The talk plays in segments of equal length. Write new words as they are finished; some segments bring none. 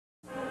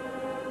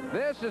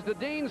This is the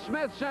Dean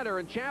Smith Center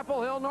in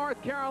Chapel Hill, North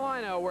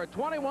Carolina, where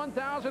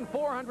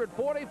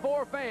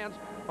 21,444 fans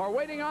are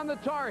waiting on the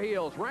Tar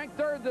Heels, ranked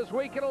third this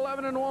week at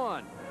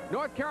 11-1.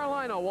 North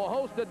Carolina will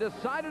host a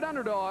decided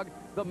underdog,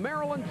 the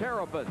Maryland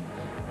Terrapins.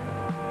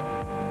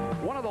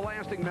 One of the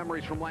lasting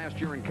memories from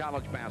last year in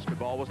college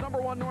basketball was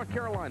 #1 North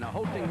Carolina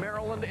hosting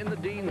Maryland in the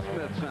Dean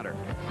Smith Center.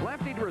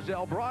 Lefty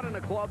Driesell brought in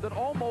a club that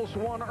almost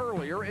won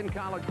earlier in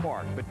College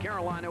Park, but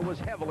Carolina was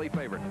heavily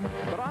favored.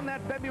 But on that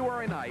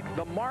February night,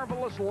 the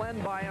marvelous Len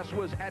Bias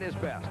was at his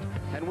best.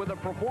 And with a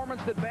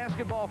performance that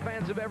basketball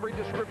fans of every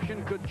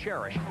description could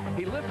cherish,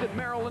 he lifted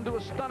Maryland to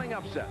a stunning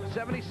upset,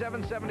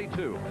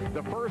 77-72,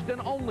 the first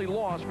and only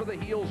loss for the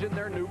Heels in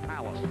their new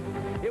palace.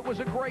 It was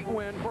a great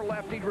win for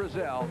Lefty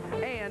Driesell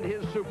and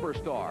his superstar.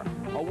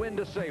 A win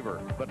to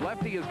savor, but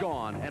Lefty is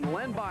gone, and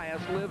Len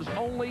Bias lives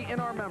only in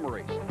our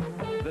memories.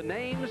 The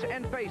names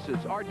and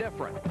faces are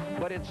different,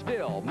 but it's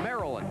still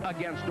Maryland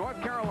against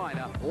North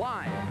Carolina,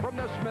 live from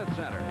the Smith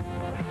Center.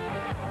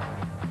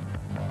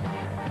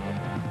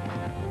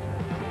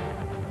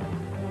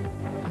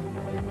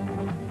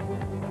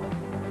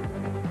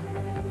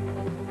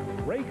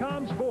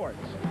 Raycom Sports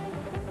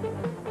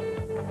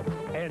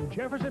and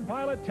Jefferson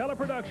Pilot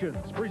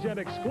Teleproductions present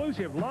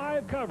exclusive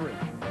live coverage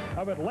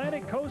of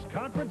Atlantic Coast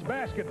Conference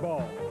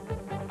basketball.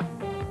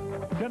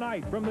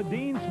 Tonight from the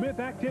Dean Smith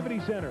Activity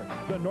Center,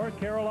 the North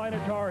Carolina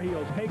Tar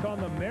Heels take on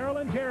the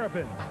Maryland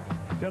Terrapins.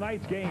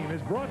 Tonight's game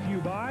is brought to you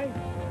by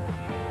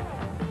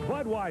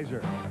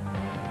Budweiser,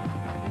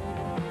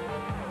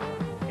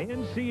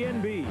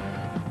 NCNB,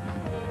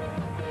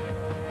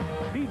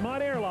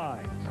 Piedmont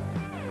Airlines,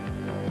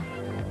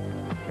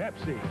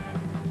 Pepsi,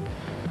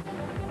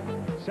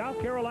 South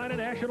Carolina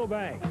National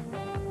Bank,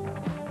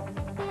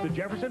 the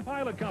Jefferson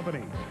Pilot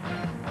Company,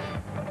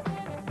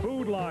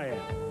 Food Lion,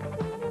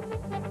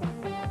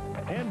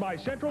 and by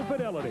Central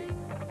Fidelity.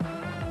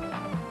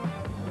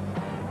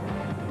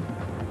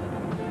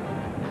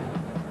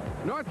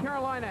 North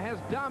Carolina has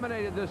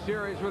dominated this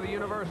series for the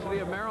University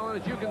of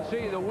Maryland. As you can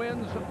see, the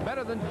wins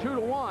better than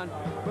 2-1,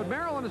 but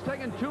Maryland has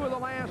taken 2 of the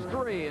last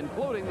 3,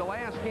 including the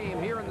last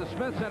game here in the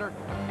Smith Center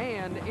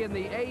and in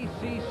the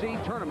ACC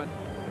tournament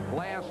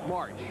last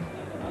March.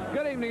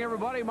 Good evening,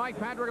 everybody. Mike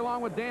Patrick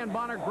along with Dan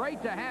Bonner.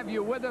 Great to have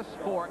you with us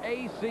for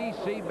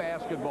ACC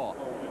basketball.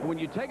 When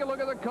you take a look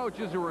at the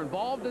coaches who are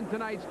involved in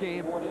tonight's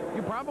game,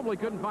 you probably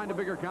couldn't find a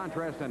bigger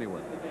contrast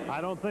anywhere.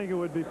 I don't think it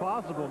would be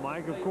possible,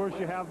 Mike. Of course,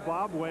 you have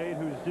Bob Wade,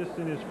 who's just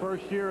in his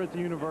first year at the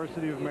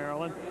University of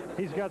Maryland.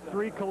 He's got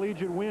 3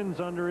 collegiate wins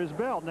under his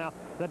belt. Now,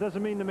 that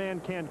doesn't mean the man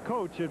can't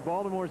coach. At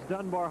Baltimore's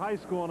Dunbar High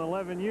School in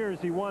 11 years,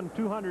 he won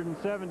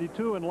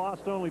 272 and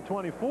lost only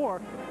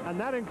 24, and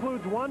that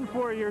includes one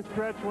 4-year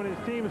stretch when his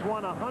teams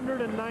won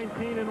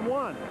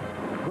 119-1.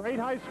 Great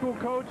high school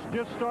coach,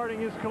 just starting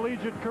his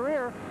collegiate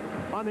career.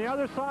 On the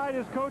other side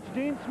is Coach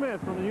Dean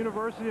Smith from the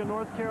University of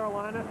North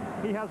Carolina.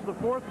 He has the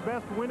 4th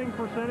best winning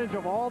percentage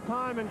of all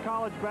time in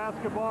college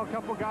basketball. A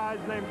couple guys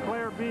named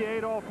Claire B.,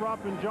 Adolph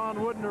Rupp, and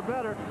John Wooden are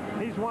better.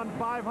 He's won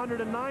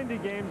 590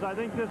 games. I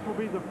think this will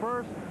be the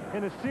first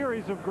in a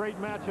series of great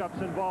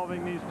matchups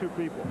involving these 2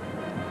 people.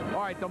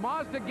 All right, the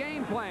Mazda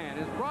game plan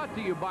is brought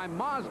to you by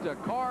Mazda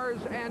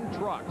Cars and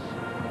Trucks.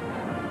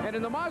 And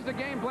in the Mazda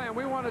game plan,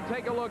 we want to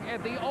take a look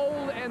at the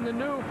old and the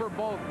new for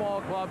both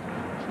ball clubs,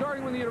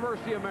 starting with the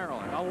University of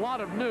Maryland. A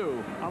lot of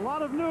new. A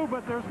lot of new,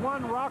 but there's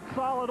one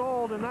rock-solid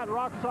old, and that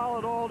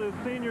rock-solid old is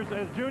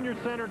junior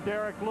center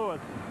Derrick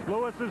Lewis.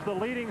 Lewis is the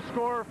leading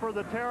scorer for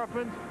the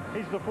Terrapins.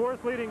 He's the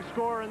 4th leading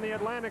scorer in the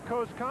Atlantic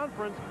Coast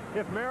Conference.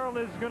 If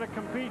Maryland is going to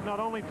compete not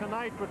only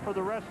tonight, but for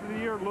the rest of the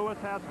year, Lewis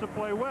has to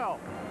play well.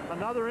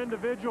 Another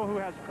individual who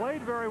has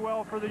played very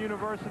well for the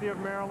University of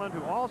Maryland,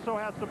 who also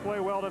has to play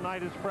well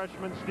tonight, is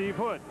freshman Steve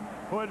Hood.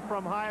 Hood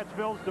from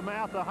Hyattsville's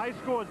DeMatha High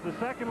School is the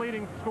 2nd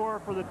leading scorer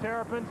for the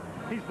Terrapins.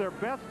 He's their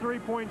best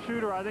 3-point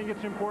shooter. I think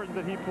it's important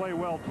that he play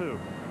well, too.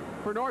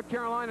 For North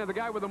Carolina, the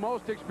guy with the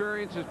most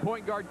experience is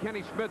point guard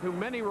Kenny Smith, who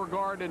many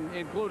regard,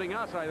 including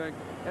us, I think,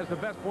 as the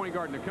best point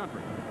guard in the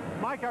country.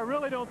 Mike, I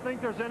really don't think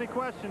there's any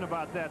question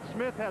about that.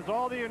 Smith has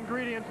all the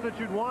ingredients that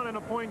you'd want in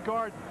a point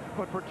guard,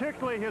 but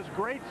particularly his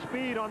great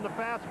speed on the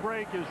fast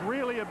break is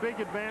really a big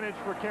advantage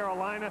for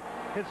Carolina.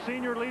 His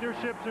senior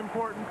leadership's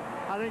important.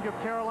 I think if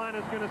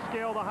Carolina's going to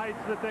scale the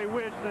heights that they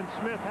wish, then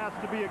Smith has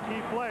to be a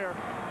key player.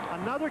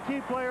 Another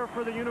key player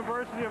for the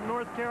University of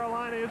North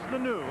Carolina is the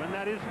new, and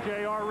that is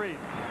J.R. Reid.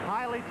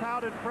 Highly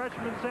touted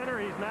freshman center.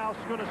 He's now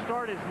going to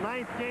start his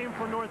 9th game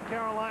for North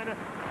Carolina.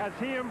 As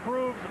he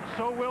improves,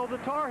 so will the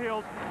Tar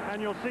Heels,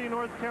 and you'll see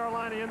North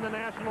Carolina in the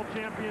national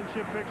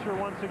championship picture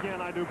once again,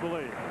 I do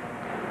believe.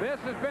 This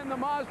has been the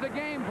Mazda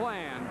game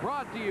plan,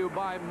 brought to you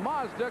by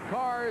Mazda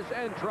Cars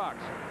and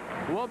Trucks.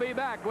 We'll be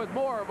back with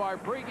more of our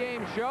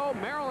pregame show,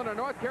 Maryland and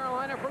North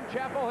Carolina from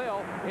Chapel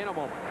Hill, in a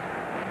moment.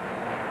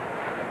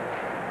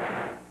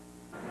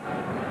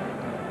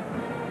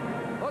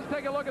 Let's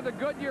take a look at the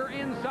Goodyear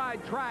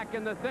inside track,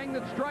 and the thing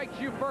that strikes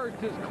you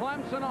first is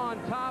Clemson on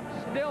top,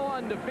 still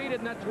undefeated,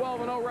 and that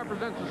 12-0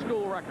 represents a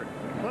school record.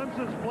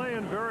 Clemson's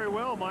playing very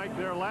well, Mike.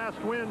 Their last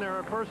win,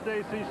 their first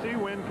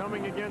ACC win,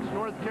 coming against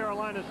North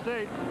Carolina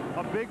State.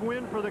 A big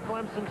win for the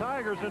Clemson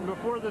Tigers, and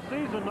before the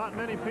season, not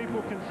many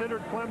people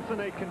considered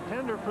Clemson a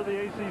contender for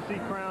the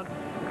ACC crown.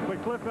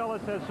 But Cliff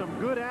Ellis has some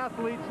good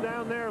athletes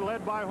down there,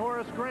 led by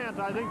Horace Grant.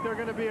 I think they're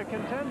going to be a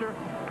contender.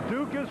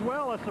 Duke as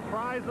well, a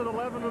surprise at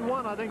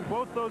 11-1. I think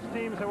both those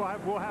teams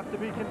will have to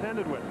be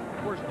contended with.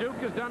 Of course, Duke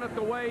has done it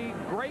the way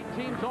great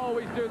teams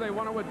always do. They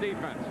won it with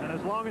defense. And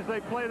as long as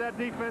they play that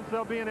defense,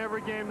 they'll be in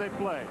every game they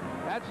play.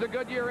 That's the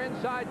Goodyear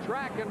inside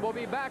track, and we'll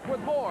be back with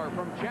more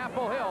from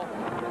Chapel Hill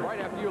right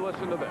after you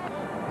listen to this.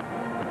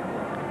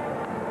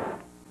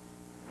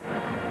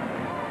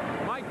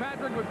 Mike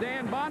Patrick with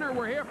Dan Bonner.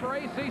 We're here for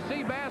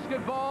ACC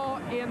basketball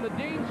in the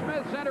Dean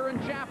Smith Center in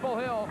Chapel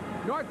Hill.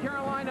 North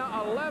Carolina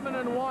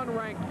 11-1,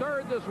 ranked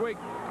third this week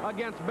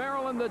against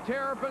Maryland. The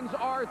Terrapins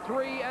are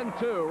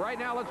 3-2. Right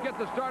now, let's get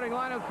the starting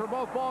lineups for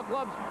both ball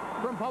clubs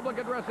from public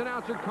address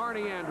announcer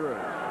Carney Andrews.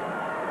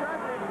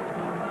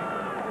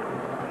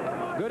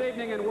 Good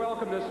evening and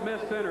welcome to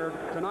Smith Center.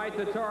 Tonight,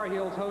 the Tar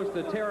Heels host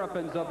the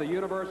Terrapins of the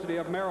University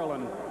of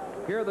Maryland.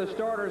 Here are the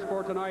starters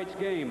for tonight's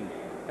game.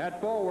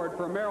 At forward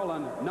for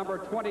Maryland, number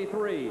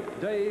 23,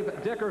 Dave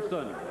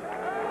Dickerson.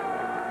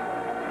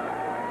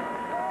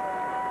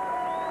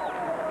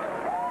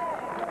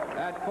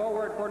 At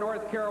forward for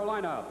North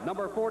Carolina,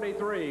 number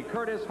 43,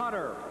 Curtis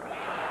Hunter.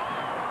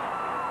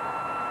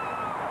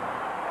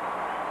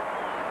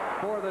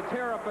 For the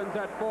Terrapins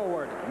at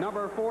forward,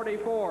 number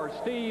 44,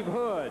 Steve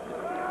Hood.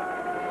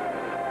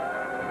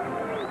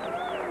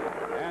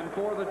 And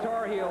for the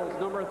Tar Heels,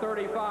 number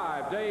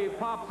 35, Dave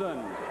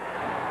Popson.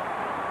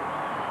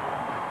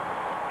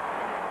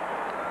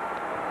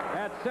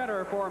 At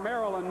center for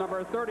Maryland,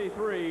 number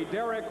 33,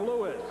 Derrick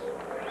Lewis.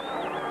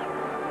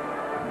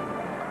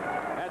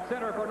 At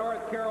center for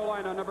North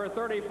Carolina, number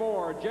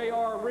 34,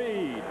 J.R.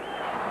 Reid.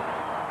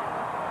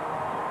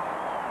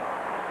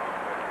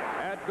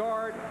 At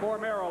guard for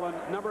Maryland,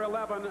 number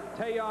 11,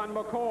 Tayon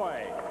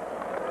McCoy.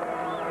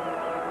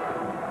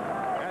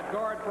 At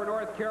guard for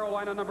North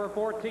Carolina, number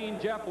 14,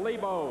 Jeff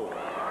Lebo.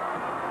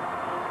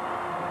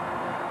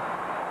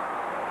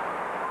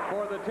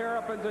 For the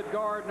Terrapins at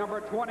guard,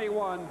 number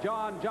 21,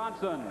 John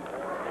Johnson.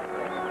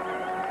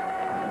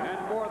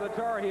 And for the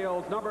Tar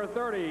Heels, number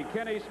 30,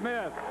 Kenny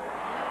Smith.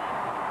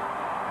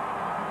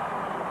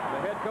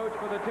 The head coach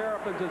for the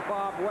Terrapins is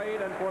Bob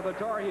Wade, and for the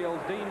Tar Heels,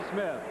 Dean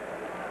Smith.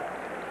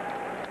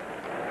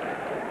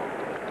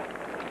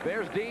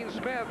 There's Dean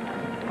Smith,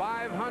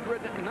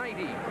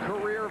 590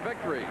 career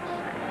victories.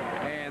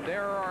 And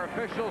there are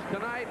officials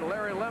tonight,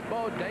 Larry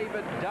Lembo,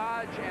 David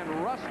Dodge,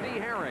 and Rusty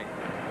Herring.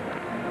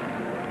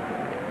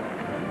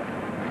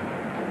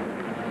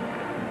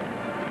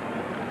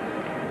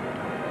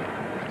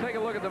 Take a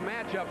look at the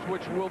matchups,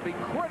 which will be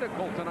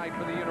critical tonight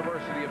for the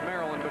University of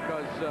Maryland,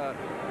 because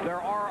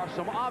there are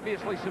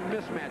obviously some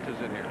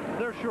mismatches in here.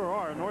 There sure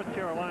are. North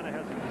Carolina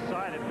has a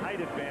decided height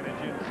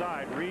advantage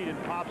inside. Reid and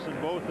Popson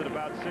both at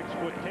about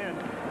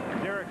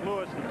 6'10". Derrick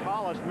Lewis, the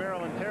tallest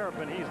Maryland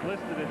Terrapin, he's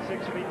listed at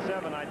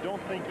 6'7". I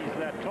don't think he's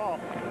that tall.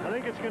 I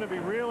think it's going to be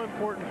real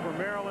important for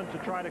Maryland to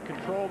try to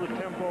control the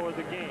tempo of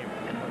the game.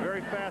 A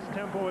very fast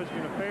tempo is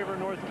going to favor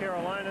North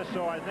Carolina,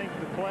 so I think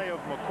the play of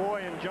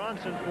McCoy and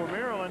Johnson for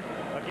Maryland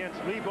against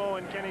Lebo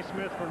and Kenny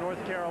Smith for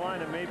North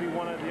Carolina may be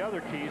one of the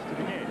other keys to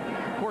the game.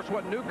 Of course,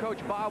 what new coach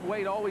Bob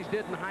Wade always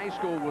did in high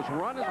school was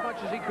run as much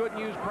as he could and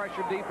use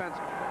pressure defense.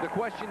 The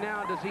question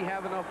now, does he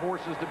have enough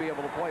horses to be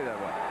able to play that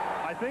way?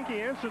 I think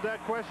he answered that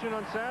question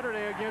on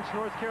Saturday against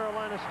North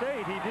Carolina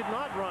State. He did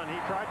not run. He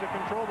tried to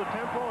control the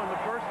tempo in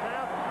the first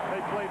half. They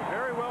played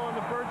very well in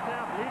the first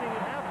half, leading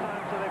at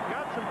halftime, so they've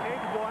got some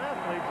capable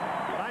athletes,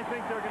 but I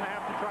think they're going to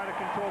have to try to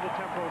control the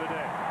tempo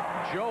today.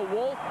 Joe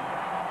Wolf,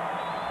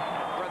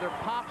 rather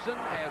Popson,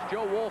 as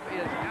Joe Wolf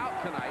is out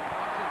tonight.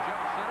 Popson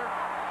jumps center,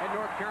 and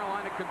North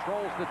Carolina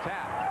controls the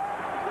tap.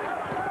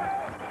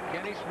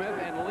 Kenny Smith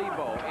and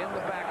Lebo in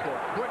the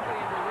backcourt. Quickly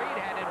into Reid,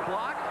 had it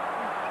blocked.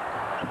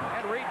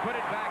 And Reid put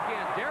it back in.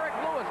 Derrick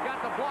Lewis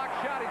got the block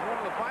shot. He's one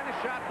of the finest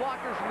shot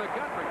blockers in the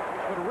country.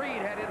 But Reid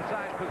had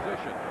inside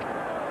position.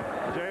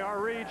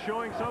 J.R. Reid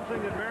showing something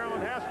that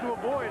Maryland has to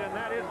avoid, and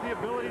that is the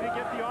ability to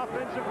get the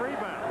offensive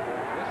rebound.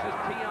 This is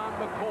Tayon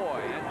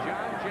McCoy and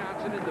John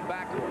Johnson in the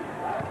backcourt.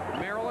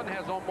 Maryland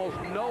has almost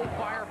no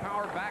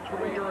firepower back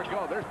from a year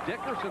ago. There's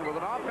Dickerson with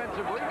an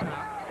offensive rebound,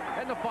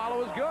 and the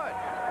follow is good.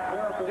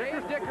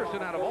 Dave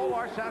Dickerson out of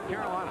Olar, South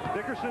Carolina.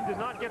 Dickerson did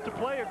not get to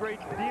play a great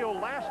deal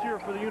last year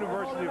for the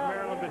University of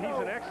Maryland, but he's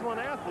an excellent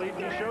athlete.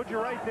 He showed you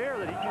right there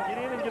that he can get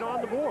in and get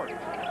on the board.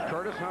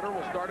 Curtis Hunter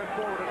will start it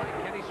forward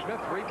tonight. Kenny Smith,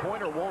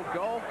 three-pointer won't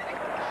go.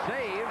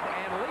 Saved,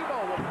 and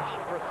Lebo will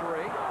pop for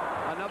three.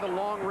 Another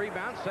long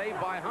rebound saved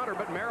by Hunter,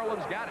 but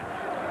Maryland's got it.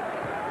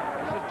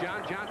 This is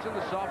John Johnson,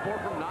 the sophomore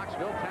from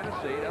Knoxville,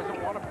 Tennessee.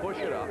 Doesn't want to push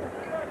it up.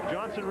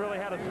 Johnson really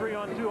had a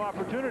 3-on-2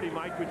 opportunity,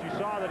 Mike, but you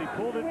saw that he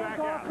pulled it back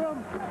out.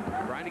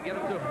 Trying to get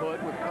him to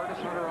Hood with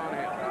Curtis Hunter on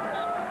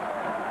him.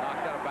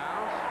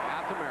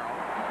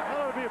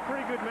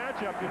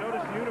 matchup. You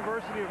notice the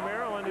University of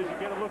Maryland as you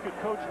get a look at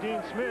Coach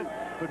Dean Smith,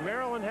 but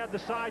Maryland had the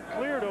side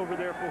cleared over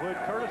there for Hood.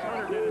 Curtis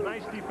Hunter did a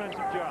nice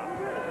defensive job.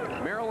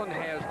 Maryland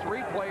has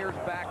 3 players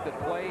back that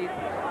played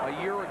a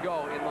year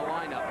ago in the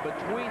lineup.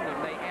 Between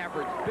them, they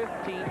averaged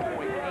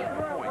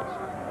 15.8 points.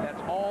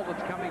 That's all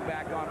that's coming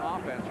back on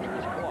offense for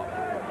this club.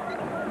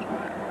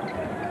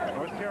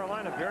 North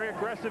Carolina very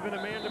aggressive in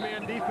a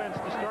man-to-man defense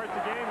to start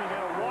the game. You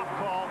get a walk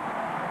call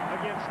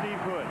against Steve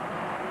Hood.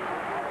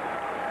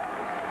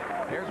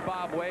 Here's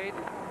Bob Wade.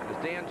 As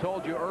Dan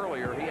told you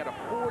earlier, he had a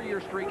 4-year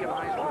streak in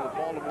high school with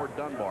Baltimore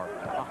Dunbar.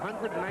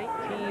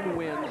 119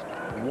 wins,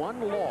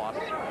 1 loss.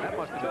 That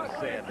must have been a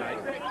sad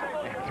night.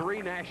 And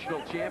 3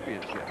 national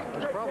championships. It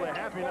was probably a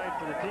happy night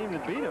for the team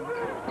that beat him.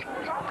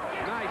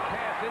 Nice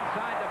pass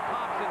inside to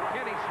Popson.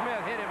 Kenny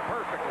Smith hit him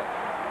perfectly.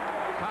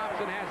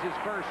 Popson has his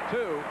first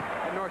 2,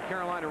 and North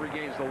Carolina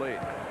regains the lead.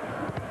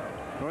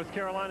 North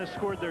Carolina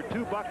scored their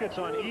 2 buckets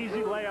on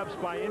easy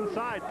layups by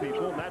inside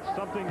people, and that's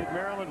something that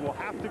Maryland will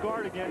have to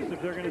guard against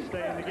if they're going to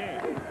stay in the game.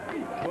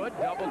 Hood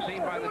double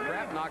teamed by the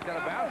trap, knocked out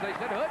of bounds. They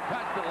said Hood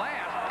touched the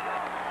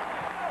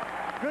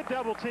last. Good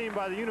double team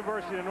by the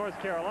University of North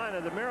Carolina.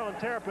 The Maryland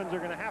Terrapins are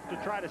going to have to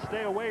try to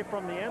stay away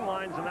from the end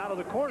lines and out of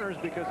the corners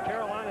because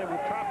Carolina will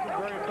trap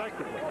them very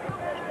effectively.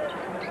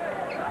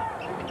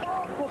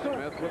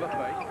 Smith with a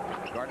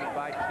fake, guarded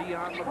by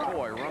Tion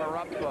McCoy,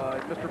 runner-up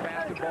Mr.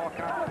 Basketball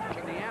Conference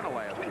Indiana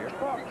last year.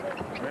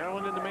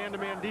 Maryland in the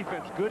man-to-man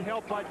defense. Good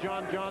help by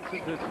John Johnson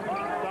to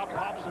stop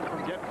Popson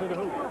from getting to the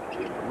hoop.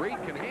 Reid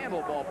can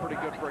handle the ball pretty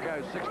good for a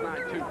guy who's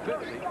 6'9",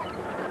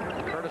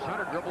 250. Curtis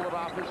Hunter dribbled it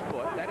off his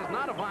foot. That is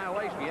not a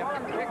violation. You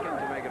have to kick him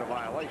to make it a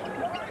violation.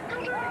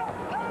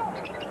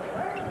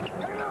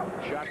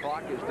 Shot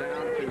clock is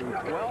down to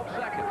 12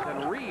 seconds,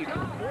 and Reid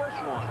can force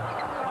one.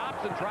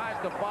 Popson tries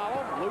to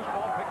follow. Loose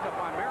ball picked up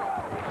by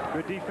Maryland.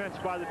 Good defense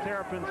by the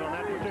Terrapins on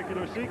that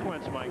particular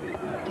sequence, Mike.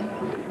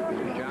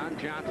 John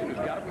Johnson,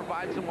 who's got to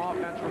provide some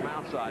offense from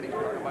outside. He's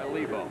guarded by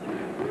Lebo.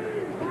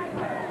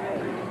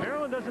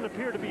 Maryland doesn't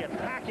appear to be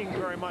attacking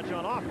very much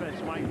on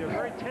offense, Mike. They're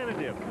very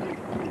tentative.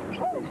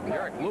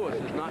 Derrick Lewis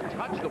has not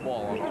touched the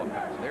ball on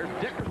offense. There's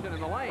Dickerson in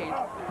the lane.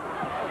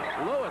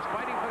 Lewis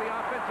fighting for the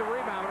offensive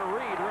rebound, and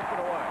Reid ripped it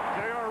away.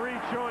 J.R.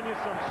 Reid showing you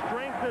some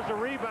strength as a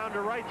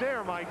rebounder right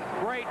there, Mike.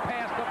 Great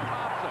pass to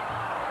Popson.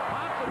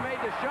 Popson made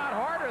the shot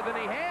harder than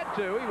he had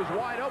to. He was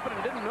wide open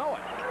and didn't know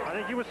it. I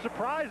think he was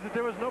surprised that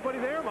there was nobody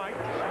there, Mike.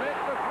 Smith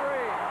for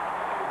 3.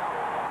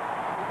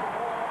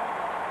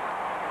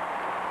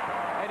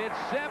 And it's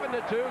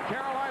 7-2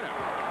 Carolina.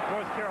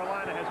 North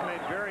Carolina has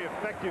made very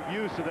effective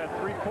use of that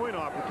 3-point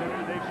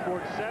opportunity. They've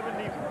scored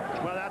 70,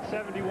 well, that's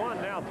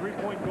 71 now,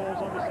 3-point goals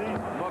on the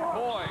season.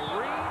 McCoy,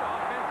 Reid,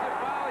 offensive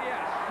foul,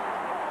 yes.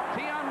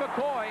 Tion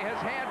McCoy has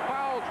had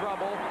foul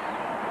trouble.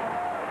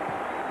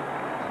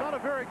 Not a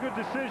very good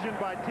decision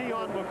by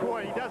Tion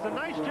McCoy. He does a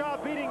nice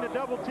job beating the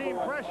double team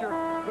pressure,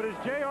 but as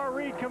J.R.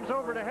 Reid comes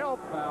over to help,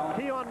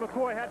 Tion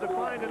McCoy had to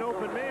find an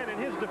open man. In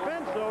his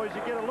defense, though, as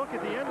you get a look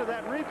at the end of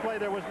that replay,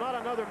 there was not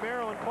another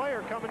Maryland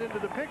player coming into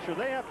the picture.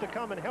 They have to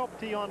come and help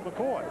Tion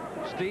McCoy.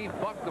 Steve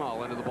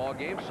Bucknall into the ball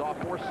game,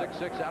 sophomore,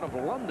 6'6", out of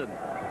London.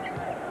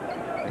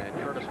 And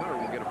Curtis Hunter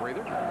will get a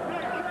breather.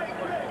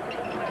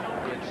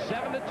 It's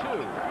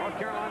 7-2. North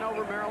Carolina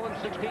over Maryland,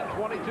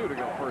 16:22 to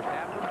go first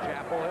half from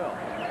Chapel Hill.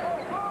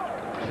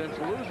 Since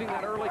losing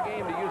that early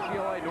game to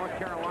UCLA, North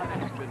Carolina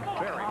has been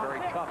very, very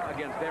tough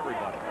against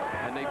everybody.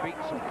 And they beat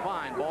some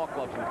fine ball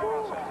clubs in the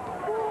process.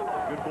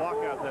 Good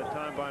block out that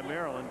time by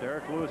Maryland.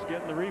 Derrick Lewis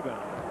getting the rebound.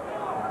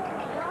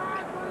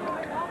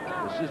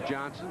 This is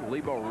Johnson.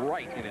 Lebo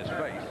right in his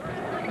face.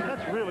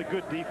 That's really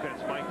good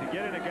defense, Mike. To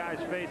get in a guy's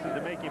face and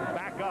to make him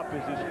back up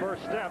is his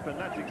first step, and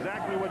that's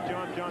exactly what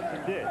John Johnson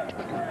did.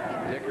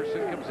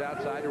 Dickerson comes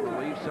outside to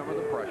relieve some of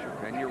the pressure.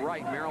 And you're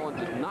right, Maryland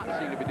does not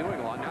seem to be doing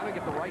a lot. Now they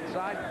get the right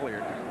side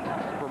cleared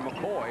for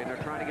McCoy, and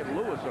they're trying to get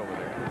Lewis over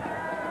there.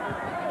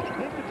 I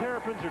think the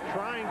Terrapins are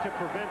trying to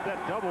prevent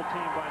that double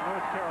team by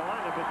North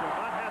Carolina, but they're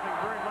not having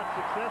very much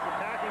success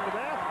attacking the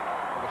basket.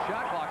 The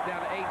shot clock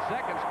down to 8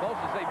 seconds.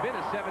 Closest they've been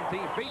is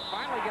 17 feet.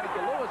 Finally get it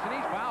to Lewis, and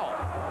he's fouled.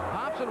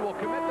 Thompson will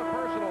commit the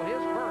personal,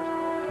 his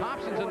first.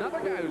 Thompson's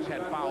another guy who's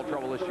had foul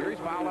trouble this year. He's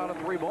fouled out of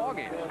 3 ball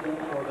games.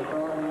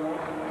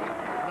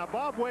 Now,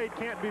 Bob Wade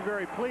can't be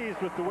very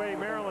pleased with the way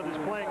Maryland is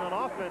playing on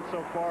offense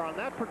so far. On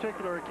that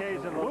particular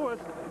occasion, Lewis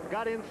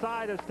got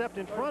inside and stepped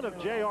in front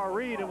of J.R.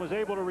 Reid and was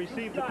able to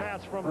receive the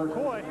pass from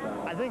McCoy.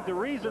 I think the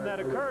reason that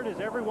occurred is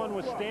everyone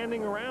was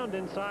standing around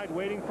inside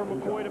waiting for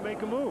McCoy to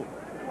make a move.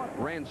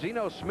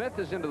 Ranzino Smith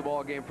is into the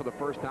ball game for the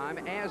first time,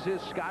 as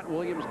is Scott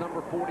Williams,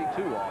 number 42,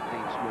 off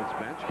Dean Smith's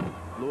bench.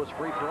 Lewis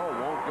free throw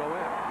won't go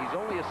in. He's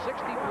only a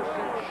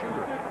 60%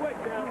 shooter.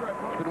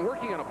 Been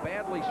working on a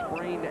badly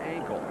sprained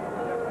ankle.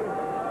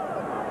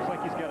 Looks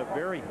like he's got a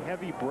very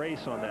heavy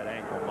brace on that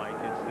ankle, Mike.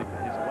 It's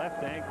his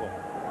left ankle.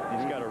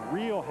 He's got a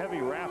real heavy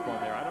wrap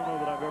on there. I don't know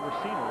that I've ever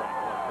seen a wrap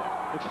like that.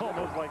 It's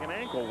almost like an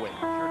ankle weight.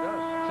 Sure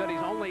does. Said he's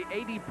only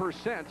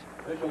 80%,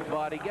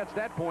 but he gets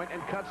that point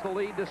and cuts the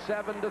lead to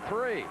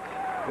 7-3.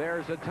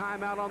 There's a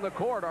timeout on the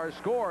court. Our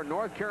score,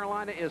 North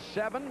Carolina is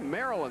 7,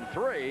 Maryland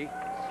 3.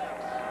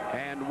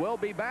 And we'll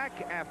be back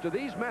after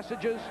these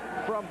messages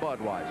from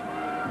Budweiser.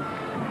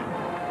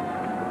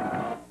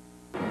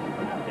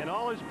 In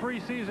all his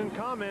preseason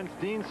comments,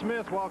 Dean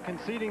Smith, while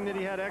conceding that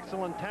he had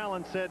excellent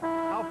talent, said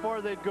how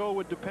far they'd go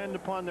would depend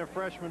upon their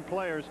freshman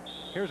players.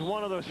 Here's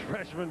one of those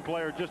freshman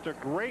players, just a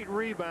great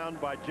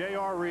rebound by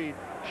J.R. Reid,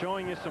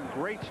 showing you some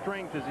great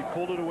strength as he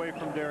pulled it away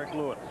from Derrick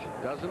Lewis.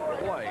 Doesn't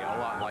play a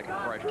lot like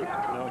a freshman.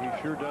 No, he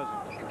sure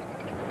doesn't.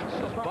 This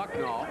is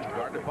Bucknall,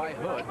 guarded by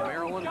Hood.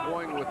 Maryland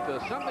going with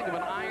something of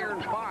an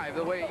iron 5,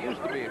 the way it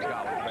used to be in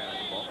college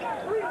basketball.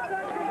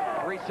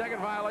 3-second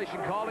violation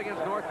called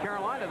against North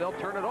Carolina. They'll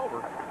turn it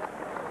over.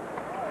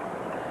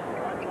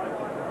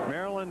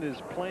 Maryland is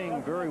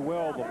playing very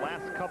well the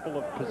last couple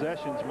of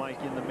possessions,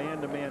 Mike, in the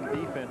man-to-man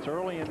defense.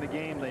 Early in the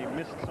game, they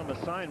missed some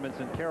assignments,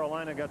 and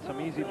Carolina got some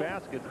easy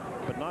baskets,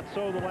 but not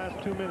so the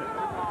last 2 minutes.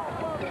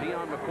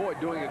 Deion McCoy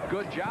doing a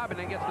good job, and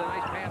then gets the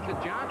nice pass to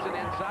Johnson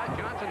inside.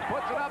 Johnson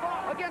puts it up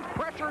against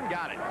pressure and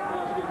got it.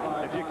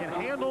 If you can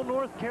handle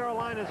North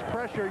Carolina's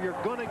pressure, you're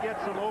going to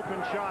get some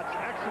open shots.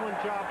 Excellent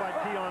job by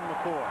Deion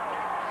McCoy.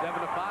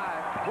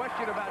 7-5.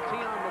 Question about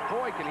Deion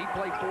McCoy. Can he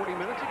play 40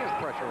 minutes against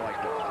pressure like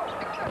this?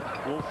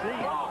 We'll see.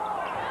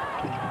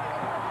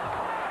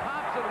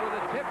 Thompson with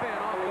a tip-in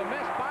off the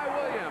miss by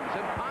Williams,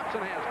 and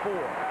Thompson has 4.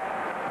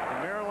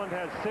 And Maryland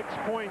has 6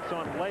 points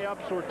on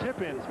layups or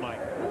tip-ins, Mike.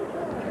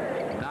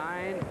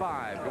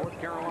 9-5, North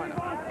Carolina.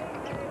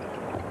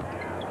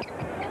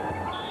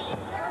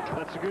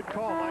 That's a good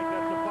call, Mike.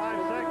 That's a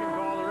 5-second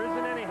call. There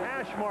isn't any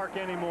hash mark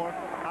anymore.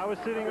 I was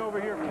sitting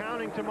over here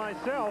counting to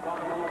myself.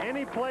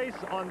 Any place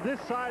on this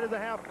side of the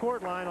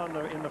half-court line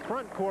in the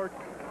front court,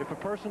 if a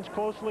person's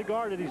closely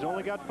guarded, he's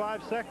only got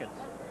 5 seconds.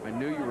 I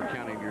knew you were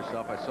counting to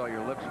yourself. I saw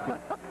your lips.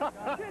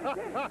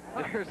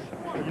 There's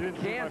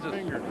Kansas.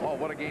 Oh,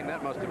 what a game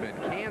that must have been.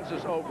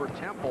 Kansas over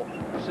Temple,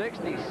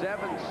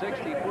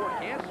 67-64.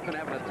 Kansas has been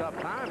having a tough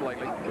time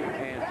lately,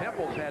 and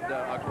Temple's had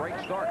a great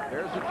start.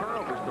 There's the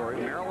turnover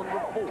story. Maryland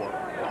with 4.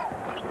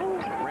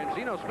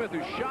 Ranzino Smith,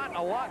 who shot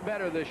a lot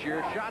better this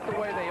year, shot the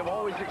way they have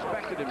always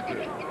expected him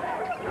to.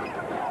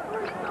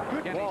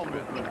 Good ball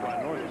movement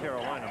by North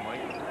Carolina,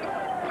 Mike.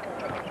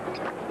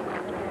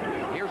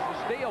 Here's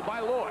the steal by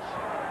Lewis.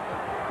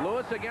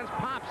 Lewis against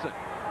Popson.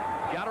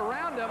 Got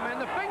around him,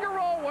 and the finger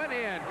roll went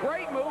in.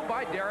 Great move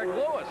by Derrick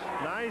Lewis.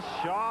 Nice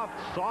shot,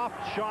 soft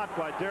shot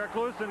by Derrick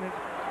Lewis. And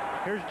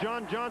here's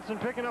John Johnson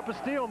picking up a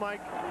steal,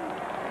 Mike.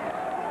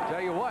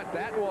 Tell you what,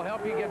 that will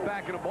help you get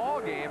back in a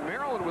ball game.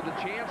 Maryland with a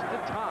chance to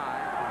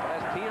tie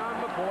as Deion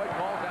McCoy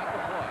calls out the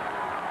play.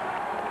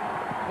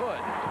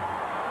 Hood.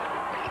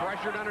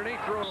 Pressured underneath,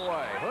 threw it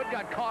away. Hood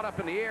got caught up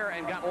in the air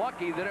and got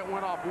lucky that it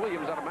went off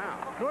Williams out of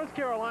bounds. North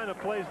Carolina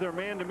plays their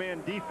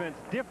man-to-man defense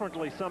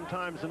differently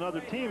sometimes than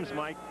other teams,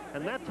 Mike.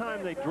 And that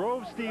time they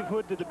drove Steve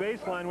Hood to the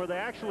baseline where they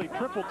actually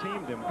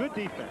triple-teamed him. Good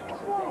defense.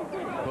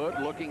 Hood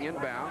looking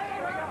inbound.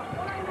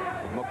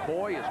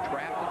 McCoy is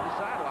trapped at the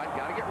sideline.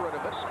 Got to get rid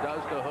of it.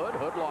 Does to Hood.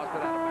 Hood lost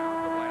it out of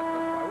bounds. The last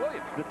touch by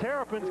Williams. The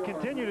Terrapins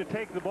continue to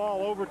take the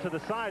ball over to the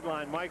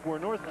sideline, Mike, where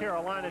North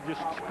Carolina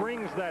just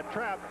springs that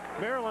trap.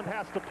 Maryland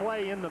has to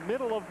play in the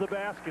middle of the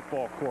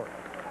basketball court.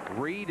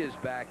 Reid is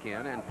back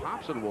in, and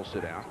Popson will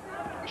sit out.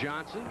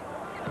 Johnson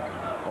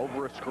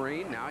over a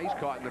screen. Now he's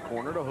caught in the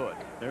corner to Hood.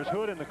 There's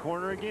Hood in the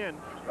corner again.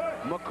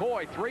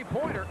 McCoy,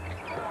 three-pointer.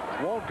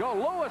 Won't go.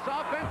 Lewis,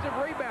 offensive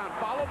rebound.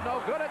 Followed,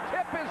 no good. A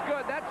tip is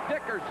good. That's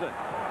Dickerson.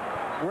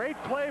 Great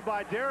play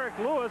by Derrick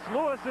Lewis.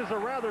 Lewis is a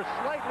rather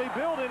slightly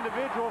built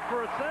individual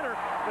for a center,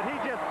 but he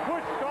just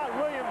pushed Scott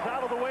Williams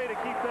out of the way to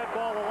keep that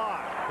ball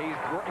alive.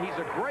 He's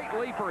a great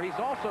leaper. He's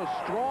also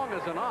strong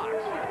as an ox.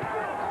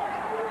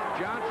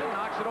 Johnson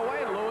knocks it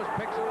away, and Lewis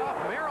picks it up.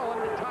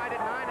 Maryland, tied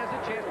at 9, has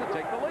a chance to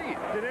take the lead.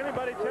 Did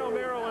anybody tell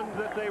Maryland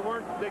that they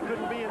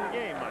couldn't be in the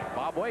game, Mike?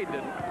 Bob Wade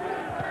didn't.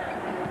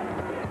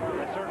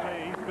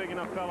 He's a big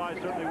enough fella. I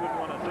certainly wouldn't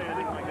want to say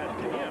anything like that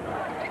to him.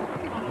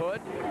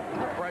 Hood,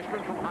 the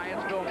freshman from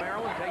Hyattsville,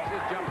 Maryland, takes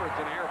his jumper. It's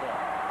an air ball.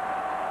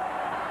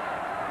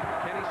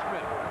 Kenny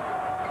Smith.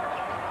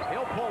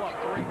 He'll pull up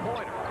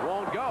three-pointer.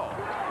 Won't go.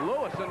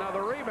 Lewis,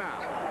 another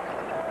rebound.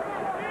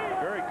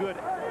 Very good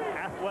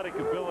athletic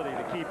ability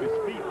to keep his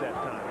feet that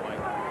time,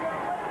 Mike.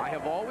 I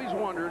have always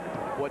wondered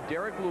what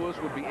Derrick Lewis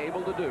would be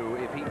able to do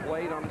if he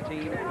played on a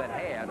team that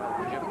had a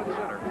legitimate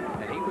center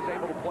and he was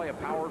able to play a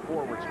power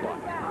forward spot.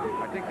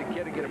 I think the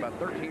kid would get about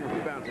 13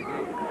 rebounds a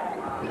game.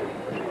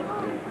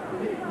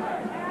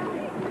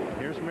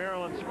 Here's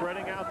Maryland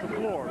spreading out the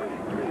floor.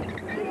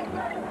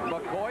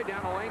 McCoy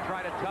down the lane,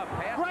 tried a tough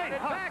pass. Great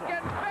it back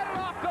and fed it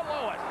off to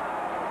Lewis.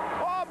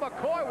 Oh,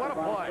 McCoy, what a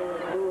play.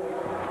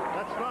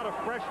 That's not a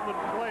freshman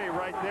play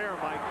right there,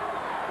 Mike.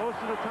 Most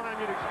of the time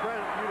you'd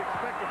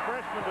expect a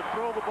freshman to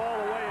throw the ball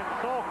away and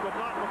sulk, but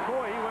not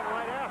McCoy. He went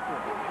right after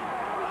it.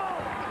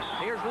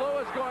 Here's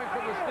Lewis going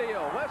for the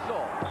steal.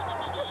 Whistle.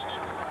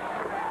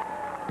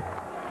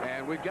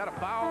 And we've got a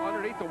foul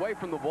underneath away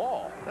from the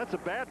ball. That's a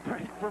bad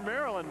break for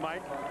Maryland,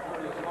 Mike.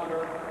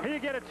 Here you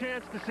get a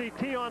chance to see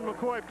Tion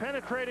McCoy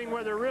penetrating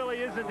where there really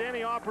isn't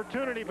any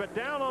opportunity, but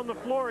down on the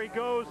floor he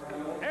goes.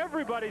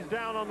 Everybody's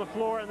down on the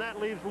floor, and that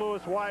leaves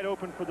Lewis wide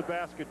open for the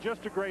basket.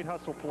 Just a great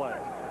hustle play.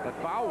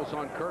 That foul was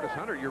on Curtis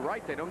Hunter. You're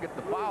right, they don't get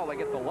the foul, they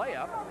get the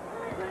layup.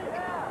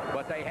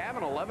 But they have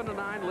an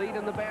 11-9 lead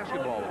in the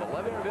basketball with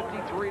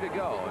 11:53 to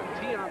go. And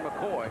Tion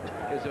McCoy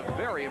is a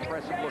very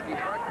impressive-looking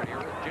freshman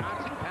here.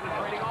 Johnson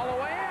penetrating all the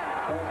way in.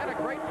 And a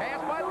great pass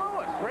by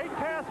Lewis. Great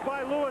pass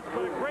by Lewis,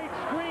 but a great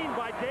screen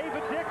by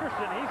David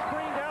Dickerson. He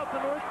screened out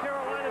the North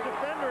Carolina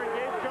defender and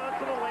gave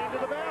Johnson a lane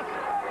to the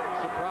basket.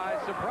 Surprise,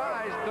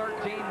 surprise,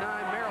 13-9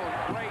 Maryland.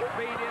 Great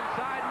feed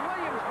inside.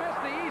 Williams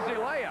missed the easy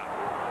layup.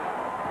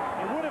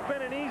 It would have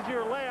been an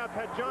easier layup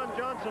had John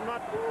Johnson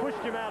not pushed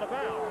him out of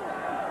bounds.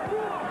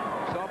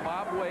 Saw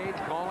Bob Wade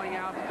calling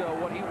out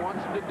what he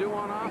wants him to do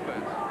on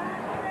offense.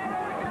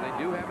 And they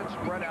do have it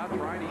spread out,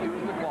 trying to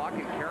use the clock,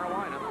 and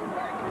Carolina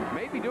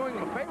may be doing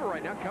him a favor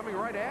right now, coming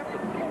right after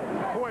them.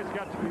 McCoy's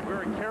got to be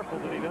very careful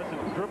that he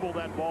doesn't dribble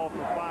that ball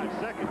for 5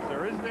 seconds.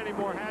 There isn't any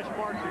more hash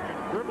marks. You can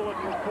dribble it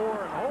for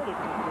 4 and hold it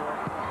for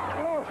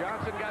 4.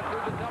 Johnson got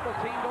through the double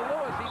team to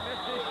Lewis. He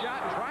missed his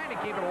shot, and trying to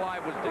keep it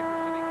alive was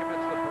Dickerson. He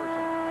commits the person.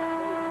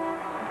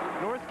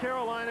 North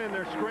Carolina in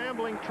their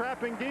scrambling,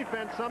 trapping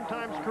defense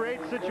sometimes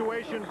creates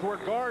situations where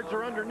guards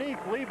are underneath.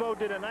 Lebo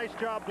did a nice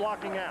job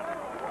blocking out.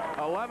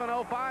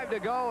 11:05 to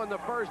go in the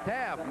first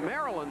half.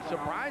 Maryland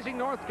surprising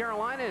North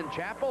Carolina in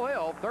Chapel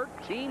Hill,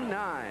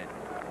 13-9.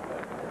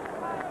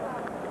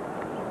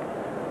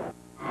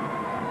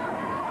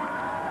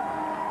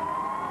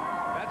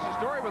 That's the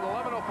story with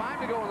 11:05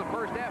 to go in the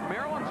first half.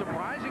 Maryland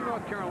surprising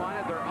North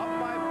Carolina. They're up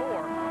by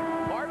 4.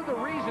 Part of the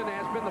reason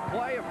has been the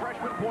play of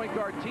freshman point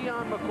guard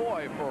Tion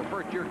McCoy for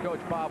first-year coach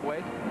Bob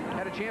Wade.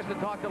 Had a chance to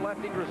talk to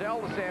Lefty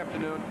Driesell this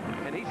afternoon,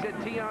 and he said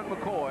Tion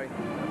McCoy,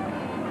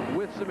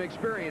 with some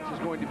experience, is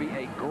going to be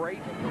a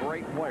great,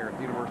 great player at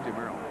the University of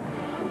Maryland.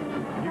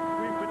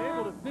 We've been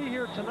able to see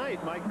here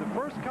tonight, Mike, the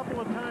first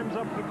couple of times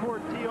up the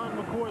court, Tion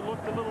McCoy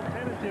looked a little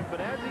tentative, but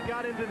as he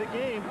got into the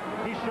game,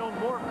 he's shown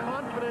more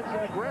confidence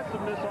and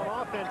aggressiveness on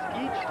offense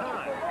each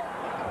time.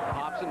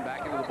 Hobson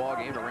back into the ball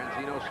game to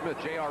Renzino Smith.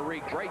 J.R.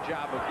 Reid, great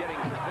job of getting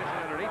position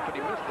underneath, but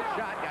he missed the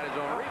shot, got his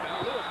own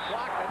rebound. Lewis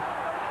blocked it,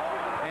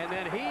 and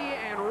then he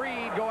and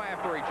Reid go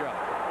after each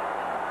other.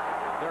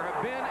 There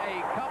have been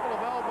a couple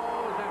of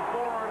elbows and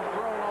forearms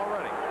thrown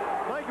already.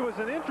 Mike, it was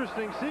an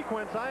interesting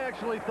sequence. I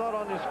actually thought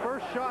on his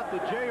first shot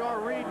that J.R.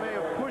 Reid may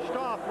have pushed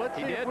off. Let's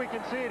see if we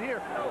can see it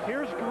here.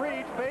 Here's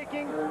Reid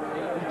faking.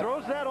 He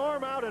throws that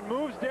arm out and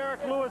moves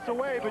Derrick Lewis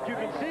away, but you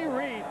can see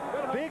Reid,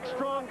 big,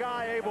 strong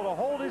guy, able to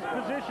hold his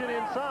position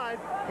inside.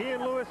 He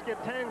and Lewis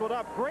get tangled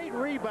up. Great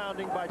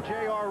rebounding by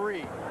J.R.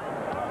 Reid.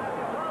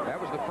 That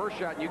was the first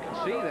shot, and you can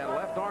see that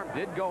left arm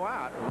did go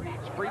out.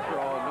 Reid's free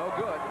throw, no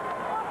good.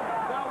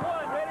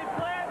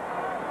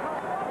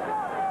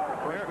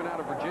 Freshman out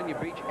of Virginia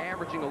Beach,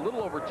 averaging a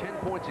little over 10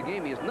 points a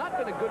game. He has not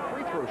been a good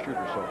free throw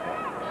shooter so far.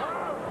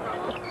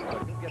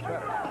 But he'll get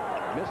better.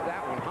 Missed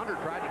that one. Hunter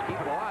tried to keep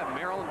it alive.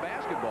 Maryland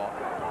basketball.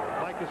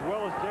 Like, as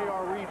well as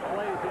J.R. Reid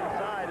plays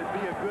inside, it'd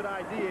be a good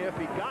idea if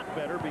he got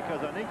better,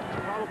 because I think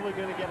he's probably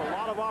going to get a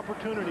lot of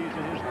opportunities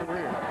in his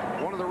career.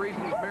 One of the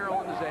reasons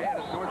Maryland is ahead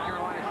is North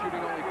Carolina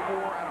shooting only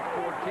 4 out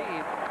of 14,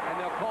 and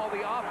they'll call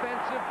the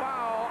offensive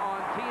foul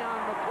on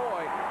Tion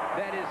McCoy.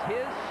 That is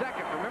his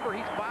second. Remember,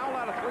 he's fouled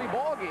out of 3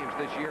 ball games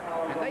this year,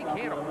 and they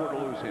can't afford to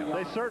lose him.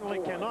 They certainly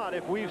cannot.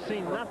 If we've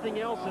seen nothing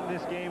else in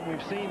this game,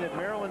 we've seen that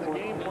Maryland's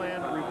game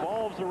plan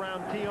revolves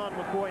around Tion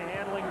McCoy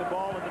handling the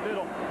ball in the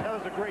middle. That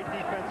was a great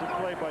defensive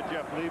play by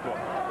Jeff Lebo.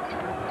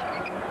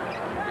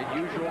 It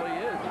usually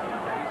is.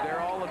 He's there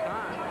all the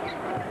time.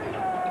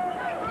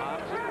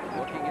 Hobson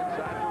looking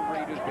inside for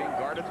Reid, who's being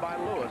guarded by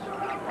Lewis.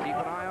 Keep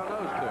an eye on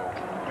those two.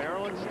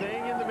 Maryland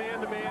staying in the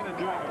man-to-man and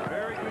doing a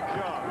very good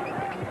job.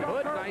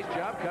 Hood, nice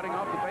job cutting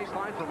off the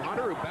baseline from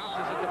Hunter, who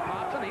bounces it to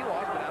Hobson. He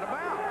lost it out of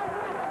bounds.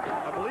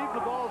 I believe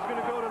the ball is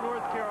going to go to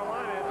North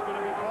Carolina. It's going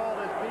to be called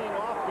as being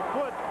off the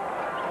foot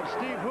of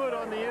Steve Hood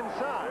on the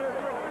inside.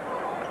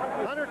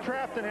 Hunter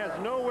Trafton has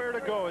nowhere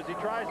to go as he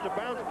tries to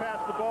bounce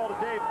past the ball to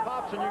Dave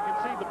Popson. You can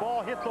see the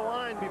ball hit the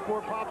line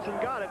before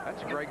Popson got it.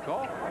 That's a great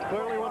call.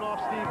 Clearly went off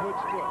Steve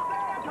Hood's foot.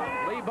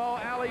 Lebo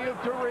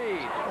alley-oop to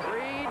Reid.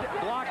 Reid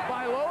blocked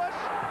by Lewis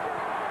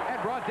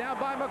and brought down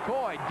by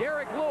McCoy.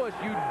 Derrick Lewis,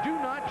 you do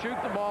not shoot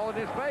the ball in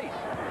his face.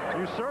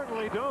 You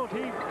certainly don't.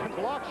 He can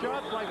block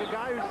shots like a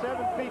guy who's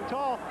 7 feet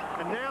tall.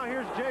 And now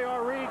here's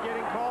J.R. Reid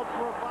getting called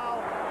for a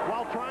foul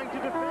while trying to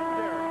defend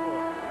Derrick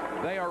Lewis.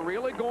 They are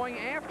really going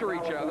after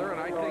each other,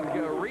 and I think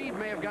Reid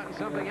may have gotten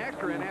something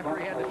extra in after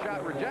he had the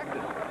shot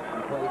rejected.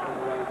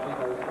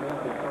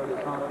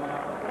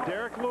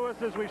 Derrick Lewis,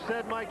 as we've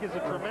said, Mike, is a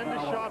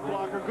tremendous shot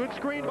blocker. Good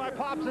screen by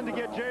Popson to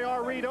get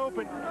J.R. Reid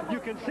open. You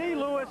can see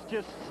Lewis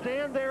just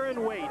stand there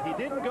and wait. He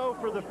didn't go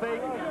for the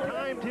fake,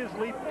 timed his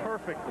leap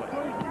perfectly.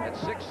 At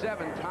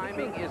 6'7",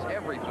 timing is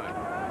everything.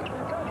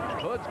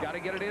 Hood's got to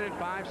get it in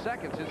 5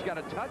 seconds. It's got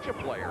to touch a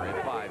player in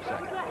 5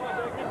 seconds.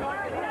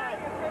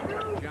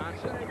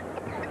 Johnson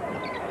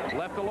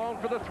left alone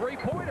for the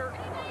three-pointer.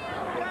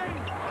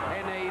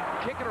 And they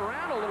kick it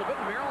around a little bit,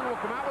 and Maryland will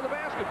come out with a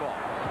basketball.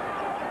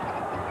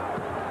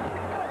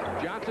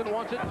 Johnson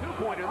wants it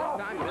two-pointer this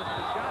time. Missed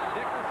the shot.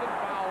 Dickerson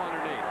foul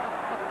underneath.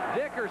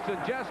 Dickerson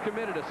just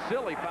committed a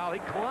silly foul. He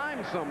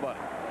climbed somebody.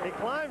 He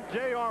climbed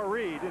J.R.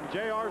 Reid, and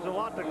J.R.'s a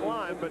lot to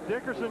climb, but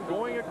Dickerson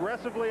going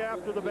aggressively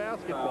after the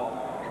basketball.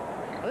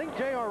 I think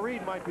J.R.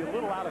 Reid might be a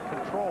little out of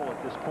control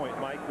at this point,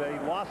 Mike. They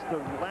lost the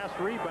last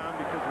rebound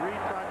because Reid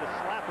tried to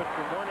slap it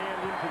from one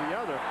end into the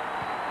other.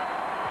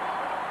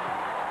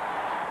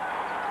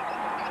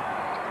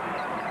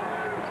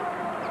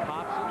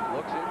 Hobson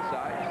looks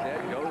inside.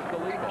 Instead goes to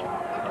Lebo.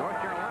 North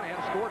Carolina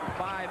hadn't scored in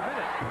 5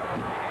 minutes.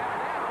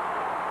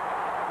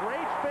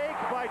 Great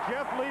fake by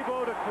Jeff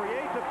Lebo to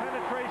create the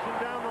penetration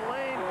down the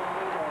lane,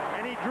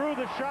 and he drew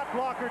the shot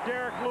blocker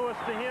Derrick Lewis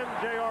to him.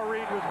 J.R.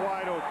 Reid was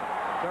wide open.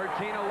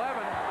 13-11.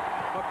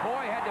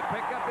 McCoy had to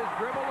pick up his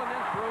dribble and then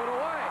threw it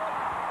away.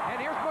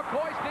 And here's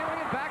McCoy stealing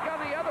it back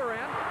on the other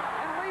end,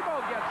 and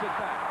Lebo gets it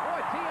back.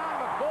 Boy, Tion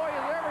McCoy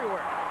is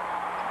everywhere.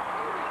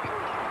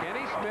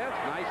 Kenny Smith,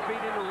 nice feed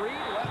into Reid,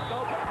 left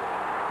open.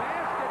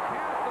 Basket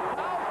pass, the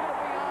foul's going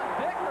to be on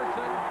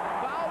Dickerson.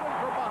 Fouled him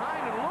from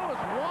behind, and Lewis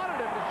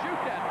wanted him to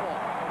shoot that ball.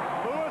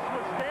 Lewis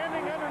was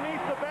standing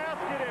underneath the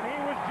basket, and he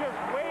was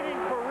just waiting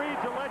for Reid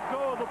to let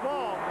go of the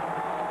ball.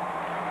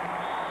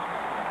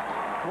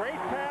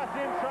 Great pass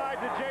inside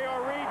to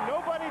J.R. Reid.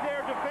 Nobody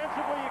there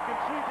defensively. You can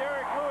see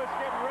Derrick Lewis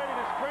getting ready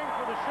to spring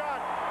for the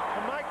shot.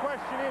 And my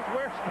question is,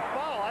 where's the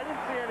foul? I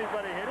didn't see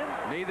anybody hit him.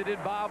 Neither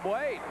did Bob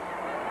Wade.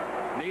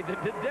 Neither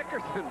did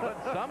Dickerson, but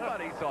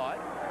somebody saw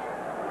it.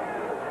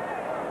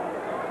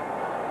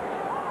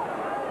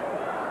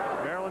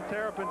 Maryland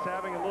Terrapins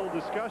having a little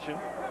discussion.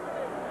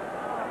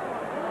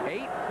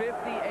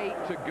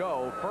 8:58 to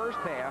go, first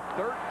half,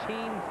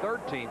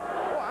 13-13.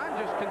 Well, I'm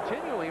just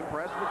continually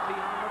impressed with Tion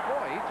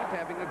McCoy. He's just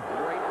having a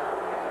great...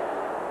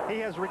 He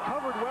has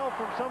recovered well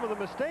from some of the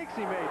mistakes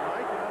he made,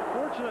 Mike. And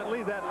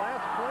unfortunately, that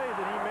last play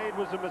that he made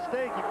was a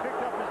mistake. He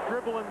picked up his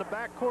dribble in the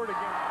backcourt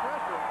against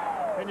pressure,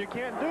 and you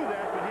can't do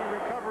that, but he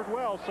recovered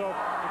well. So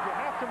if you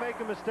have to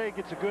make a mistake,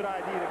 it's a good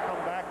idea to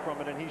come back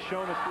from it, and he's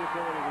shown us the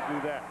ability to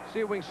do that.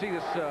 See if we can see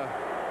this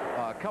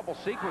a couple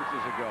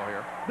sequences ago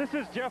here. This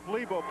is Jeff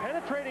Lebo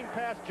penetrating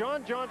past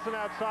John Johnson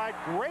outside.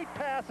 Great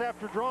pass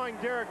after drawing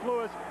Derrick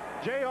Lewis.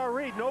 J.R.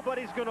 Reid,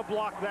 nobody's going to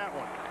block that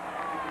one.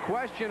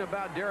 Question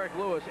about Derrick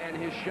Lewis and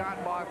his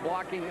shot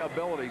blocking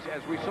abilities,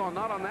 as we saw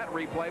not on that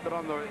replay, but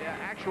on the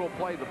actual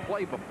play, the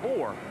play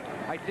before.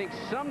 I think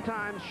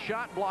sometimes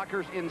shot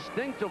blockers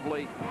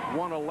instinctively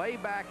want to lay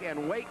back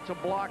and wait to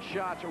block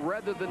shots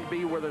rather than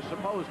be where they're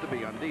supposed to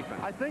be on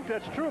defense. I think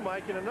that's true,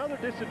 Mike, and another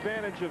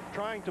disadvantage of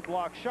trying to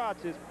block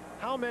shots is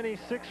how many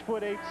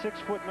 6'8",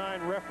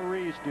 6'9"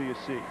 referees do you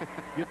see?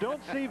 You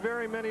don't see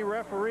very many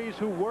referees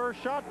who were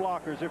shot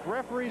blockers. If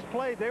referees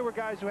played, they were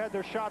guys who had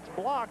their shots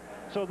blocked,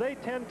 so they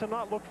tend to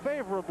not look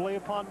favorably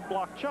upon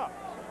blocked shots.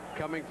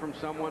 Coming from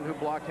someone who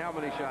blocked how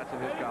many shots in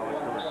his college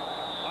career?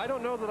 I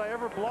don't know that I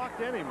ever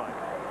blocked any, Mike.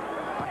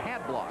 I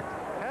had blocked.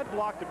 Had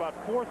blocked about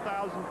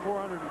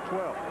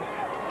 4,412.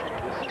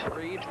 This is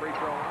Reid, free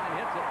throw line,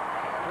 hits it.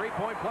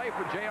 Three-point play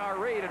for J.R.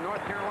 Reid, and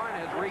North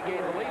Carolina has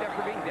regained the lead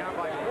after being down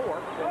by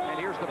 4. And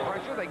here's the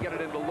pressure. They get it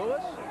into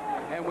Lewis,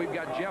 and we've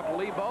got Jeff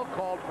Lebo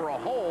called for a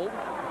hold.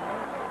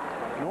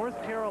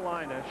 North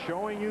Carolina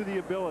showing you the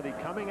ability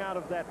coming out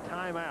of that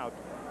timeout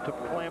to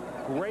clamp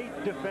great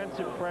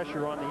defensive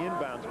pressure on the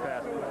inbounds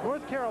pass.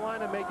 North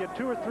Carolina may get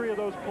 2 or 3 of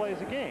those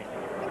plays a game.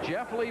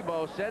 Jeff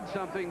Lebo said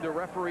something to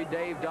referee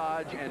Dave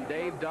Dodge, and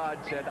Dave Dodge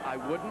said, "I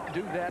wouldn't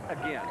do that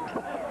again."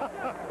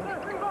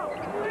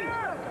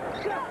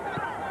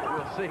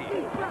 We'll see.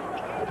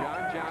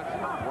 John Johnson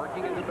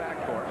working in the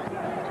backcourt.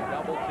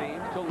 Double team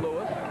to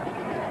Lewis.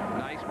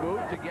 Nice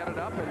move to get it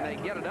up, and they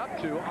get it up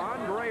to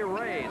Andre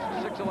Reyes,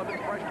 6'11"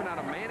 freshman out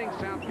of Manning,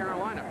 South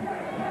Carolina,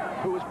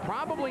 who is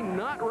probably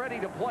not ready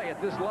to play at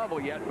this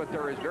level yet, but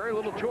there is very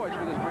little choice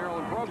with this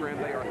Maryland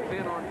program. They are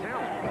thin on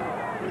talent.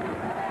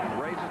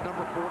 Reyes is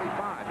number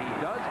 45. He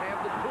does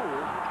have the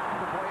tools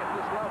to play at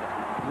this level.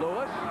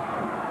 Lewis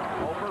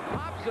over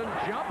Popson,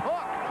 jump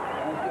hook.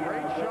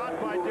 Great shot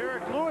by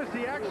Derrick Lewis.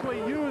 He actually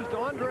used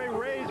Andre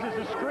Reyes as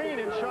a screen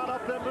and shot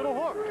up that little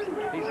hook.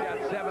 He's got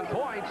 7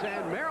 points,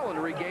 and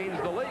Maryland regains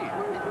the lead.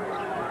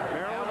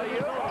 Maryland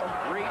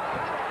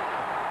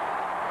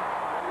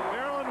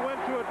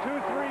went to a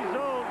 2-3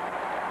 zone.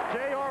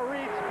 J.R.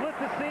 Reid split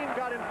the seam,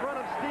 got in front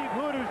of Steve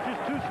Hood, who's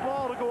just too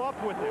small to go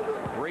up with him.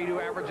 Reid, who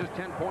averages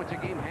 10 points a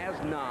game, has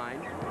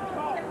 9.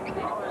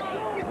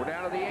 We're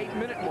down to the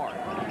 8-minute mark.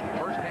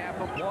 First half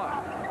of play.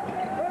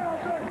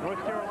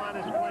 North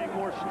Carolina's playing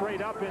more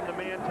straight up in the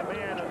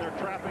man-to-man, and they're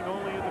trapping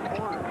only in the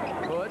corner.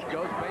 Hood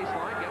goes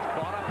baseline, gets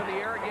caught up in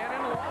the air again,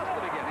 and lost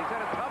it again. He's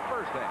had a tough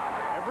first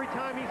half. Every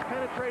time he's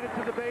penetrated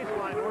to the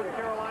baseline, North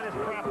Carolina's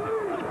trapped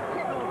him.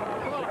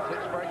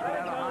 6'6"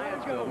 freshman out of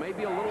Hyattsville,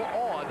 maybe a little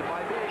awed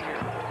by being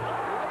here.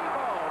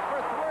 Lebo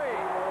for 3.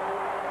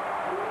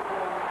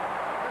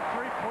 That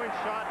three-point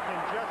shot can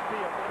just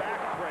be a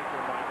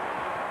backbreaker, Mike.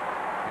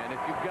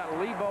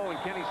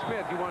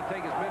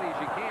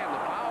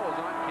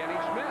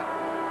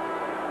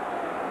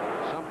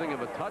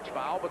 touch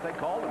foul, but they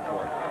called him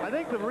for it. I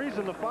think the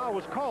reason the foul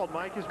was called,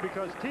 Mike, is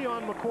because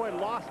Teon McCoy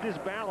lost his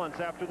balance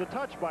after the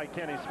touch by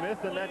Kenny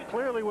Smith, and that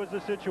clearly was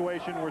the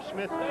situation where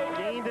Smith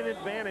gained an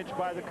advantage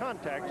by the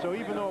contact. So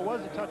even though it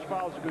was a touch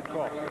foul, it's a good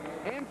call.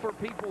 And for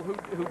people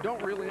who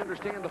don't really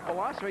understand the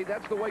philosophy,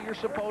 that's the way you're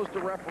supposed to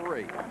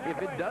referee.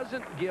 If it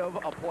doesn't give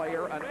a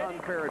player an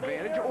unfair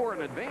advantage or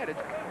an advantage,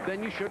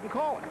 then you shouldn't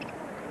call it.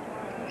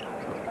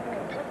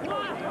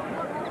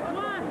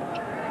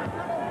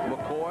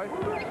 McCoy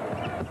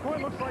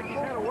looks like he's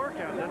had a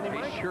workout, doesn't he,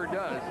 Mike? He sure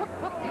does.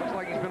 Looks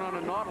like he's been on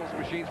a Nautilus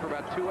machines for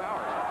about 2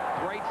 hours.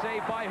 Great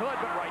save by Hood,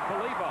 but right to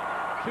Lebo.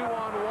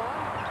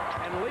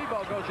 2-on-1, and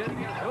Lebo goes in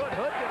against Hood.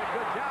 Hood did a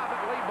good job,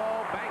 and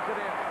Lebo banked it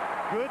in.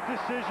 Good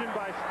decision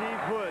by Steve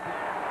Hood,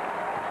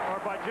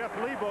 or by Jeff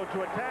Lebo,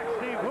 to attack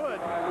Steve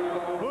Hood.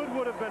 Hood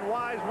would have been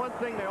wise. One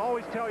thing they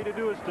always tell you to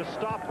do is to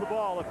stop the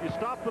ball. If you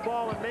stop the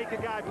ball and make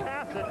a guy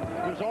pass it,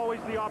 there's always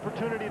the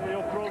opportunity that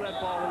he'll throw that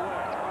ball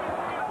away.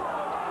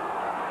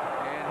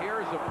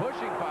 A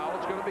pushing foul.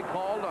 It's going to be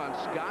called on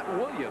Scott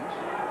Williams.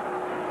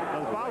 Now,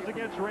 the foul's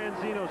against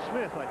Ranzino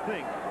Smith, I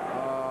think.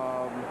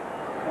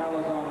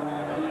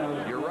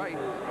 You're right.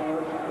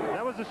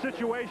 That was a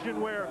situation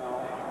where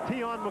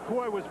Teon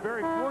McCoy was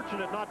very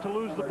fortunate not to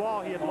lose the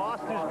ball. He had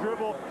lost his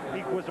dribble.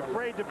 He was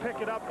afraid to pick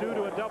it up due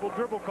to a double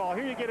dribble call.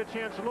 Here you get a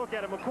chance to look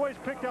at it. McCoy's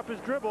picked up his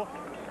dribble.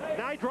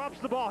 Now he drops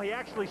the ball. He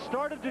actually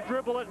started to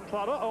dribble it and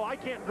thought, uh-oh, I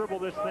can't dribble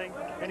this thing.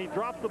 And he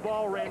dropped the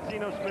ball.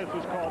 Ranzino Smith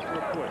was called for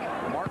a push.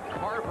 Mark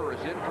Carver is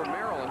in for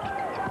Maryland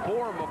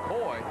for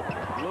McCoy.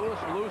 Lewis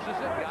loses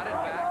it, got it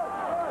back,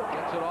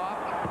 gets it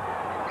off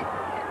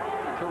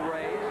to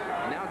Reid.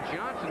 Now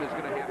Johnson is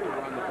going to have to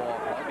run the ball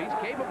club. He's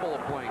capable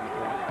of playing the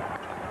point.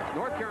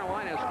 North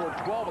Carolina has scored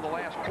 12 of the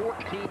last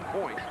 14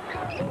 points.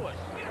 Lewis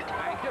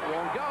banked it,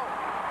 won't go.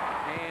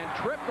 And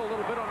tripped a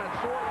little bit on that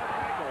sore left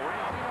ankle.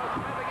 Ranzino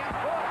Smith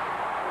against Hood.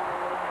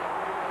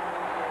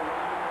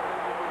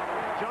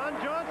 John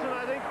Johnson,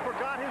 I think,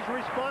 forgot his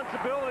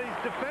responsibilities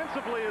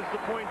defensively as the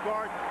point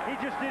guard. He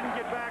just didn't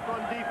get back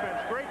on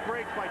defense. Great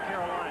break by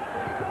Carolina.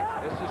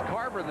 This is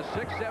Carver, the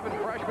 6'7"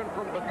 freshman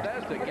from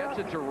Bethesda. Gets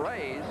it to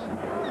Reid.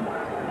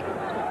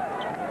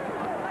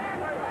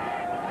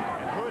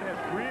 And Hood has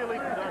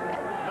really done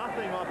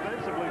nothing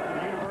offensively for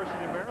the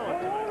University of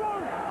Maryland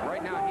tonight.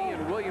 Right now, he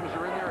and Williams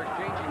are in there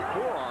exchanging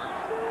forearms.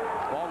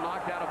 Ball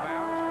knocked out of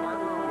bounds.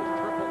 Carver was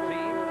triple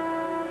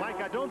teamed. Mike,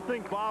 I don't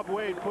think Bob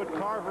Wade put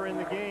Carver in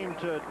the game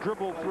to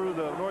dribble through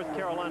the North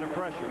Carolina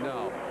pressure.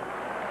 No.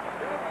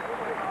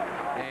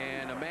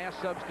 And a mass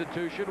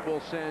substitution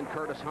will send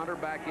Curtis Hunter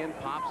back in.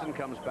 Popson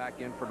comes back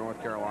in for North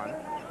Carolina.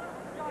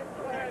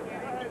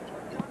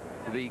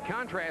 The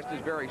contrast is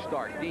very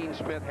stark. Dean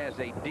Smith has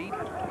a deep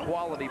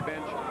quality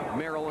bench.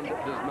 Maryland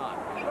does not.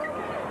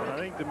 I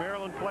think the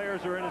Maryland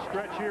players are in a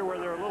stretch here where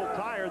they're a little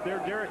tired.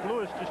 There, Derrick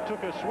Lewis just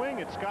took a swing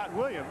at Scott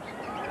Williams.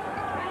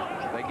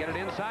 They get it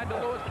inside to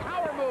Lewis.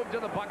 Power move to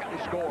the bucket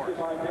and scores.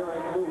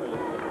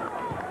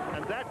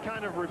 And that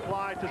kind of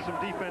reply to some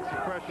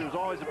defensive pressure is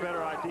always a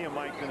better idea,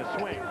 Mike, than a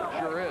swing.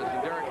 Sure is.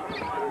 And Derrick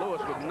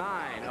Lewis with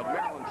 9 of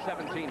Maryland's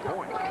 17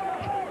 points.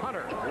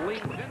 Hunter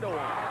leans into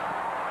one.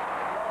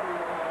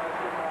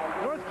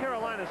 North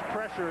Carolina's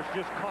pressure is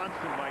just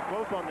constant, Mike,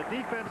 both on the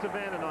defensive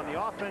end and on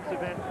the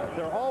offensive end.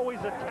 They're always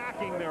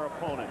attacking their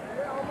opponent.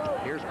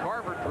 Here's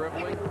Carver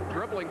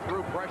dribbling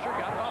through pressure,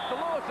 got it off to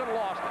Lewis and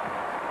lost it.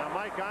 Now,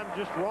 Mike, I'm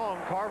just wrong.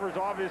 Carver's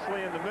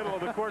obviously in the middle of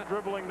the court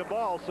dribbling the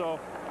ball, so...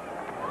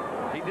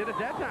 He did it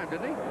that time,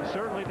 didn't he? He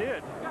certainly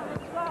did.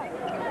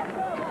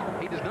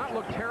 He does not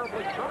look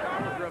terribly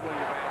comfortable dribbling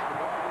the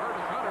basketball.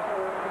 Curtis Hunter,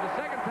 for the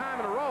second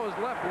time in a row, is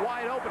left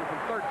wide open from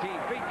 13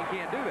 feet. You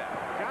can't do that.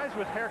 Guys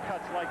with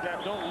haircuts like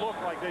that don't look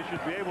like they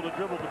should be able to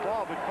dribble the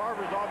ball, but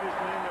Carver's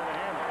obviously in there to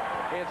handle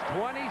it. It's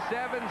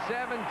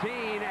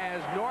 27-17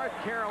 as North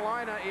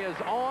Carolina is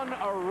on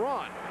a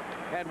run.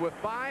 And with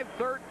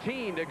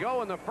 5:13 to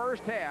go in the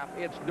first half,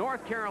 it's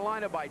North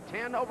Carolina by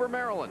 10 over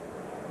Maryland.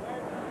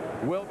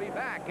 We'll be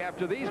back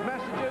after these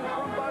messages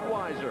from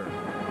Budweiser.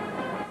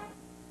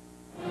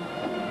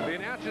 The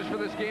announcers for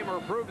this game are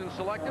approved and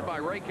selected by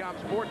Raycom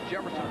Sports,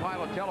 Jefferson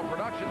Pilot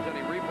Teleproductions.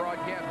 Any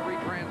rebroadcast,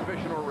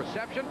 retransmission, or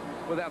reception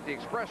without the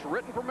express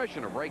written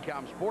permission of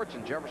Raycom Sports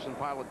and Jefferson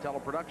Pilot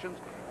Teleproductions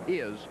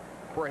is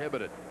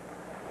prohibited.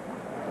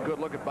 Good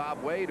look at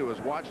Bob Wade, who has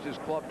watched his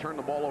club turn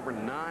the ball over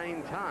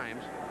 9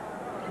 times.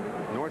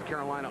 North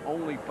Carolina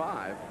only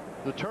 5.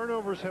 The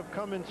turnovers have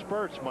come in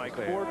spurts, Mike.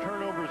 4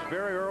 turnovers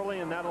very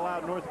early, and that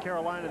allowed North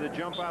Carolina to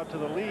jump out to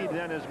the lead.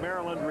 Then as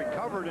Maryland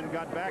recovered and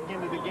got back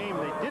into the game,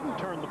 they didn't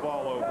turn the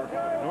ball over.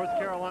 North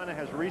Carolina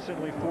has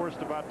recently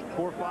forced about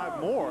 4 or 5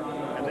 more,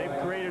 and they've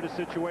created a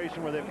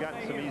situation where they've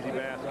gotten some easy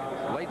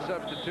baskets. Late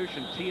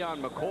substitution,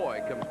 Teon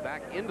McCoy comes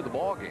back into the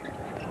ballgame.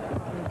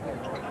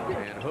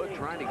 And Hood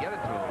trying to get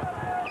it to him,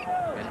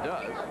 and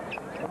does.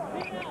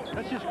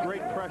 That's just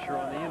great pressure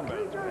on the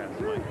inbounds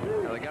pass,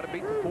 Mike. Now they got to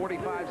beat the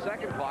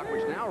 45-second clock,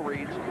 which now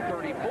reads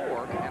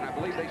 34, and I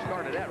believe they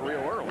started that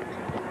real early.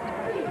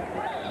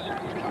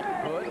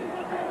 Hood,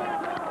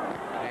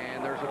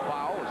 and there's a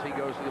foul as he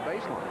goes to the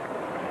baseline.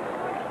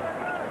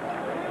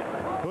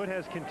 Hood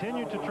has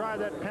continued to try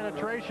that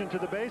penetration to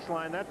the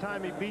baseline. That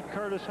time he beat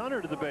Curtis Hunter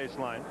to the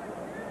baseline.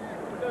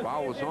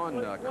 Foul was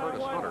on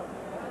Curtis Hunter.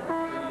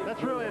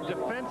 That's really a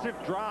defensive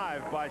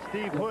drive by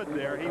Steve Hood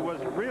there. He was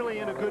really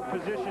in a good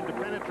position to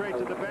penetrate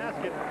to the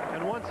basket.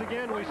 And once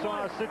again, we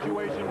saw a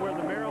situation where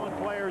the Maryland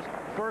player's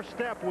first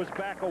step was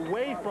back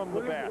away from the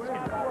basket.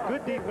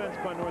 Good defense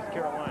by North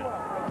Carolina.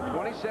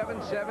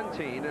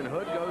 27-17, and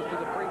Hood goes to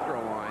the free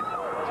throw line.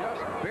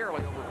 Just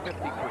barely over 50%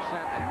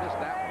 and missed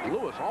that.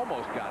 Lewis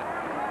almost got it.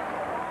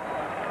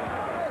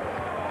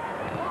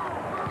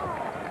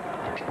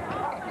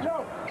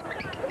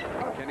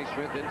 Kenny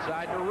Smith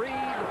inside to Reid.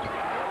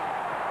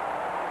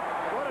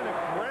 What an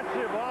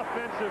aggressive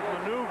offensive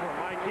maneuver,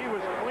 Mike. He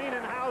was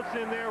cleaning house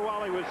in there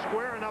while he was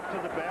squaring up to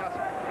the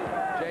basket.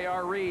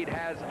 J.R. Reid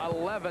has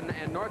 11,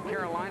 and North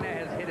Carolina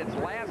has hit its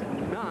last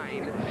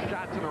 9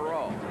 shots in a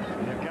row.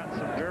 They've gotten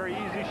some very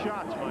easy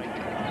shots, Mike.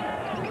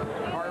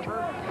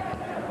 Carver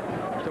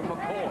to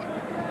McCoy.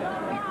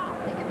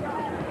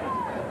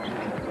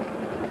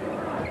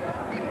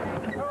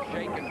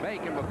 Shake and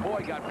bake, and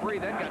McCoy got free,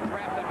 then got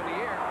trapped up in the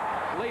air.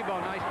 Lebo,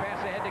 nice pass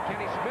ahead to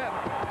Kenny Smith.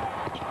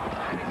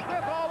 Kenny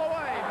Smith all the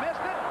way,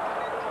 missed it,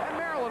 and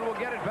Maryland will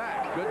get it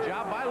back. Good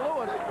job by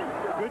Lewis.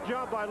 Good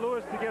job by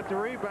Lewis to get the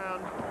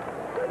rebound.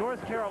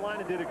 North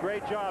Carolina did a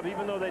great job,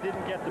 even though they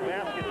didn't get the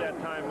basket that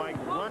time, Mike,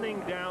 running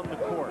down the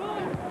court.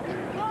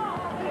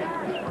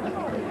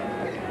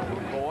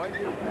 McCoy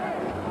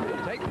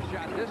will take the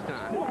shot this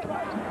time.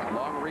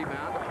 Long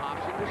rebound to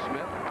Hobson to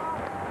Smith.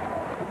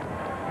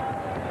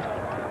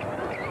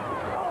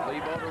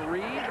 Lebo to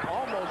Reid,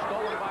 almost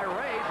stolen by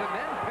Rays, and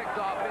then picked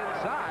off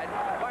inside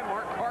by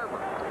Mark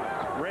Carver.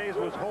 Rays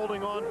was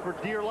holding on for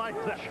dear life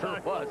that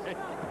time. Was.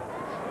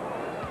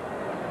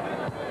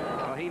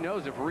 Well, he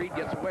knows if Reid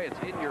gets away, it's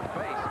in your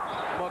face.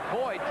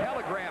 McCoy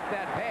telegraphed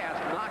that pass,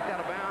 knocked out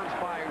of bounds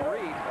by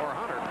Reid or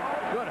Hunter.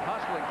 Good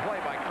hustling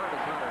play by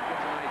Curtis Hunter.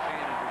 Gets a nice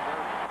hand in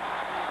reserve.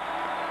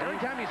 Every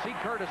time you see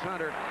Curtis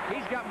Hunter,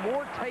 he's got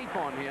more tape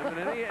on him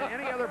than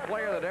any other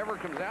player that ever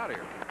comes out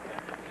here.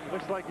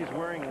 Looks like he's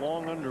wearing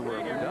long underwear.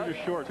 Bermuda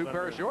shorts. 2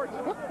 pair of shorts.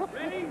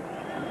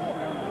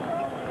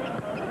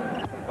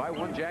 Buy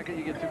one jacket,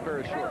 you get 2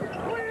 pairs of shorts.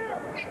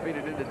 Feed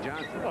it into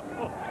Johnson.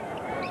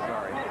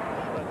 Sorry.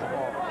 That's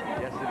all.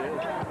 Yes, it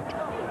is.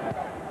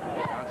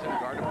 Johnson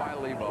guarded by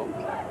Lebo.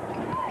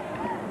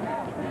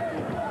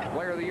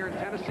 Player of the year in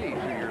Tennessee 2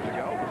 years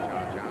ago,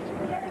 John Johnson.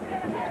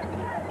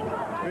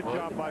 Good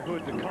job by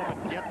Hood to come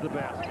and get the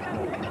basket.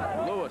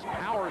 Lewis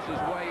powers his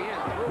way in,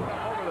 threw it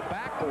up over the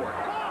backboard.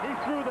 He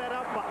threw that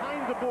up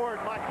behind the board,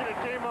 Mike, and it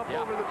came up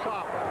over the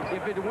top.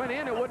 If it went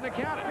in, it wouldn't have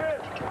counted.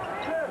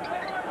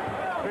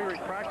 Figure he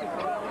practiced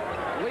on that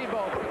one.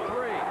 Lebo for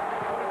 3.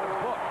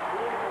 Book.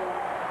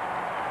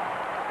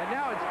 And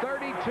now it's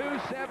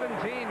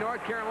 32-17.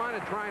 North Carolina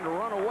trying to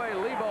run away.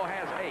 Lebo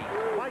has 8.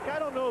 Mike, I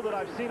don't know that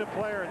I've seen a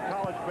player in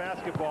college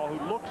basketball who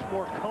looks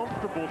more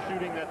comfortable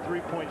shooting that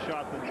three-point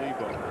shot than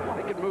Lebo.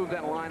 They could move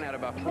that line out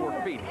about 4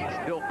 feet. He'd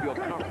still feel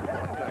comfortable.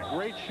 Got a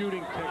great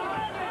shooting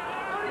technique.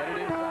 Get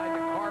it inside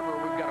to Carver.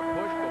 We've got a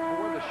push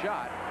before the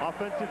shot.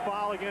 Offensive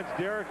foul against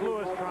Derrick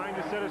Lewis, trying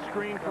to set a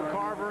screen for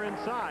Carver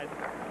inside.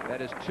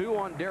 That is 2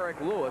 on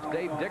Derrick Lewis.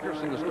 Dave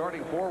Dickerson, the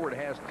starting forward,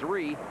 has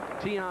 3.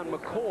 Tion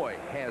McCoy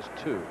has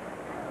 2.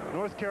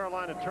 North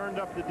Carolina turned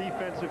up the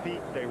defensive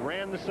heat. They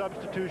ran the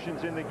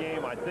substitutions in the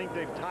game. I think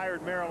they've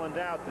tired Maryland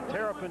out. The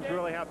Terrapins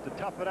really have to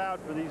tough it out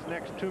for these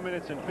next 2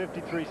 minutes and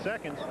 53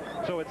 seconds.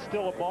 So it's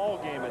still a ball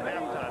game at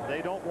halftime.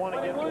 They don't want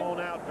to get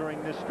blown out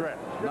during this stretch.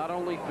 Not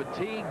only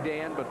fatigue,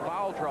 Dan, but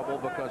foul trouble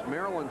because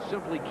Maryland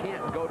simply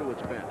can't go to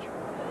its bench.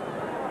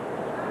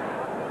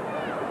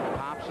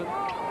 Hobson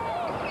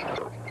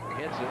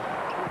hits it.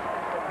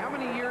 How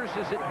many years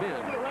has it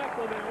been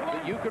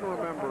that you can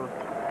remember?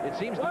 It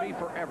seems to me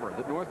forever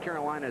that North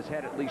Carolina has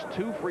had at least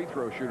 2 free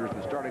throw shooters in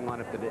the starting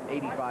lineup that hit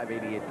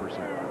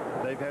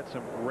 85-88%. They've had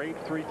some great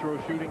free throw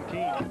shooting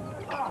teams. And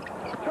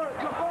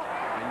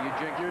you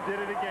jinxed. You did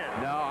it again.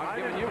 No, I'm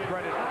giving you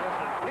credit for this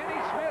one. Kenny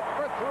Smith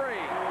for 3.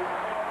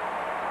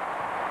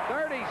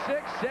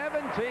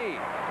 36-17.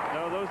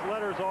 No, those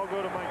letters all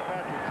go to Mike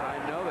Patrick. I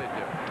know they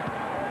do.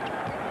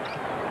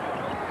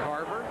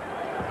 Carver.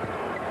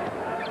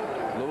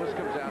 Lewis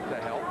comes out to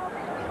help.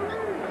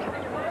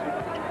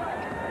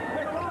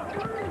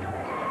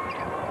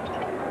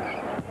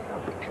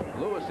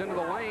 Lewis into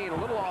the lane, a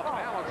little off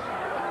balance.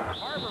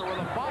 Carver with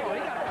a follow. He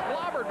got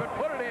clobbered, but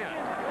put it in.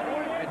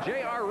 And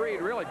J.R.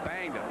 Reid really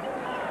banged him.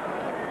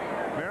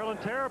 Maryland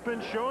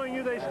Terrapins showing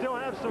you they still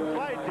have some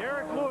fight.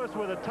 Derrick Lewis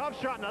with a tough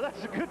shot. Now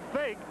that's a good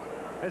fake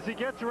as he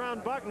gets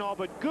around Bucknall,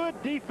 but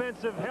good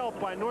defensive help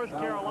by North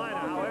Carolina.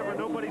 However,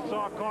 nobody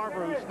saw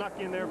Carver, who snuck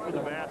in there for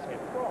the basket.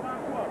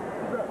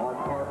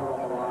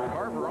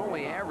 Carver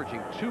only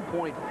averaging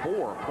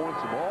 2.4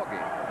 points a ball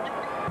game.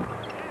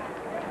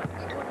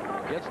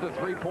 Gets the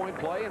three-point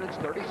play, and it's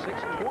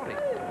 36-20.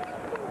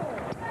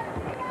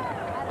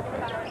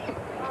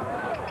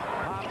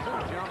 Hobson,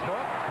 jump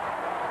hook.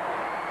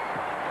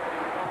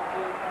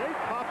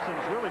 Nate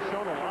Hobson's really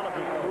shown a lot of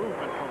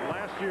improvement from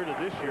last year to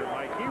this year,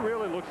 Mike, he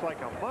really looks like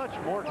a much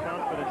more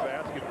confident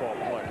basketball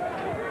player.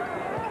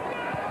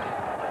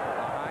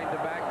 Behind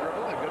the back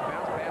dribble, a good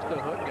bounce pass to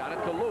Hood, got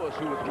it to Lewis,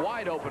 who was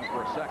wide open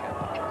for a second.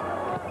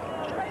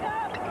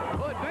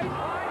 Hood,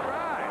 baseline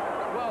drive.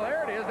 Well,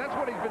 there it is. That's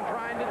what he's been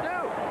trying to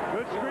do.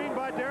 Good screen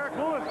by Derrick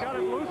Lewis, got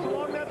it loose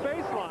along that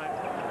baseline.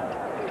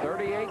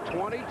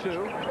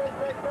 38-22.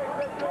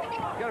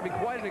 Got to be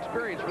quite an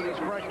experience for these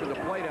freshmen to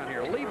play down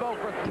here. Lebo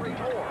for 3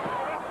 more.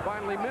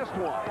 Finally missed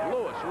one.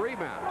 Lewis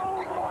rebound.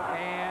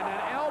 And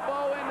an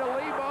elbow into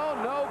Lebo.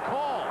 No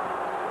call.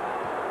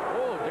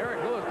 Oh,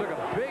 Derrick Lewis took a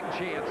big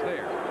chance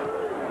there.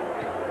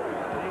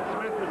 Dean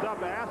Smith is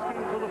up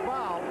asking for the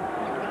foul. I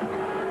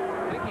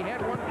think he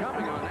had one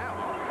coming on that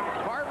one.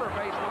 Carver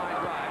baseline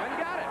drive and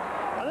got it.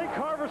 I think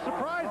Carver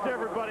surprised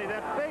everybody.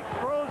 That fake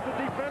throws the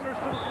defenders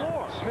to the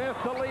floor. Smith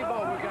to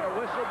Lebo. We've got a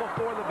whistle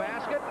before the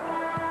basket.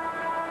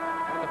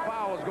 And the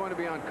foul is going to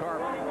be on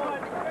Carver.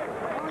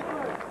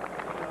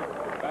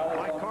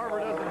 Mike Carver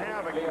doesn't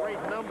have a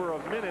great number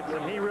of minutes,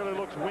 and he really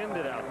looks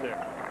winded out there.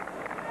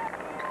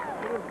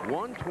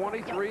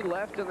 1:23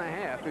 left in the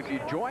half. If you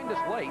joined us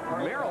late,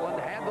 Maryland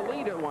had the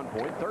lead at one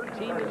point,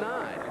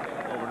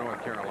 13-9 over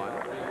North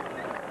Carolina.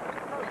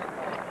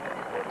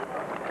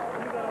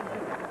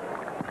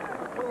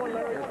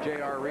 Here's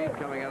J.R. Reid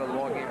coming out of the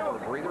ball game for a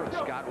breather, and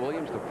Scott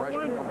Williams, the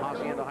freshman from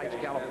Hacienda Heights,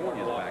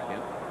 California, is back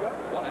in.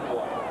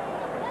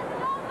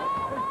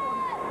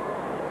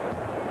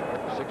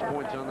 6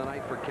 points on the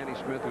night for Kenny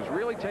Smith, who's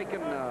really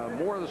taken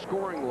more of the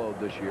scoring load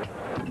this year.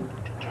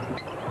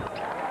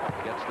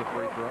 Gets the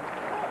free throw.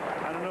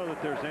 I don't know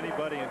that there's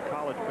anybody in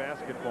college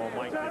basketball,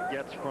 Mike, that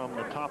gets from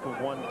the top of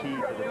one key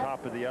to the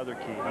top of the other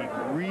key. He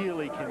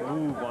really can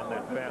move on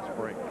that fast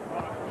break.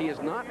 He is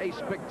not a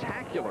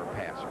spectacular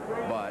passer,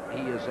 but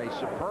he is a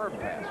superb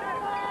passer.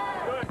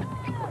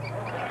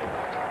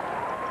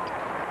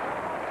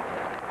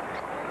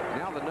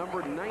 Now the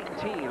number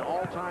 19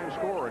 all-time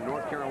scorer in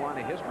North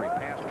Carolina history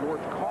passed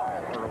George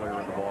Carl earlier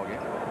in the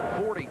ballgame.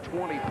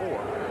 40-24.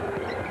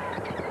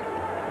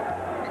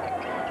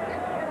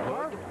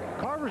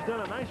 Carver's done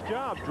a nice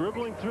job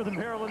dribbling through the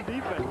Maryland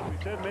defense. We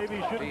said maybe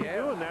he shouldn't be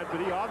doing that, but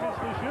he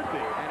obviously should be.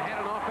 And had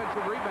an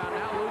offensive rebound,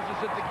 now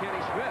loses it to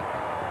Kenny Smith.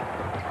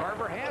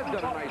 Carver has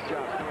done a nice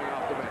job coming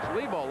off the bench.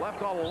 Lebo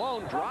left all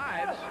alone,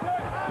 drives,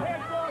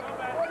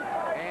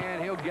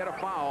 and he'll get a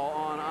foul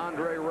on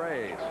Andre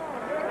Reid.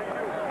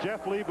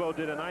 Jeff Lebo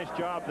did a nice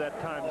job that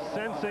time,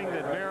 sensing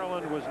that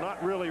Maryland was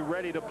not really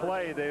ready to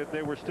play.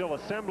 They were still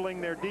assembling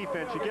their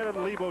defense. You get it,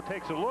 Lebo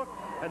takes a look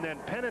and then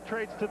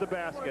penetrates to the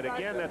basket.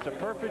 Again, that's a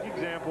perfect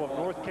example of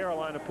North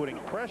Carolina putting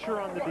pressure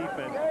on the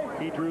defense.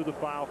 He drew the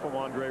foul from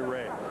Andre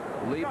Reid.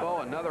 Lebo,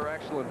 another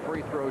excellent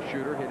free throw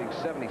shooter, hitting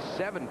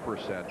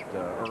 77%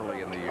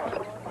 early in the year.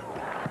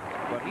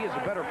 But he is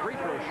a better free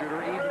throw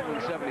shooter even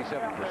than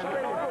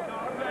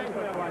 77%.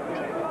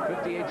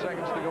 58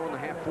 seconds to go in the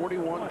half.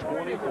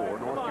 41-24.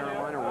 North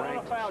Carolina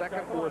ranked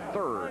second or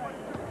third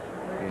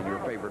in your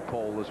favorite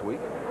poll this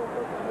week.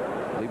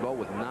 Lebo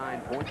with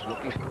 9 points,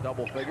 looking for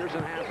double figures,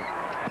 and has them.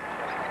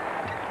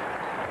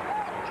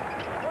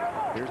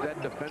 Here's that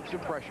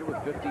defensive pressure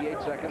with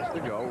 58 seconds to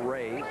go.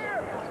 Reid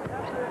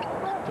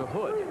to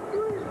Hood.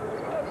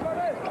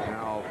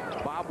 Now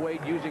Bob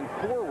Wade using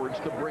forwards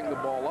to bring the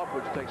ball up,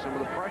 which takes some of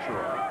the pressure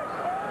off.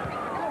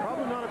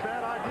 Probably not a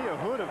bad idea.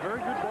 Hood, a very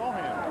good ball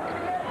handler.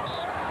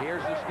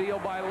 Here's the steal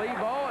by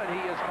Lebo, and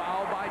he is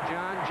fouled by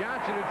John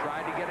Johnson, who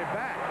tried to get it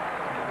back.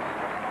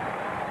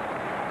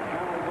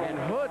 And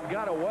Hood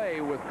got away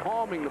with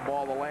palming the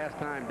ball the last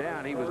time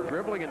down. He was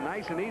dribbling it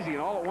nice and easy, and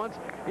all at once,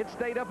 it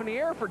stayed up in the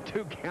air for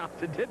 2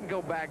 counts. It didn't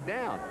go back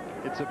down.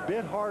 It's a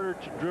bit harder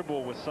to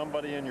dribble with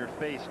somebody in your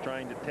face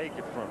trying to take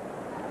it from you.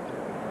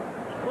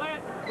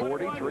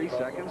 43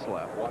 seconds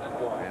left,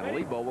 and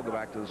Lebo will go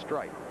back to the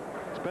strike.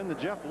 It's been the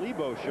Jeff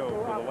Lebo show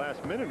for the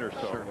last minute or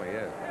so. Certainly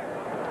is.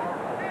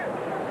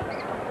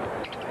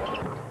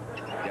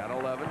 Got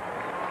 11.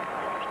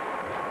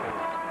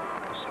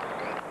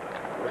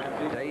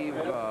 Dave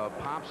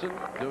Popson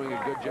doing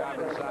a good job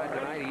inside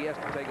tonight. He has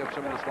to take up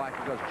some of the slack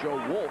because Joe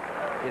Wolf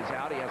is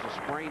out. He has a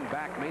sprained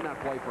back, may not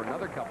play for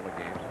another couple of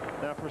games.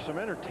 Now, for some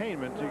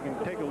entertainment, you can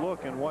take a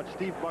look and watch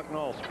Steve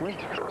Bucknall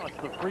sprint across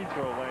the free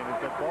throw lane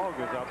as that ball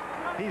goes up.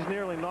 He's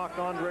nearly knocked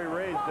Andre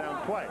Reid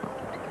down twice.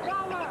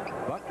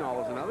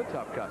 Bucknall is another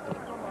tough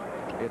customer.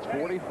 It's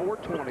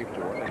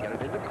 44-24. They get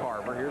it into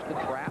Carver. Here's the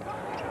trap.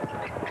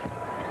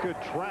 Good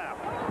trap.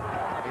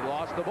 He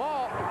lost the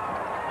ball.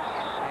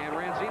 And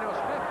Ranzino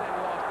Smith then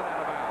lost it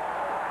out of bounds.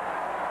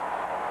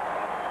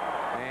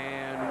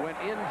 And went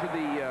into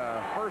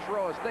the first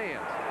row of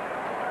stands.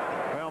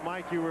 Well,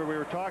 Mike, we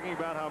were talking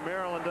about how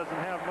Maryland doesn't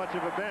have much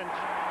of a bench.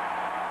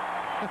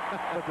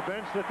 But the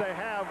bench that they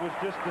have was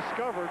just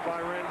discovered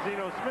by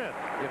Ranzino Smith.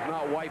 If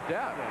not wiped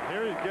out.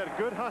 Here you get a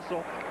good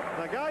hustle.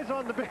 Now, guys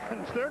on the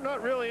bench, they're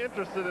not really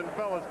interested in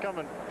fellas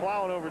coming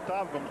plowing over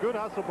top of them. Good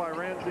hustle by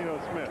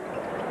Ranzino Smith.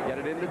 Get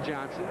it into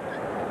Johnson.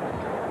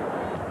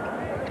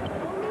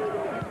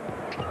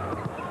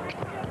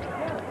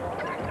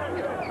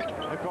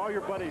 Look, all all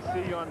your buddies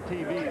see you on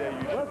TV that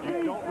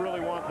you don't really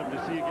want them to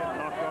see you getting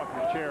knocked off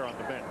your chair on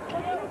the bench.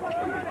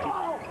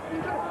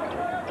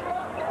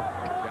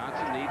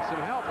 Johnson needs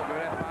some help. We'll go to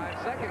that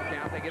 5-second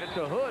count. They get it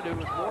to Hood, who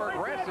was more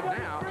aggressive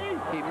now.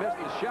 He missed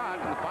the shot,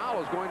 and the foul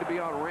is going to be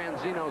on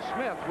Ranzino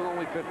Smith with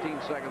only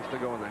 15 seconds to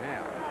go in the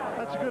half.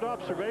 That's a good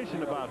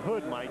observation about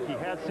Hood, Mike. He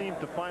has seemed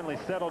to finally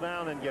settle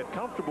down and get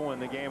comfortable in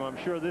the game. I'm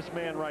sure this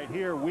man right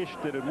here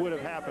wished that it would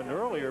have happened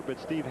earlier, but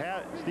Steve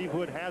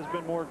Hood has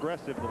been more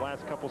aggressive the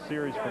last couple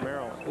series for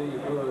Maryland.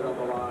 Steve Hood on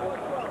the line.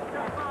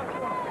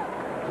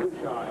 2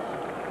 shots.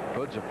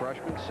 Hood's a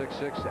freshman,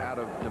 6'6", out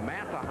of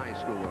DeMatha High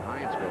School in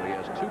Hyattsville. He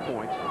has 2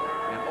 points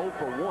and 0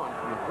 for 1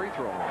 from the free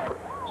throw line.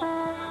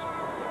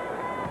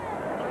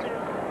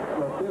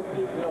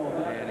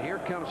 And here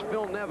comes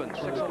Phil Nevin,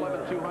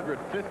 6'11",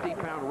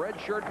 250-pound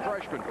redshirt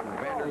freshman from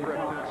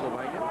Vandergrift,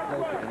 Pennsylvania.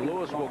 And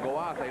Lewis will go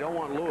out. They don't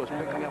want Lewis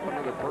picking up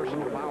another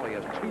personal foul. He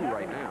has 2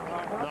 right now.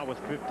 Not with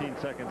 15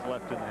 seconds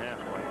left in the half,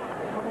 Mike.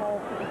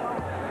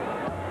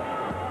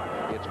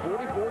 It's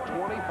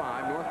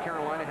 44-25. North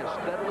Carolina has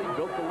steadily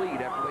built the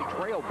lead after they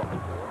trailed them.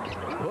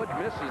 Hood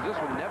misses this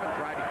one. Nevin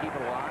tried to keep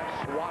it alive,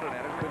 swatted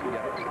at it, couldn't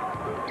get it.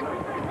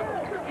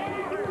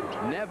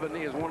 Nevin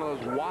is one of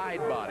those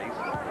wide bodies.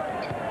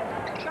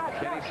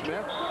 Kenny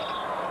Smith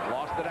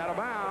lost it out of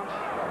bounds.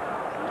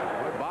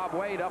 With Bob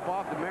Wade up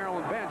off the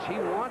Maryland bench, he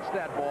wants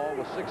that ball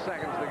with 6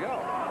 seconds to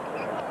go.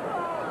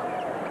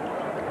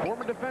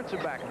 Former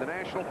defensive back in the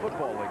National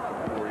Football League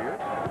for 4 years.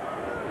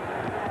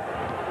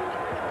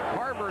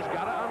 Harbor's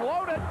got to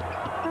unload it.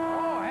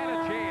 Oh, had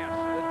a chance.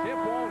 The tip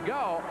won't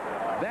go.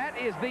 That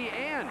is the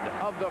end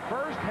of the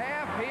first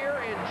half here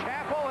in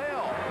Chapel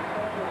Hill.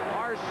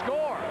 Our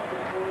score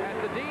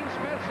at the Dean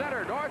Smith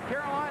Center, North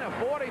Carolina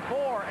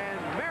 44 and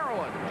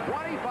Maryland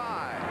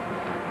 25.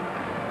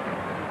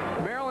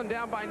 Maryland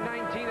down by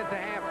 19 at the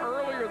half.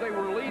 Earlier they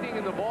were leading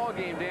in the ball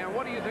game. Dan,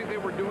 what do you think they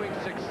were doing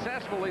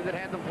successfully that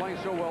had them playing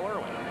so well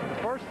early?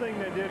 The first thing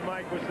they did,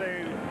 Mike, was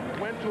they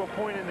went to a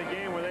point in the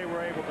game where they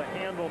were able to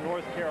handle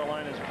North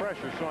Carolina's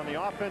pressure. So on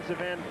the offensive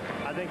end,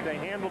 I think they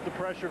handled the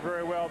pressure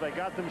very well. They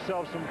got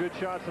themselves some good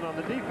shots, and on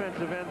the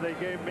defensive end, they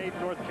made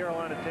North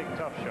Carolina take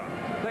tough shots.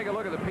 Take a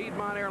look at the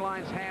Piedmont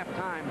Airlines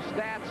halftime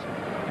stats,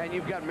 and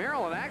you've got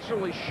Maryland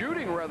actually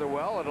shooting rather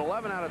well at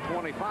 11 out of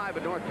 25,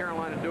 but North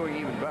Carolina doing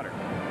even better.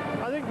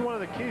 I think one of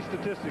the key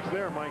statistics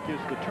there, Mike, is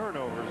the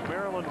turnovers.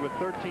 Maryland with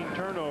 13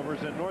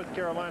 turnovers, and North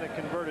Carolina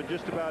converted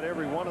just about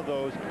every one of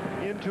those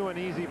into an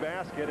easy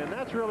basket, and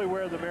that's really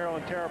where the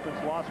Maryland Terrapins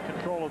lost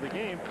control of the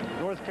game.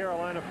 North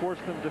Carolina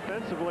forced them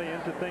defensively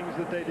into things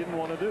that they didn't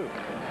want to do.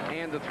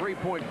 And the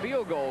three-point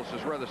field goals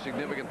is rather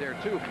significant there,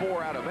 too.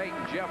 4 out of 8,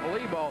 and Jeff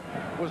Lebo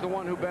was the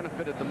one who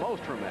benefited the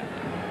most from that.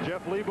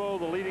 Jeff Lebo,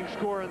 the leading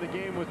scorer in the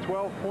game with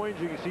 12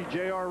 points. You can see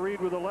J.R.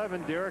 Reid with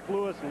 11. Derrick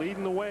Lewis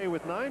leading the way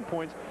with 9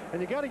 points.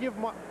 And you got to give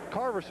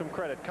Carver some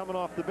credit coming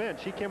off the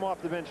bench. He came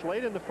off the bench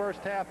late in the first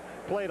half,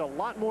 played a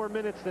lot more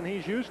minutes than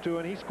he's used to,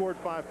 and he scored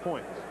 5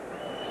 points.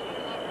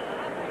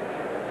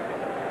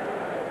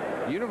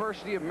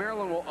 University of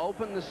Maryland will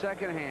open the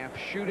second half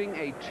shooting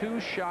a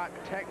 2-shot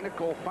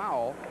technical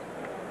foul,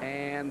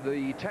 and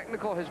the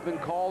technical has been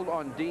called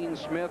on Dean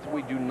Smith.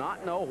 We do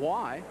not know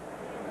why.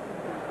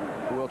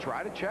 We'll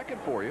try to check it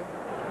for you.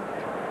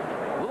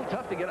 A little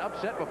tough to get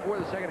upset before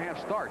the second half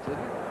starts, isn't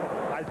it?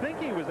 I think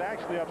he was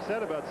actually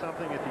upset about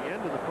something at the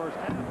end of the first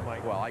half,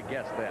 Mike. Well, I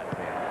guess that,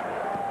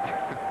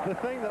 Dan. The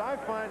thing that I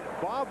find,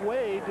 Bob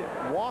Wade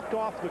walked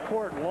off the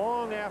court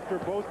long after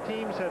both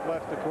teams had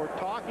left the court,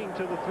 talking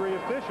to the 3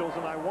 officials,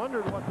 and I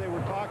wondered what they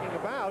were talking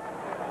about.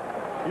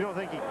 You don't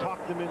think he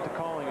talked them into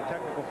calling a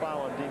technical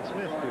foul on Dean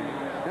Smith, do you?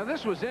 Now,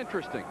 this was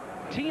interesting.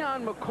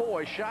 Tion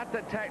McCoy shot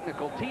the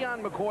technical.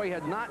 Tion McCoy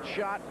had not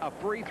shot a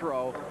free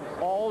throw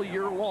all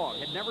year long.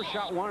 Had never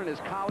shot one in his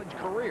college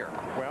career.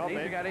 Well, he's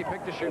the guy they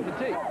picked to shoot the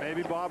tee.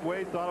 Maybe Bob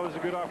Wade thought it was a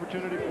good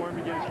opportunity for him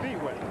to get his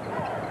feet wet.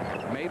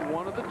 Made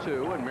one of the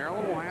 2, and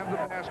Maryland will have the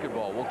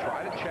basketball. We'll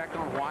try to check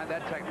on why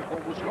that technical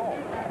was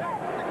called.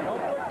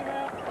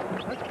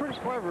 That's pretty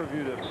clever of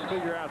you to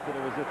figure out that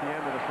it was at the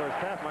end of the first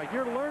half, Mike.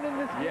 You're learning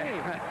this game.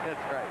 Yeah,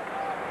 that's right.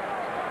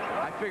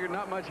 I figured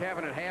not much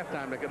happened at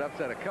halftime that could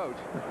upset a coach.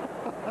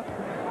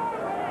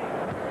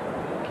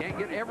 Can't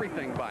get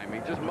everything by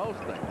me, just most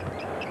things.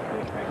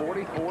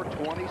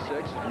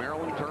 44-26,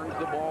 Maryland turns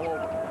the ball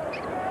over.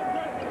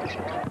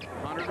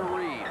 Hunter to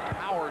Reid,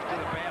 powers to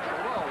the basket.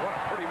 Whoa, what a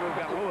pretty move,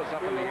 got Lewis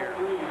up in the air.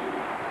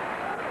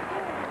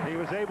 He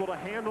was able to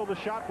handle the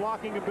shot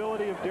blocking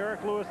ability of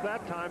Derrick Lewis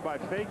that time by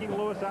faking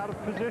Lewis out of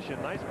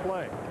position. Nice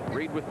play.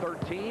 Reid with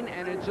 13,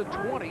 and it's a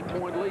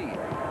 20-point lead.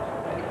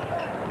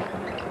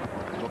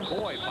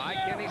 McCoy by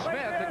Kenny Smith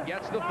and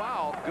gets the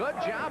foul. Good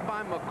job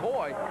by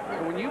McCoy.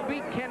 When you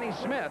beat Kenny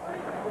Smith,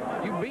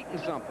 you've beaten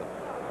something.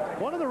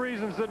 One of the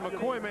reasons that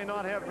McCoy may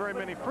not have very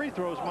many free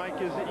throws,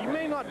 Mike, is that you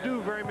may not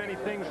do very many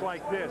things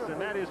like this, and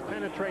that is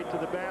penetrate to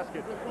the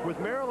basket. With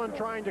Maryland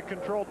trying to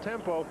control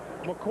tempo,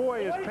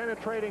 McCoy is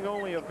penetrating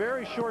only a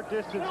very short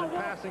distance and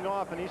passing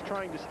off, and he's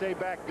trying to stay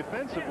back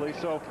defensively,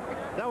 so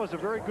that was a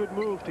very good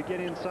move to get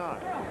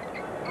inside.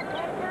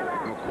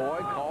 McCoy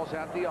calls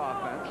out the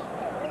offense.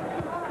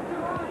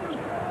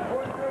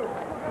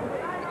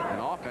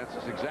 And offense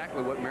is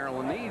exactly what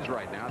Maryland needs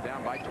right now,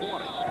 down by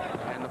 20.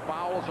 And the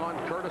foul is on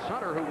Curtis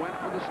Hunter, who went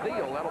for the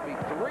steal. That'll be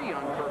 3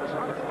 on Curtis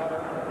Hunter.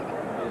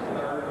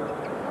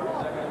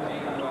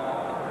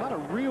 Not a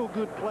real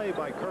good play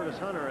by Curtis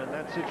Hunter in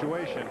that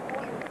situation.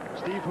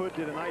 Steve Hood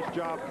did a nice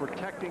job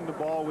protecting the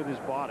ball with his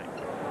body.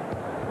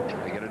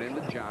 They get it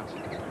into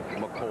Johnson.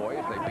 McCoy,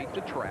 as they beat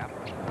the trap.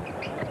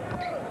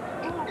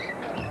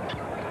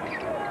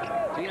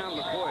 Deion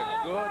McCoy, a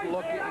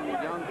good-looking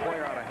young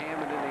player out of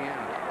Hammond,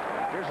 Indiana.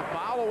 Here's a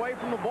foul away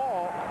from the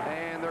ball,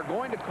 and they're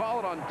going to call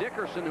it on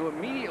Dickerson, who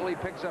immediately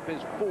picks up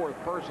his 4th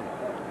personal.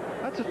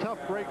 That's a tough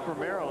break for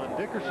Maryland.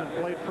 Dickerson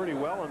played pretty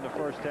well in the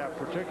first half,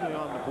 particularly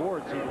on the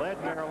boards. He led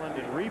Maryland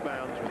in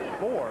rebounds with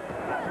 4,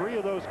 3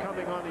 of those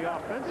coming on the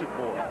offensive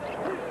board.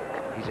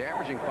 He's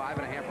averaging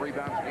 5.5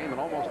 rebounds a game and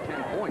almost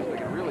 10 points. They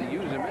can really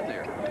use him in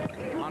there.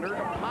 Hunter to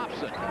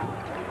Popson. A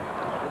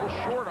little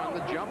short on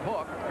the jump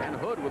hook, and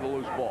Hood with a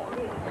loose ball.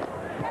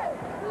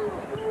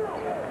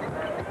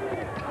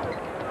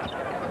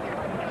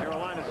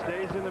 Carolina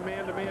stays in the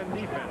man-to-man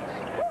defense.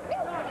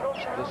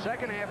 The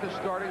second half is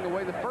starting the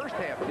way the first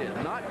half did,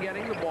 not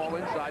getting the ball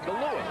inside to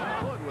Lewis.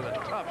 Hood with a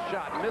tough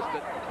shot, missed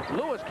it.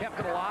 Lewis kept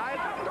it alive,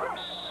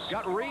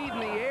 got Reid in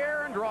the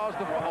air and draws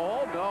the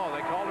ball. Oh, no,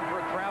 they called him for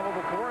a travel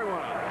before he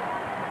went up.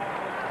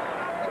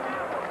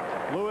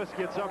 Lewis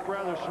gets up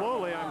rather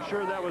slowly. I'm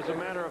sure that was a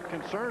matter of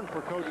concern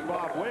for Coach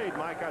Bob Wade.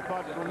 Mike, I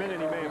thought for a minute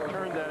he may have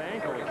turned that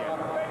ankle again.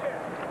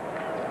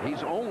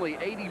 He's only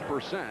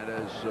 80%,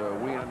 as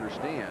we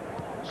understand.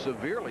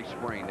 Severely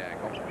sprained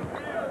ankle.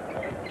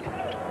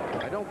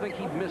 I don't think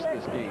he'd missed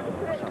this game.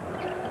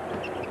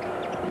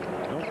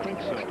 Don't think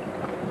so.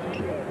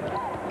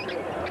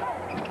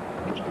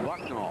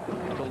 Bucknall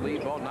to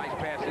lead ball. Nice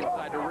pass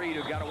inside to Reid,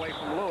 who got away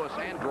from Lewis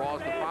and draws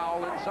the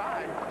foul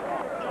inside.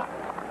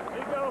 There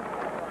you go.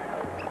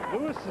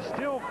 Lewis is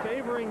still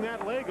favoring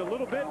that leg a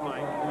little bit,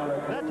 Mike.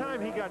 That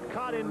time he got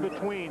caught in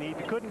between. He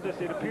couldn't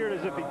just, it appeared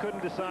as if he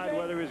couldn't decide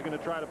whether he was going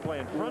to try to play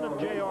in front of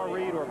J.R.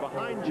 Reid or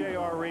behind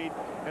J.R. Reid.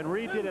 And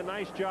Reid did a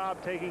nice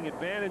job taking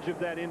advantage of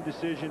that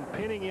indecision,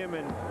 pinning him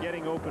and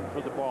getting open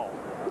for the ball.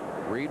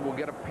 Reid will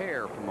get a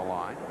pair from the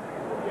line.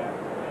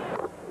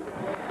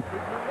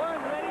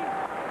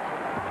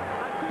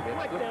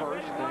 It's the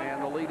first,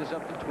 and the lead is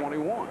up to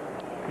 21.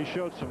 He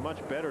showed some much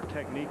better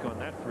technique on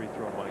that free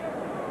throw, Mike.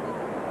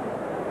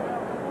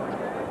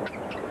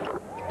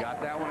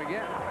 Got that one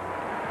again.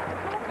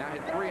 Now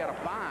hit 3 out of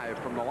 5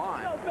 from the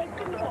line.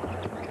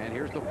 And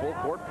here's the full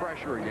court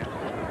pressure again.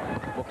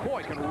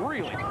 McCoy can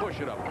really push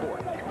it up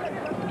court.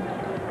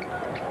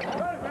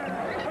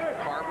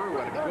 Carver, who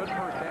had a good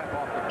first half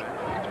off the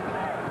bench.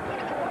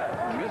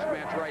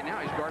 Mismatch right now.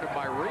 He's guarded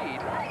by Reid.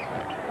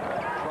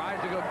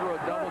 Tries to go through a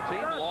double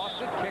team.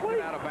 Lost it. Kicked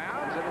it out of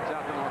bounds. And it's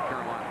out to North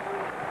Carolina.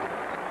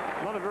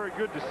 Not a very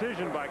good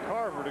decision by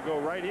Carver to go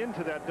right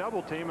into that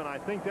double team, and I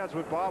think that's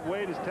what Bob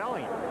Wade is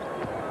telling him.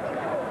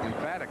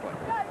 Emphatically.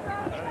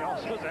 And he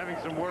also is having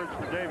some words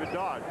for David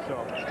Dodd,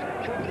 so.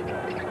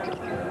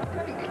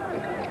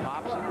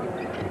 Hobson.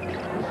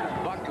 This is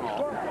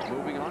Bucknall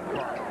moving on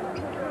Carver.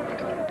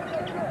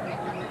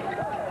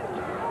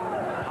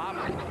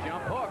 Hobson,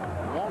 jump hook.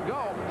 Won't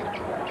go.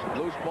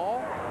 Loose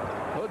ball.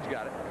 Hood's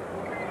got it.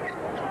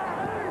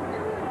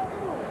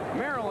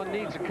 Maryland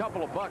needs a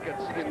couple of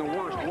buckets in the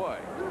worst way.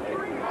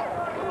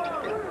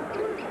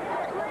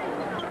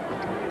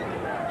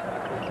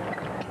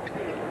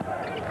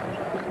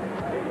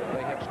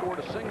 They have scored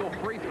a single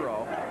free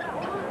throw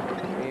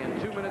in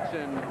 2 minutes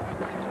and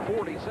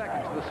 40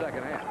 seconds of the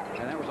second half.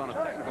 And that was on a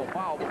technical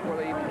foul before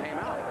they even came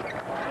out.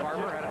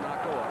 Carver had it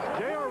not go up.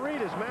 J.R.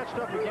 Reid is matched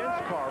up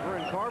against Carver,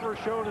 and Carver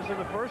showed us in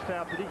the first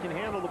half that he can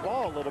handle the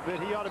ball a little bit.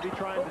 He ought to be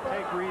trying to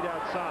take Reid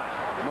outside.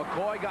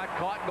 McCoy got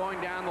caught going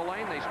down the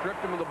lane. They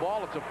stripped him of the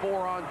ball. It's a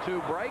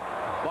 4-on-2 break.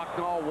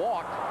 Bucknall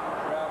walked.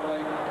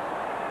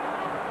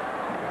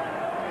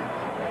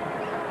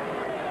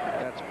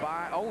 That's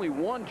 5. Only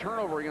 1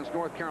 turnover against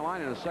North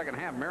Carolina in the second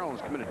half.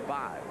 Maryland's committed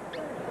 5.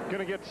 Going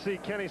to get to see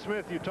Kenny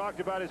Smith. You talked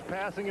about his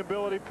passing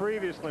ability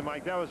previously,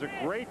 Mike. that was a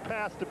great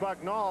pass to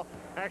Bucknall.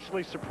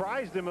 Actually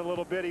surprised him a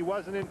little bit. He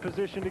wasn't in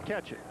position to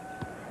catch it.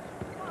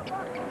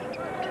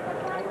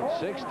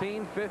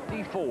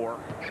 16:54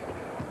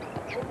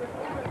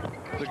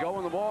 to go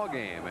in the ball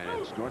game, and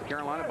it's North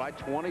Carolina by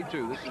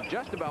 22. This is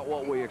just about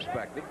what we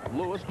expected.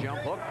 Lewis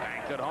jump hook,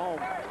 banked it home.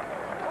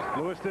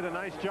 Lewis did a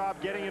nice job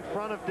getting in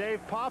front of Dave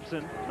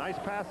Popson. Nice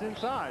pass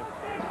inside.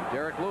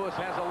 Derrick Lewis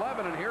has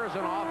 11, and here's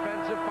an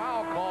offensive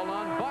foul called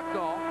on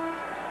Bucknall.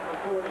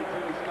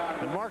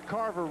 And Mark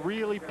Carver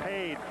really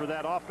paid for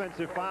that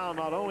offensive foul.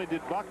 Not only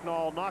did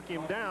Bucknall knock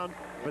him down,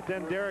 but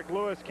then Derrick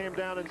Lewis came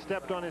down and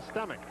stepped on his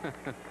stomach.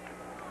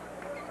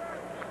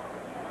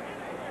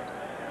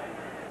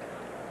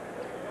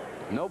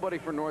 Nobody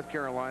for North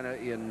Carolina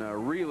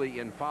really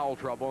in foul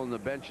trouble, and the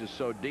bench is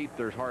so deep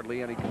there's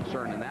hardly any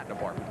concern in that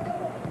department.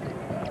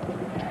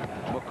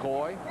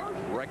 McCoy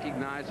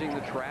recognizing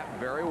the trap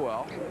very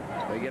well.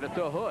 They get it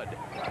to Hood.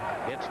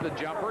 Hits the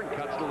jumper and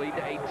cuts the lead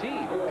to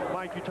 18.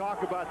 Mike, you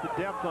talk about the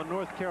depth on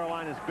North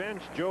Carolina's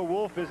bench. Joe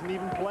Wolf isn't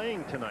even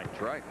playing tonight.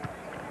 That's right.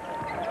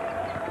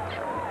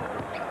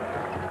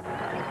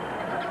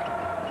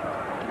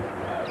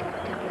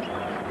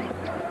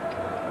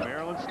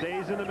 Maryland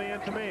stays in the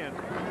man-to-man.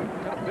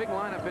 Got a big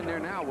lineup in there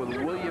now with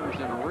Williams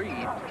and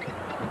Reid.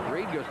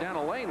 Reid goes down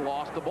a lane,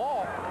 lost the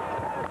ball.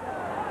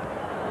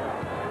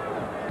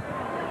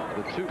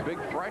 The two big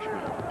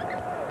freshmen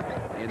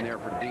in there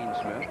for Dean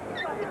Smith.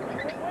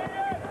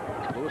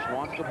 Lewis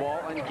wants the ball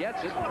and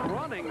gets it.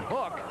 Running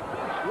hook.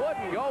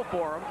 Wouldn't go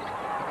for him.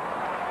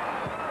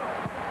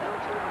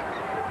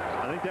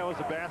 I think that was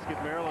a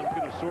basket Maryland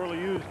could have sorely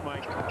used,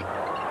 Mike.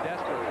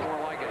 Desperate, more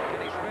like it.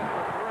 Kenny Smith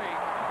for three.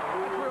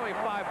 It's really a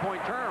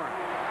 5-point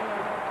turnaround.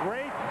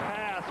 Great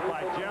pass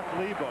by Jeff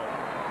Lebo.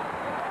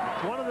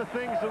 It's one of the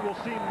things that we'll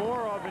see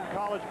more of in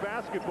college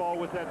basketball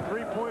with that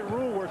three-point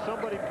rule where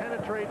somebody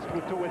penetrates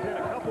to within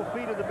a couple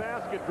feet of the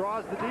basket,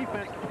 draws the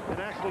defense, and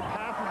actually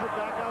passes it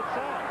back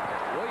outside.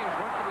 Williams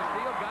went for the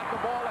steal, got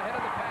the ball ahead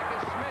of the pack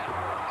as Smith.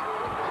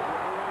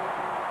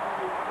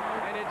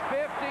 And it's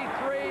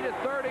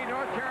 53-30,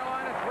 North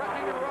Carolina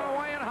threatening to run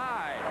away and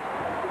hide.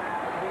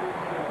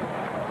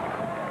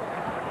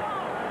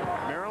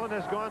 Maryland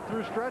has gone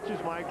through stretches,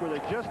 Mike, where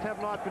they just have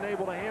not been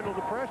able to handle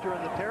the pressure,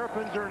 and the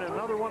Terrapins are in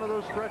another one of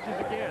those stretches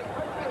again.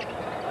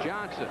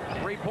 Johnson,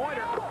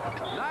 three-pointer.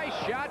 Nice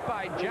shot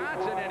by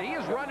Johnson, and he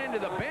is run into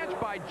the bench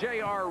by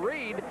J.R.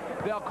 Reid.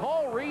 They'll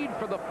call Reid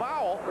for the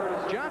foul.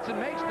 Johnson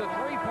makes the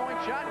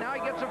three-point shot. Now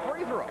he gets a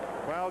free throw.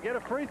 Well, get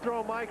a free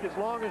throw, Mike, as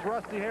long as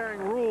Rusty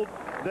Herring ruled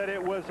that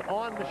it was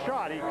on the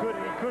shot. He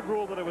could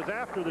rule that it was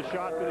after the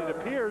shot, but it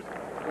appears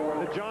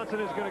that Johnson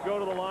is going to go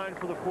to the line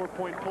for the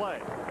 4-point play.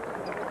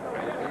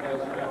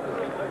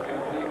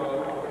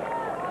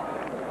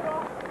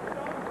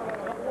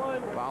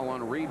 Foul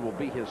on Reid will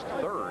be his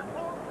third.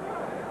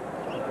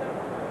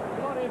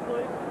 Come on in,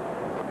 please.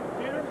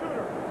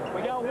 Shooter.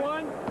 We got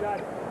one. Got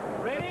it.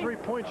 Ready? A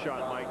three-point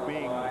shot, Mike,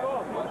 being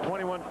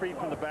 21 feet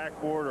from the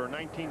backboard or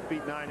 19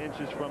 feet 9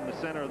 inches from the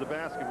center of the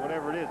basket,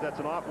 whatever it is, that's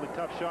an awfully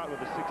tough shot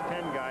with a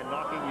 6'10" guy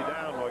knocking you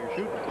down while you're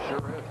shooting.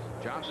 Sure is.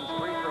 Johnson's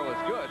free throw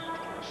is good.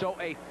 So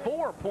a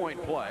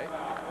 4-point play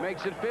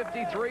makes it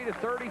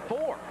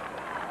 53-34.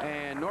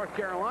 And North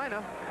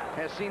Carolina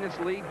has seen its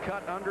lead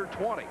cut under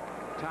 20.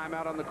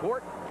 Timeout on the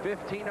court.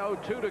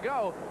 15:02 to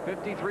go.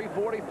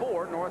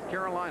 53-44, North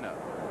Carolina.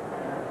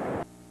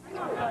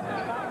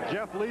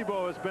 Jeff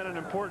Lebo has been an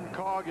important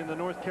cog in the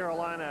North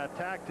Carolina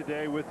attack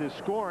today with his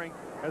scoring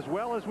as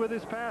well as with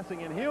his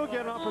passing, and he'll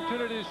get an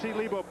opportunity to see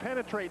Lebo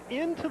penetrate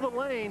into the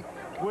lane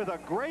with a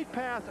great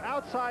pass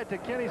outside to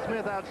Kenny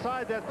Smith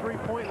outside that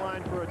three-point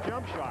line for a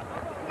jump shot.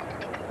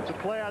 It's a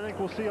play I think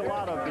we'll see a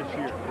lot of this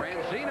year.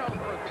 Ranzino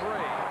for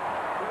three.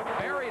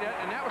 Buried it,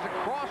 and that was a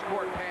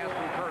cross-court pass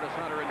from Curtis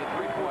Hunter into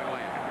three-point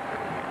land.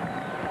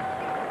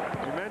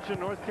 You mentioned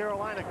North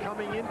Carolina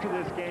coming into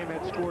this game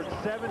had scored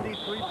 70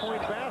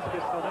 three-point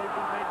baskets, so they've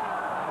been making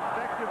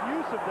effective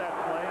use of that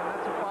play, and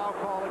that's a foul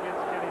call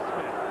against Kenny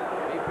Smith.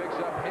 He picks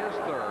up his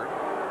third.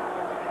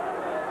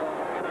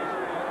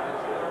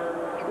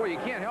 Boy,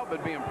 you can't help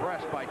but be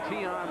impressed by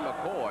Tion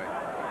McCoy,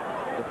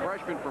 the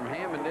freshman from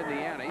Hammond,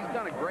 Indiana. He's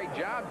done a great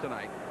job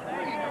tonight.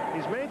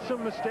 He's made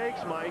some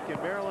mistakes, Mike,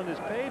 and Maryland has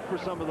paid for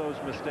some of those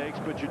mistakes,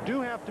 but you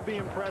do have to be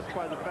impressed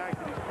by the fact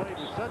that he's played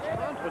with such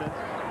confidence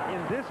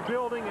in this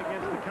building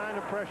against the kind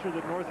of pressure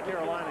that North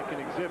Carolina can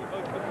exhibit.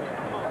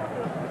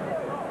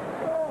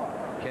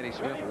 Kenny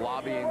Smith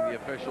lobbying the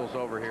officials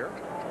over here.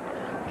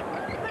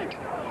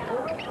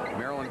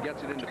 Maryland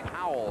gets it into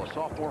Powell, a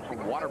sophomore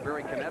from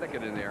Waterbury,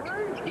 Connecticut in there.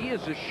 He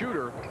is a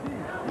shooter.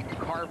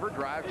 Carver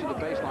drives to the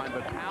baseline,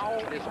 but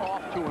Powell is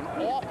off to an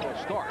awful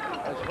start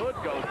as Hood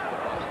goes to the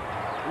post.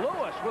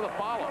 Lewis with a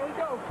follow.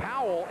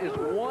 Powell is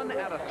 1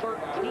 out of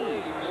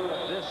 13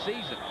 this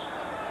season.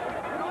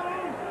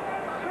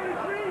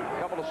 A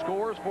couple of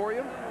scores for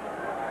you.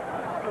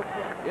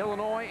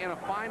 Illinois in a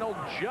final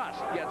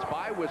just gets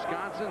by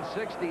Wisconsin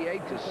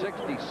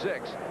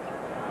 68-66.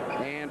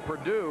 And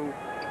Purdue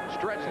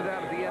stretched it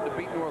out at the end to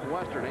beat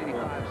Northwestern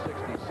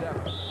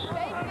 85-67.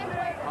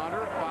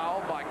 Hunter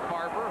fouled by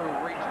Carver,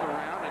 who reached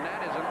around, and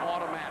that is an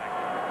automatic.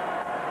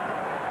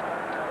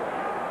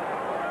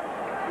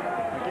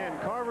 Again,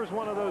 Carver's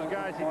one of those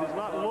guys, he does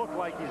not look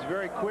like he's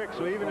very quick,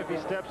 so even if he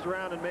steps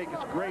around and makes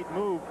a great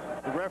move,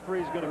 the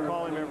referee's going to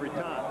call him every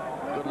time.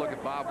 Good look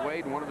at Bob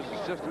Wade, and one of his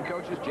assistant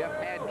coaches, Jeff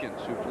Adkins,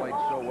 who played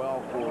so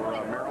well for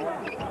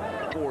Maryland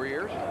 4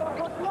 years.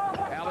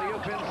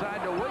 Alley-oop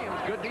inside to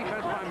Williams. Good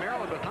defense by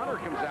Maryland, but Hunter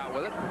comes out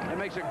with it and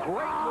makes a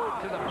great move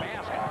to the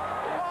basket.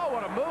 Oh,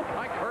 what a move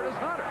by Curtis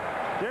Hunter.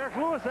 Derrick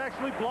Lewis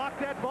actually blocked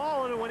that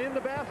ball, and it went in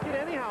the basket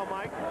anyhow,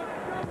 Mike.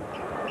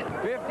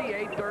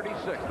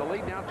 58-36. The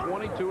lead now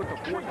 22 at the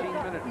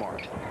 14-minute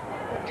mark.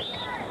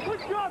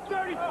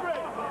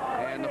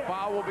 And the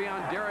foul will be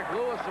on Derrick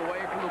Lewis away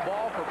from the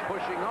ball for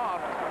pushing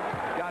off.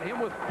 Got him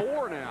with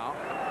 4 now.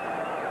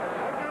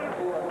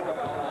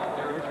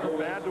 It's from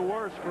bad to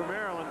worse for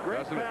Maryland.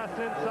 Great pass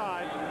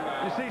inside.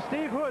 You see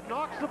Steve Hood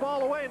knocks the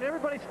ball away, and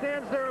everybody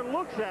stands there and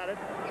looks at it.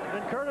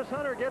 And Curtis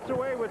Hunter gets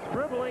away with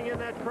dribbling in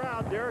that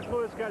crowd. Derrick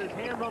Lewis got his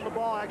hand on the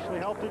ball, actually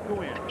helped it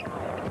go in.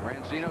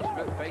 Ranzino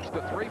Smith fakes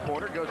the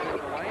three-pointer, goes into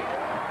the lane.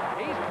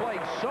 He's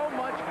played so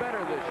much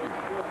better this year.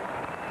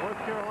 North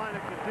Carolina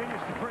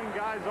continues to bring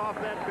guys off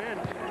that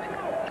bench.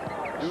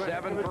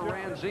 7 for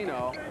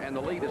Ranzino, and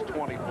the lead is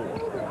 24.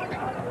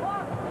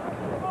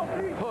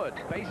 Hood,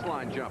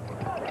 baseline jumper.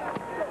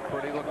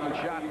 Pretty looking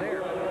shot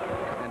there.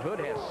 And Hood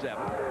has 7.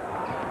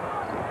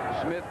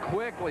 Smith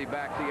quickly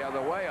back the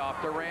other way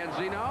off to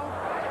Ranzino.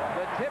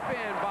 The tip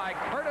in by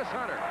Curtis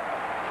Hunter.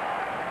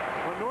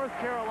 When North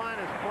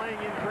Carolina is playing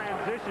in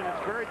transition,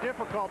 it's very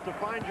difficult to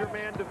find your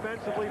man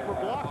defensively for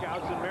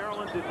blockouts, and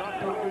Maryland did not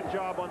do a good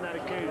job on that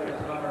occasion.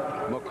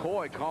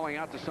 McCoy calling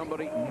out to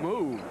somebody,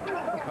 move,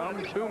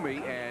 come to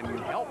me and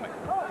help me.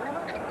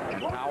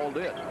 And Powell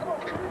did.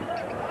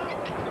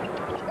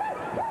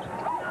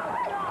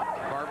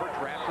 Carver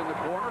traps in the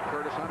corner.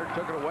 Curtis Hunter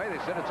took it away. They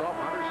said it's off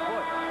Hunter's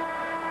foot.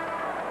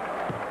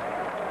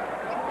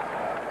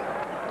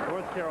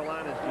 North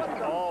Carolina is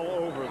just all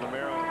over the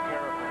Maryland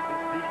Terrapins.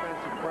 This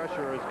defensive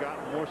pressure has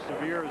gotten more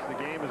severe as the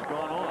game has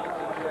gone on.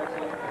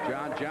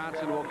 John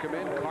Johnson will come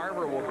in.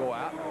 Carver will go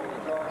out.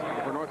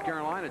 For North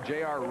Carolina,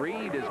 J.R.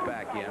 Reid is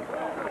back in,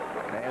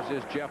 as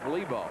is Jeff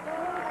Lebo. You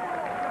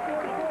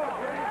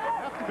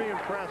have to be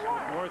impressed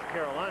with North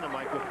Carolina,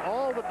 Mike, with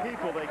all the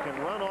people they can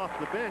run off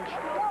the bench.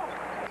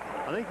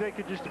 I think they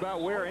could just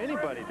about wear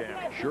anybody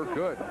down. Sure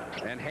could,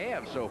 and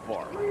have so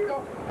far.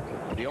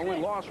 The only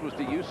loss was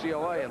to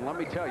UCLA, and let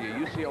me tell you,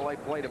 UCLA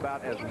played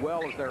about as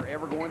well as they're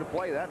ever going to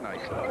play that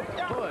night.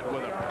 Hood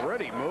with a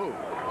pretty move.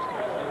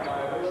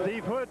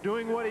 Steve Hood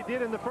doing what he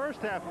did in the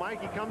first half,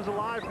 Mike. He comes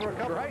alive for a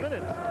couple of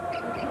minutes.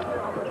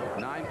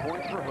 9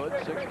 points for Hood,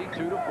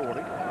 62 to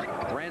 40.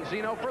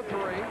 Ranzino for 3.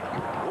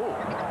 Ooh,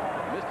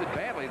 missed it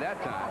badly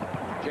that time.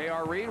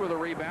 J.R. Reid with a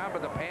rebound,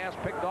 but the pass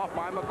picked off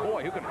by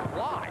McCoy, who can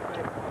fly.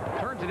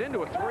 Turns it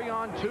into a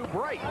 3-on-2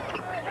 break.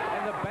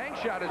 And the bank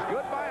shot is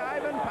good by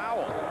Ivan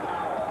Powell.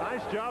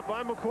 Nice job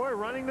by McCoy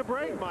running the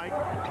break, Mike.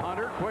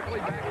 Hunter quickly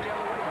back the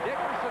other way.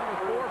 Dickerson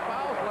with 4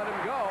 fouls, let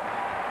him go.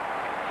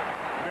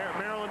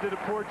 Maryland did a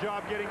poor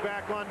job getting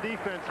back on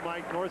defense,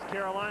 Mike. North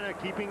Carolina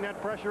keeping that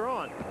pressure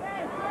on.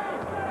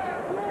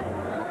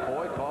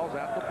 McCoy calls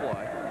out the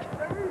play.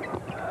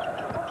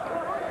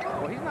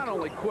 Well, he's not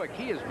only quick,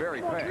 he is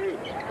very fast.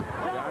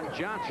 John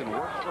Johnson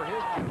works for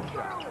his 2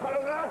 shots.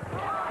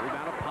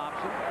 Rebound of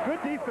Popson.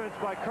 Good defense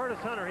by Curtis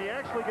Hunter. He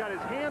actually got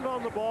his hand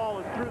on the ball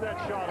and threw that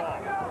shot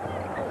off.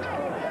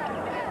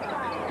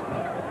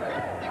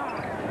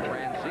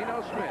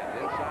 Ranzino Smith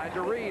inside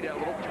to Reid. A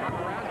little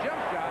turnaround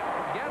jump shot.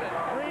 Forget it.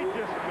 Reid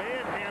just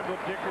manhandled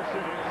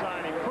Dickerson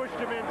inside. He pushed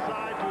him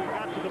inside till he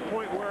got to the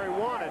point where he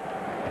wanted.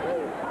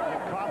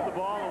 And caught the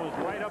ball and was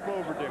right up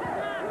over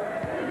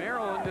Dickerson.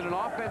 Maryland in an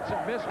offensive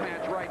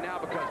mismatch right now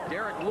because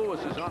Derrick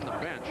Lewis is on the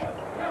bench.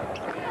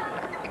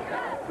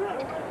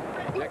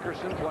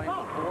 Dickerson playing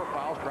with 4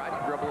 fouls, tried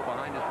to dribble it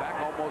behind his back,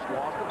 almost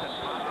lost it, then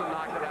Thompson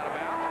knocked it out of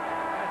bounds.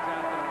 That's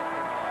out of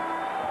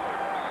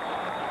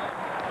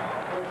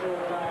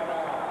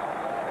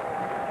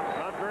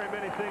Not very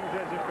many things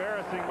as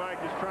embarrassing, Mike,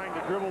 as trying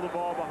to dribble the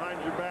ball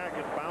behind your back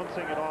and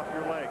bouncing it off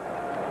your leg.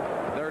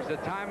 There's a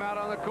timeout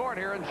on the court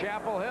here in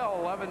Chapel Hill.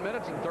 11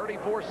 minutes and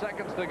 34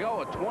 seconds to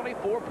go. A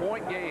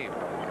 24-point game.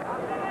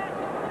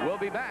 We'll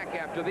be back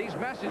after these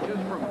messages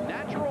from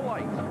Natural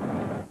Light.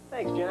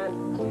 Thanks,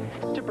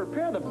 John. To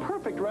prepare the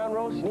perfect round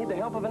roast, you need the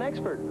help of an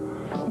expert.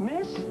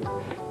 Miss,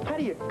 how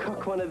do you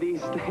cook one of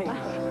these things?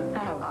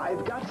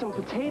 I've got some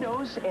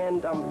potatoes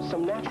and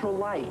some Natural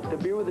Light, the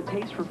beer with a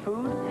taste for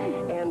food,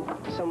 and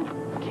some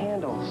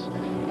candles.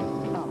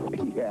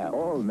 Yeah,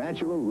 all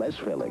natural, less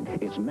filling.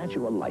 It's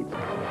Natural Light.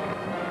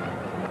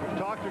 We've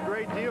talked a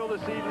great deal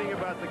this evening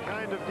about the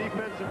kind of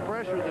defensive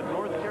pressure that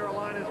North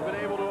Carolina's been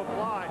able to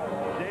apply.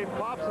 Dave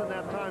Popson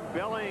that time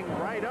bellying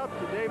right up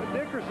to David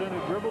Dickerson, who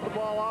dribbled the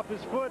ball off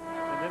his foot,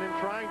 and then in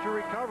trying to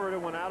recover it,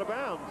 it went out of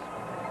bounds.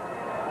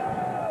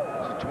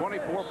 It's a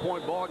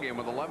 24-point ball game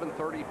with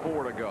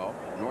 11:34 to go.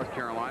 North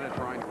Carolina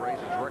trying to raise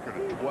its record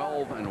to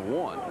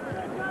 12-1.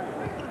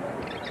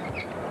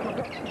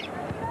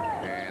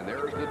 And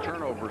there's the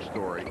turnover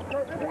story.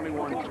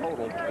 21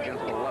 total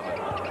against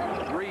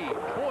 11. Reid,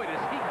 boy,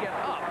 does he get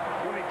up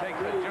when he takes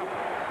that jump.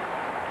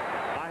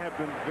 I have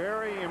been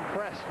very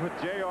impressed with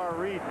J.R.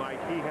 Reid,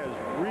 Mike. He has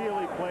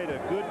really played a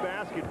good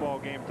basketball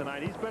game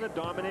tonight. He's been a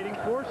dominating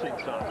force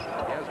inside.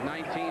 He has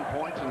 19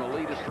 points, and the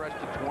lead is stretched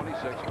to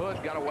 26.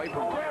 Hood got away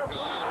from Popson.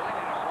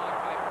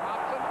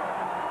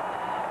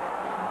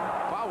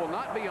 Foul will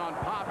not be on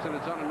Popson.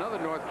 It's on another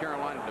North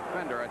Carolina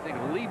defender. I think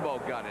Lebo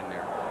got in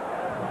there.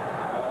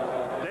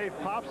 Dave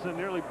Popson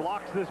nearly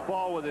blocks this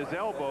ball with his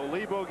elbow.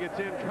 Lebo gets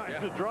in,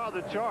 trying to draw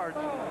the charge.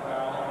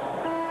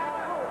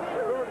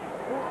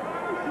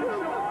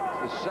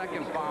 The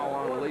second foul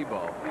on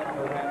Lebo.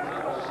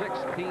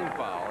 16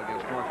 foul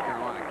against North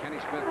Carolina. Kenny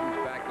Smith comes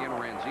back in.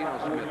 Ranzino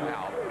Smith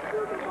out.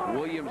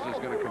 Williams is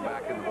going to come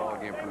back in the ball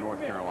game for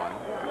North Carolina.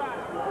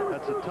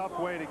 That's a tough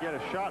way to get a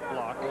shot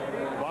blocked.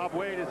 Bob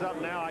Wade is up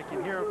now. I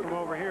can hear him from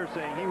over here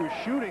saying he was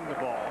shooting the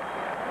ball.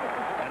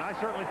 And I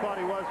certainly thought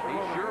he was. He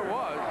sure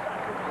was.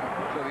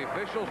 So the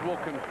officials will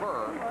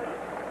confer.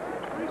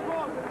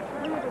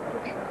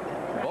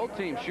 Both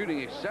teams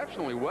shooting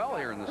exceptionally well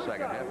here in the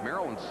second half.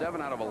 Maryland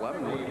 7 out of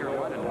 11. North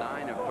Carolina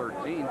 9 of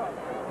 13.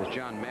 As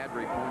John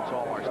Madry points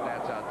all our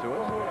stats out to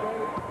us.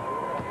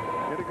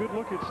 Get a good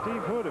look at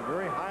Steve Hood, a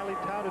very highly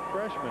touted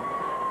freshman.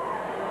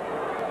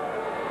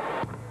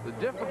 The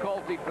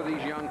difficulty for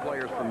these young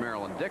players from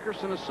Maryland,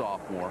 Dickerson, a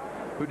sophomore,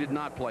 who did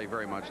not play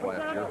very much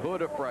last year.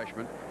 Hood, a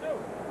freshman.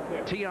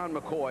 Tion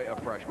McCoy, a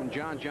freshman.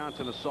 John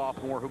Johnson, a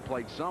sophomore, who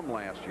played some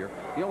last year.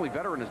 The only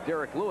veteran is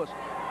Derrick Lewis.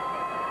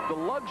 The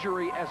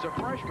luxury as a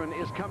freshman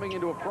is coming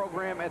into a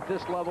program at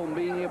this level and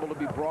being able to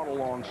be brought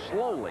along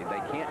slowly.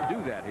 They can't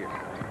do that here.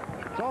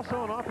 It's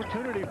also an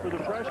opportunity for the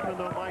freshmen,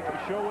 though, Mike, to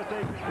show what they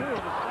can do and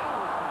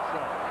establish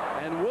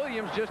themselves. And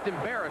Williams just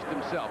embarrassed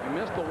himself. He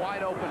missed a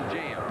wide open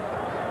jam.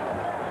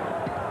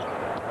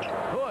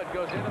 Hood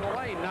goes into the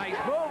lane. Nice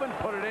move and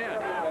put it in.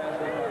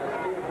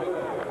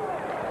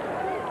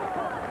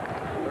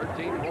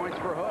 13 points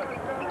for Hood.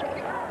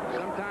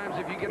 Sometimes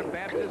if you get a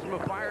baptism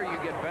of fire, you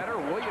get better.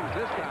 Williams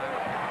this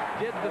time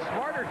did the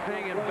smarter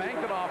thing and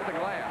banked it off the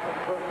glass.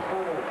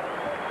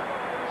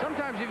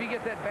 Sometimes if you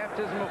get that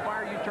baptism of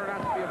fire, you turn out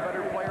to be a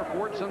better player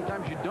for it.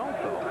 Sometimes you don't,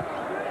 though.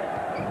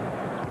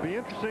 It'll be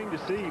interesting to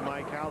see,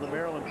 Mike, how the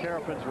Maryland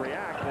Terrapins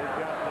react. They've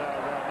got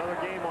another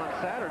game on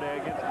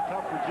Saturday against the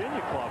tough Virginia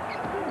club.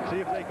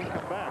 See if they can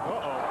come back.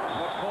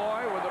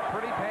 McCoy with a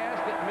pretty pass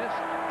that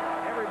missed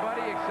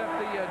everybody except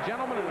the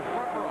gentleman in the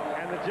front row.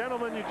 And the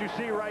gentleman that you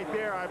see right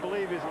there, I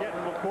believe, is getting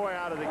McCoy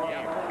out of the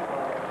game.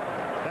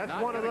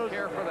 That's one of those.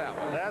 Care for that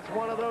one. That's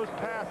one of those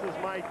passes,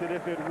 Mike, that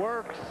if it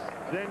works,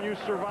 then you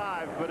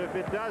survive. But if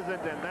it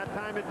doesn't, and that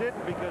time it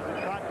didn't because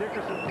it caught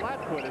Dickerson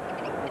flat-footed,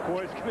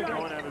 McCoy's going to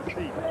go and have a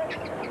seat.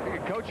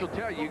 Coach will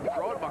tell you, you can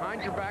throw it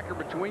behind your back or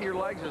between your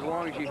legs as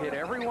long as you hit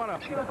every one of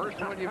them. The first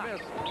one you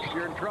miss,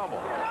 you're in trouble.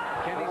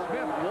 Kenny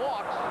Smith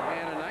walks,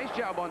 and a nice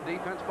job on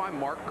defense by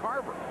Mark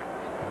Carver.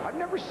 I've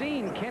never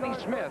seen Kenny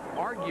Smith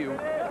argue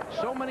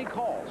so many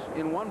calls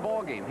in one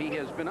ball game. He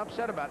has been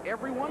upset about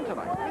every one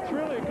tonight. That's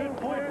really a good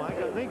point, Mike.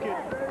 I think it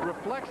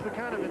reflects the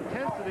kind of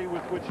intensity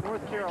with which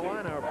North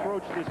Carolina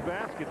approached this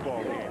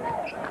basketball game.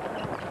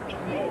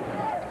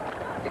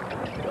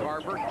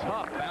 Carver,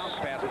 tough bounce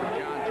pass from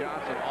John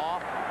Johnson.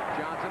 Off.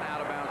 Johnson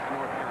out of bounds to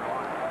North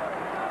Carolina.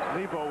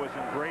 Lebo was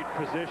in great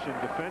position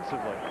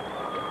defensively.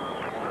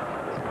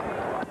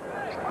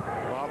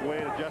 Bob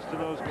Wade adjusting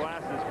those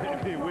glasses.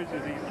 Maybe he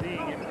wishes he's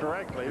seeing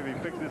incorrectly. If he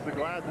fixes the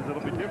glasses,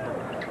 it'll be different.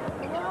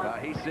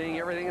 He's seeing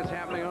everything that's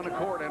happening on the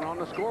court and on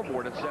the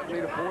scoreboard. It's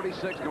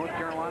 70-46. North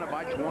Carolina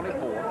by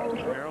 24.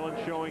 Maryland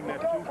showing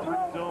that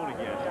 2-3 zone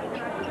again.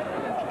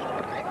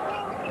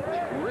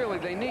 Really,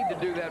 they need to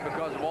do that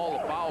because of all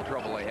the foul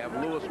trouble they have.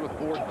 Lewis with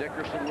 4,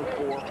 Dickerson with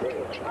 4.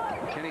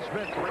 Kenny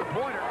Smith,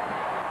 three-pointer.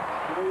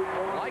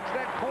 Likes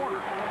that corner.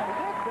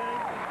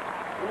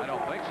 I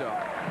don't think so.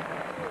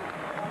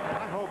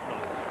 I hope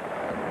not.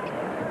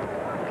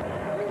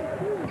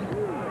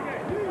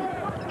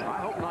 I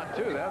hope not,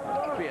 too. That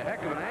would be a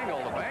heck of an angle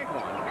to bank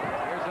one.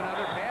 Here's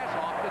another pass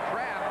off the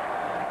trap.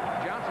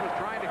 Johnson was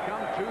trying to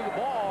come to the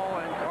ball,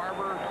 and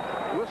Carver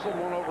whistled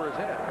one over his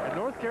head. And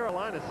North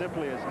Carolina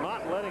simply is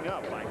not letting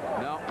up, Mike.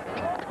 No.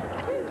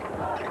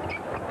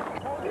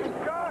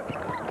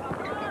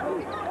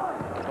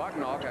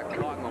 Bucknall got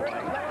caught in the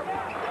lane.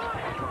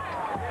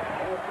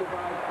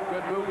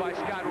 Good move by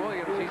Scott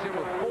Williams. He's in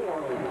with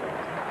 4.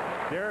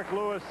 Derrick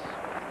Lewis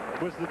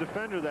was the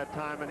defender that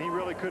time, and he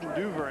really couldn't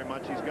do very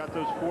much. He's got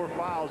those 4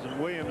 fouls, and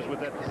Williams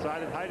with that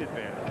decided height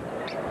advantage.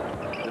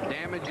 The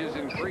damage is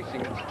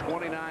increasing. It's a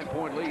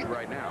 29-point lead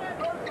right now.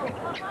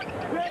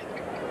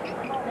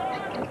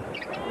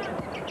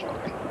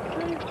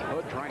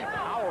 Hood trying to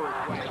power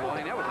his way in the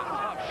lane. That was a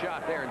tough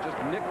shot there and just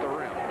nicked the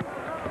rim.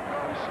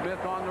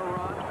 Smith on the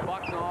run.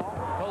 Bucknall.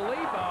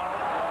 Lebo.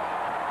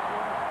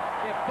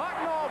 If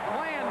Bucknall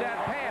planned that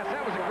pass,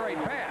 that was a great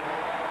pass.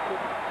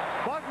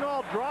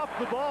 Bucknall dropped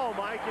the ball,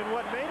 Mike, and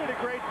what made it a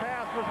great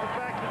pass was the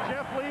fact that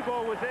Jeff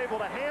Lebo was able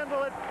to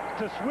handle it,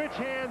 to switch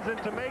hands, and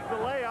to make the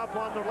layup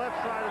on the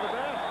left side of the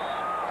basket.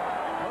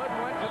 Hood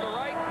went to the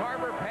right.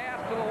 Carver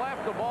passed to the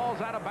left. The ball's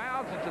out of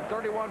bounds. It's a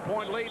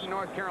 31-point lead, and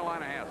North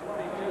Carolina has it.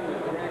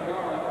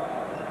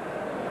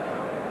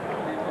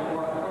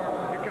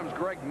 Here comes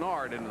Greg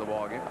Nard into the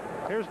ballgame.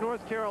 Here's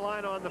North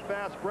Carolina on the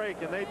fast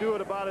break, and they do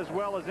it about as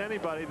well as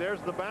anybody.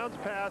 There's the bounce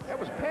pass. That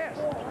was a pass.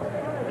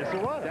 Yes,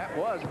 it was. That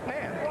was a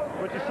pass.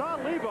 But you saw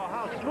Lebo,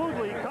 how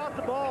smoothly he caught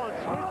the ball and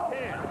switched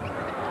hands.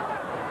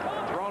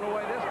 Thrown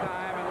away this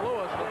time, and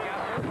Lewis, look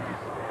out.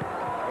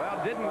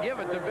 Well, didn't give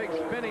it the big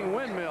spinning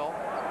windmill,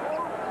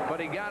 but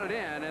he got it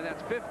in, and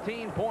that's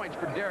 15 points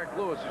for Derrick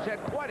Lewis, who's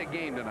had quite a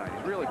game tonight.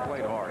 He's really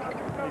played hard.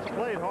 He's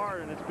played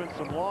hard, and it's been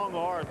some long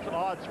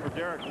odds for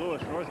Derrick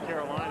Lewis. North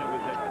Carolina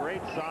with that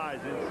great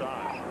size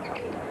inside.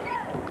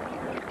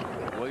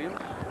 Williams.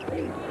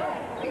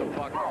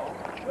 Bucknall.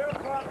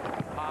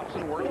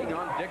 Hobson working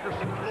on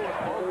Dickerson and Lewis.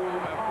 Both of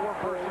them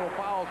have 4 personal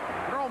fouls.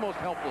 They're almost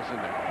helpless in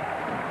there.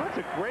 That's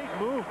a great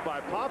move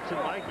by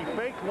Popson, Mike. He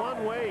faked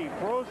one way, he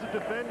froze the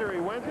defender, he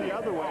went the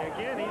other way.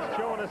 Again, he's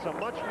showing us a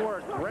much more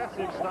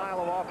aggressive style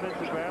of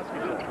offensive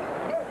basketball.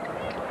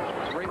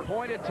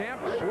 3-point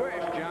attempt,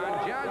 swish,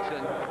 John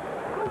Johnson.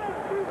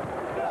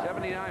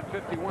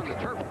 79-51. The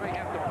Terps may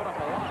have to put up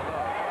a lot,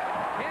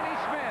 though. Kenny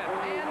Smith,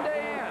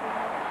 end-to-end.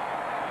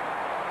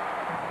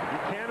 You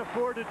can't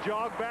afford to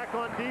jog back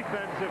on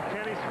defense if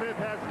Kenny Smith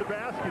has the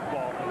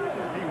basketball.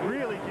 He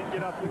really can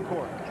get up the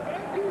court.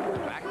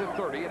 Back to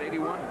 30 at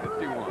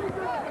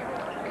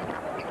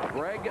 81-51.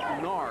 Greg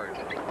Nard.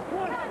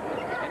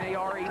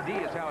 N-A-R-E-D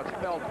is how it's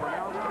spelled,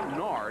 pronounced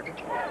Nard.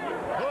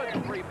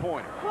 Good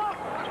three-pointer.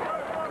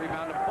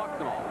 Rebound to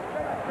Bucknall.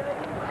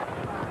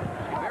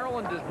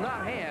 Maryland does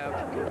not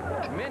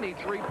have many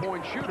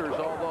three-point shooters,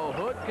 although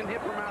Hood can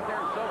hit from out there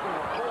and so can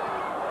the four.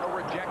 A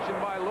rejection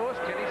by Lewis.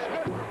 Kenny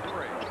Smith for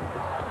 3.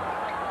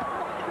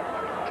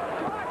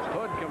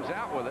 Hood comes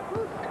out with it.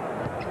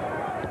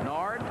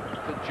 Nard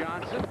to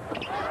Johnson.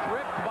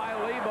 Stripped by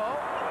Lebo.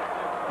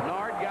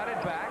 Nard got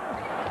it back.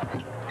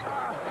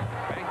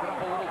 Banked it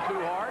up a little too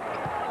hard.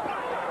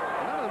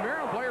 None of the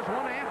Maryland players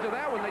won after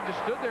that when they just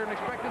stood there and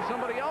expected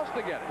somebody else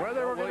to get it. Well,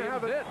 they were going to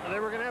have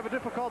a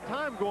difficult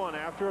time going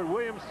after it.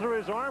 Williams threw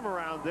his arm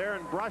around there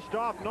and brushed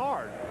off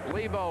Nard.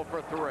 Lebo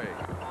for 3.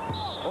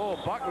 Oh,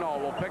 Bucknall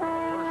will pick up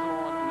a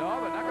personal one.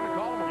 No, they're not going to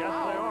call him a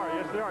foul.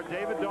 Yes, they are.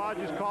 David Dodge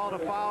is calling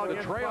a foul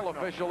against The trail Bucknall.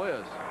 official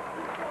is.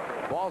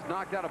 Ball's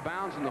knocked out of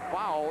bounds, and the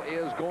foul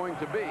is going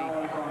to be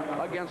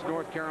against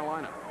North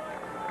Carolina.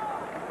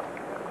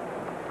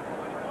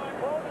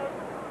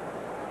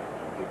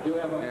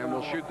 And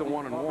we'll shoot the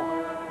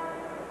 1-and-1.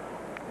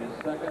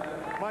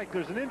 Mike,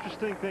 there's an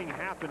interesting thing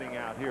happening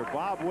out here.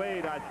 Bob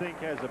Wade, I think,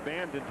 has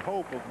abandoned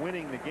hope of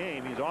winning the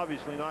game. He's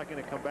obviously not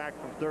going to come back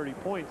from 30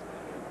 points.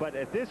 But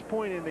at this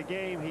point in the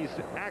game, he's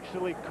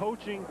actually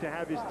coaching to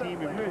have his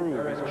team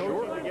improve. He's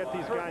coaching to get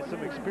these guys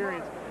some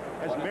experience.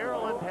 As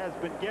Maryland has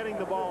been getting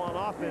the ball on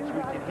offense,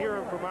 we can hear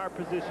him from our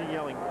position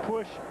yelling,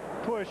 push,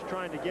 push,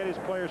 trying to get his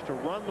players to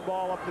run the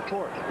ball up the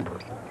court.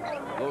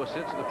 Lewis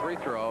hits the free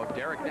throw.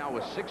 Derrick now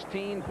with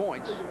 16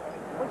 points.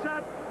 What's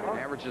that?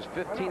 Averages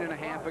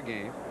 15.5 a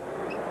game.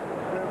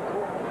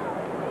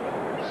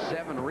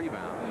 7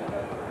 rebounds.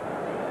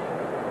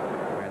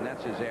 And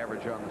that's his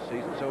average on the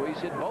season. So he's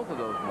hit both of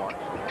those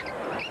marks.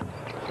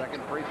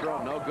 Second free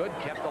throw, no good.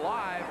 Kept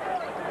alive.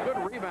 Good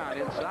rebound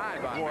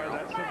inside by Boy,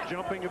 that's some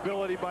jumping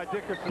ability by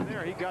Dickerson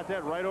there. He got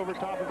that right over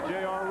top of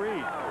J.R.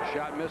 Reid.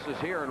 Shot misses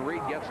here, and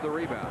Reid gets the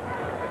rebound.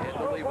 Hit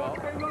the Lebo.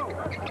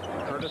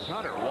 Curtis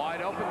Hunter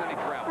wide open, then he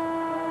traveled.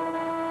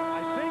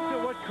 I think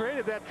that what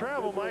created that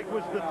travel, Mike,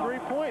 was the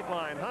three-point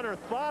line. Hunter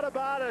thought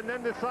about it and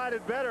then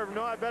decided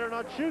no, I better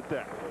not shoot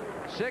that.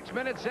 6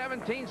 minutes,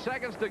 17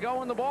 seconds to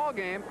go in the ball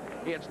game.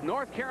 It's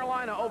North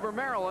Carolina over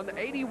Maryland,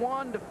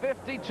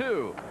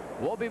 81-52.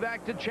 We'll be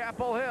back to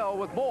Chapel Hill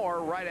with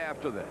more right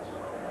after this.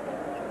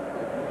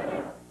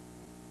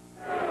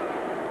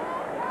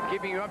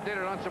 Keeping you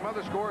updated on some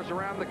other scores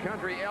around the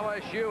country.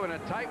 LSU in a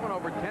tight one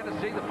over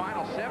Tennessee, the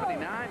final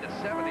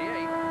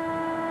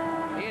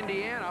 79-78.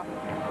 Indiana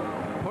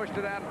pushed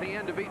it out at the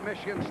end to beat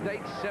Michigan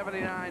State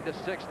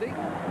 79-60.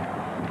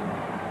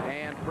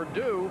 And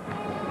Purdue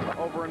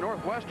over a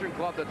Northwestern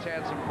club that's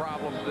had some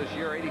problems this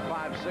year,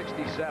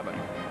 85-67.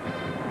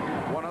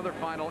 One other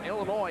final,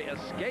 Illinois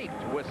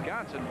escaped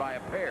Wisconsin by a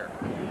pair.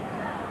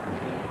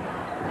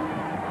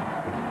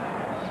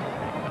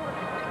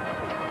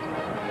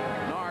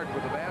 Nard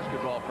with the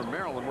basketball from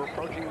Maryland. We're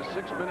approaching the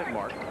 6-minute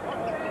mark.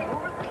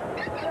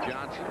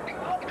 Johnson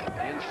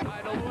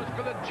inside of Lewis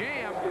for the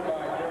jam.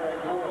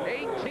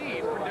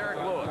 18 for Derrick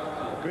Lewis.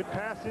 Good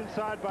pass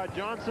inside by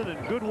Johnson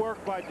and good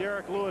work by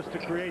Derrick Lewis to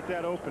create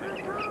that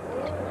opening.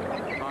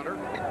 Hunter.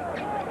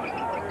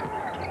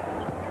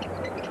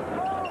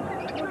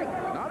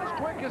 Not as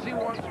quick as he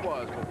once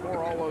was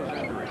before all those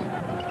injuries.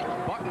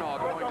 Bucknall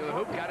going to the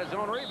hoop, got his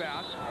own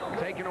rebound.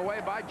 Taken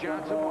away by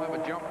Johnson. We'll have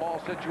a jump ball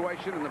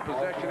situation, and the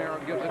possession arrow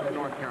gives it to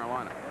North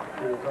Carolina.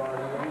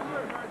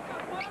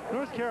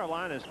 North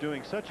Carolina is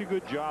doing such a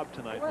good job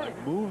tonight, like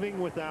moving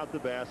without the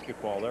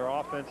basketball. Their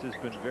offense has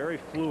been very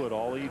fluid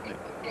all evening.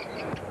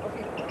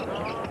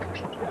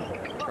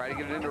 Try to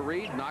get it into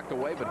Reid, knocked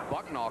away, but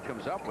Bucknall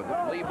comes up with it.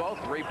 Lebo,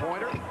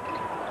 three-pointer.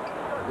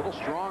 A little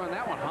strong on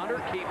that one. Hunter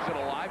keeps it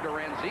alive to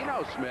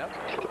Ranzino Smith.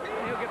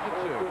 He'll get the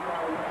 2.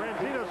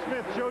 Ranzino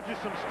Smith showed you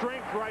some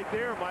strength right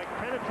there, Mike.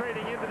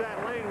 Penetrating into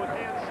that lane with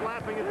hands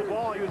slapping at the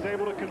ball, he was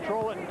able to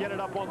control it and get it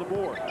up on the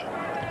board.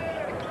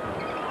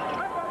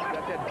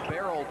 That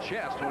barrel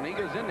chest, when he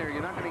goes in there,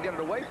 you're not going to get it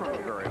away from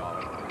him very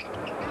often.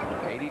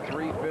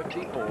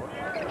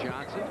 83-54.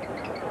 Johnson.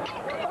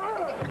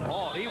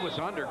 Oh, he was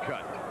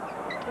undercut.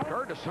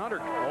 Curtis Hunter.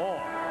 Oh,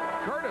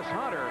 Curtis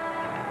Hunter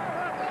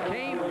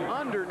came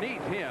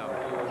underneath him.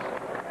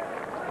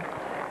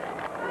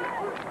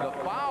 The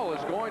foul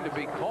is going to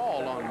be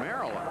called on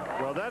Maryland.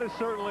 Well, that is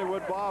certainly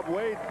what Bob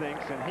Wade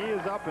thinks, and he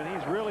is up, and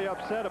he's really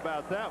upset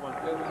about that one.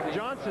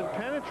 Johnson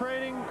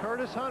penetrating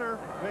Curtis Hunter.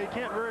 Well, you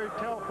can't really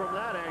tell from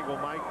that angle,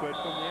 Mike, but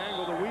from the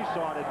angle that we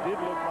saw it, it did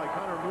look like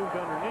Hunter moved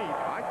underneath.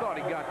 I thought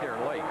he got there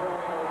late.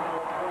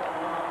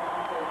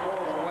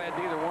 Glad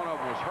neither one of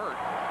them was hurt.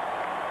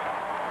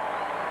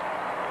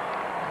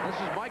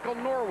 This is Michael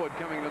Norwood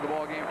coming to the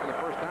ball game for the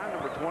first time,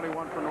 number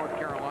 21 for North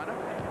Carolina.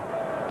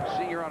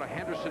 Senior out of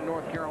Henderson,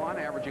 North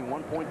Carolina, averaging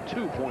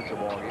 1.2 points a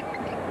ball game.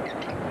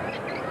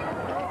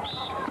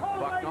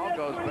 Bucknall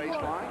goes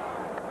baseline.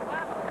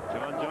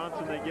 John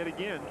Johnson, they get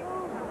again.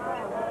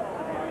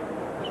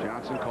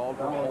 Johnson called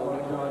for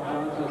holding.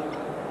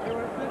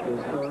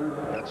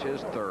 That's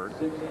his third.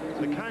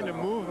 The kind of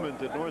movement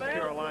that North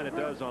Carolina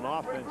does on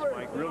offense,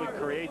 Mike, really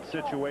creates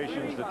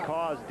situations that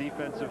cause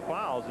defensive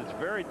fouls. It's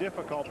very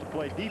difficult to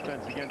play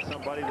defense against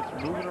somebody that's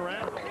moving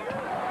around.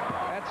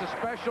 That's a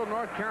special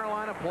North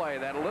Carolina play.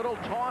 That little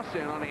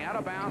toss-in on the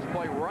out-of-bounds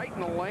play right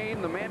in the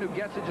lane. The man who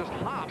gets it just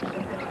hops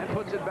and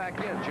puts it back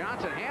in.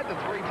 Johnson had the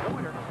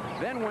three-pointer,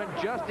 then went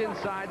just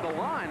inside the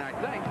line, I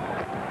think.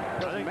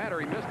 Doesn't matter,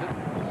 he missed it.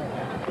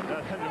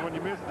 When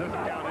you miss, it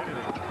doesn't count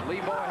anything.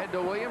 Lead ball ahead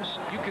to Williams.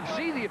 You can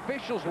see the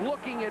officials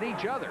looking at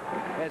each other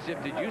as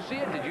if, did you see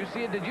it? Did you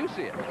see it? Did you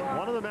see it?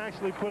 One of them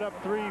actually put up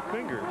 3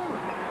 fingers.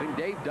 I think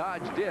Dave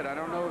Dodge did. I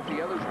don't know if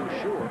the others were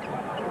sure.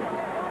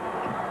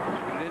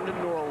 Into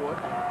Norwood.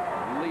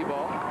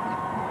 Lebo.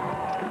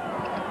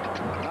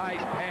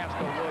 Nice pass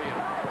to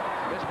Williams.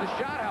 Missed the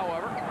shot,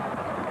 however.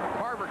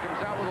 Carver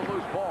comes out with a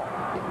loose ball.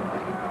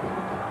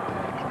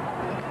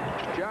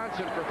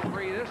 Johnson for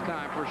 3 this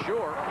time for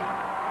sure.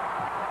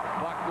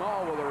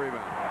 Bucknall with a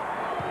rebound.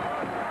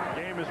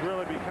 The game is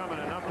really becoming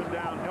an up and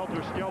down,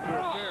 helter-skelter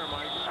affair,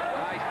 Mike.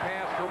 Nice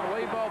pass from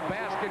Lebo.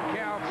 Basket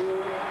counts,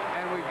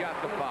 and we've got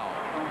the foul.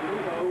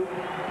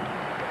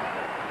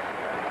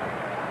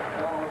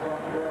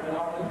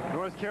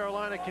 North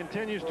Carolina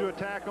continues to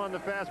attack on the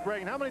fast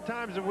break. And how many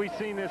times have we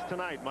seen this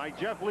tonight, Mike?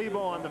 Jeff Lebo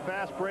on the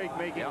fast break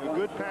making a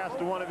good pass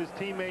to one of his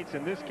teammates,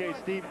 in this case,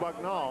 Steve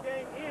Bucknall.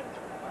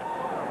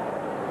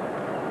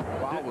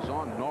 Foul was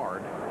on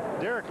Nard.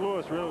 Derrick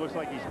Lewis really looks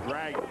like he's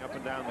dragging up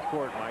and down the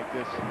court, Mike.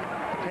 This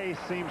pace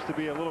seems to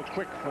be a little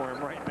quick for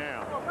him right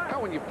now.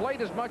 Well, when you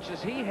played as much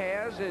as he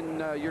has and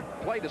you're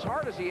played as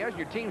hard as he has,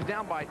 your team's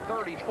down by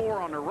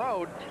 34 on the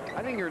road,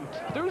 I think your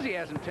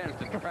enthusiasm tends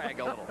to drag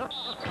a little.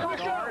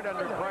 Nard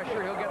under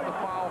pressure. He'll get the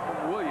foul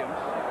from Williams.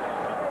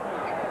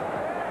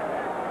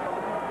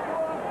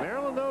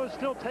 Maryland, though, is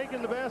still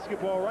taking the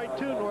basketball right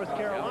to North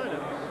Carolina.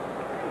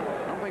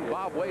 I don't think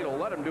Bob Wade will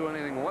let him do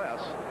anything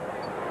less.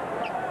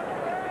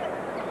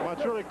 Well,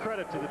 it's really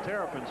credit to the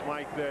Terrapins,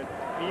 Mike, that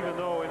even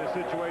though in a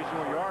situation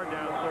where you are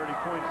down 30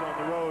 points on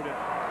the road, and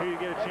here you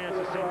get a chance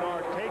to see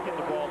Nard taking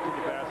the ball to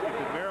the basket,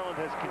 that Maryland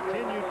has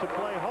continued to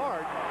play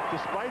hard,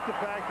 despite the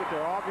fact that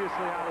they're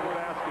obviously out of the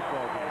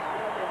basketball game.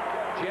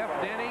 Jeff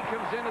Denny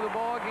comes into the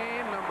ball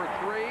game, number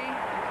 3.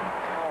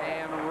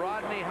 And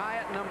Rodney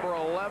Hyatt, number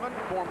 11,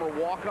 former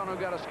walk-on who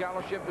got a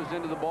scholarship, is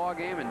into the ball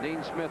game, and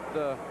Dean Smith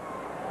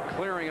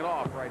clearing it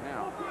off right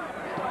now.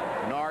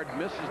 Nard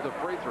misses the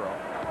free throw.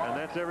 And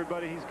that's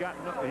everybody he's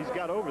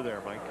got over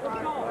there, Mike.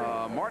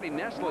 Marty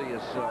Nestle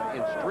is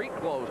in street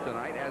clothes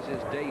tonight, as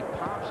is Dave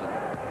Thompson.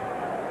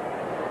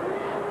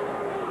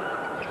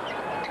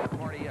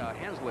 Marty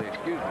Hensley,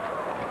 excuse me.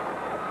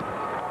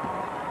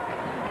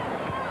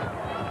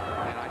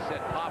 And I said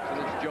Thompson,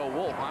 it's Joe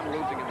Wolf. I'm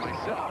losing it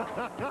myself.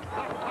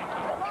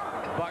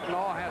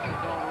 Bucknall has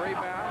his own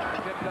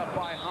rebound, tipped up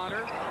by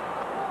Hunter.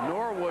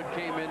 Norwood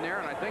came in there,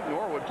 and I think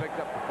Norwood picked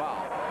up the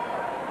foul.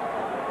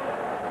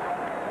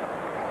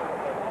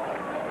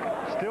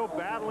 Still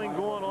battling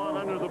going on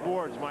under the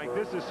boards, Mike.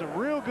 This is some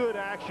real good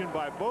action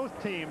by both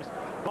teams.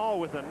 Ball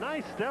with a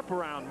nice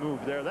step-around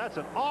move there. That's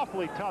an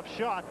awfully tough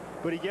shot,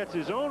 but he gets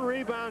his own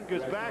rebound,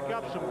 goes back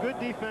up. Some good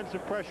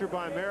defensive pressure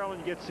by Maryland.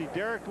 You get to see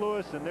Derrick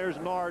Lewis, and there's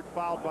Nard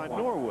fouled by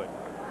Norwood.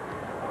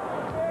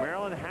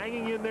 Maryland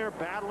hanging in there,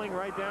 battling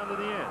right down to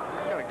the end.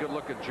 Got a good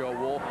look at Joe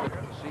Wolf, the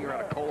senior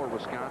out of Kohler,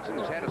 Wisconsin.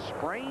 He's had a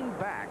sprained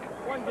back,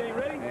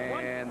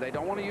 and they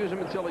don't want to use him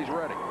until he's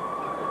ready.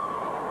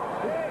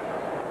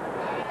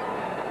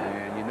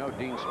 And you know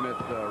Dean Smith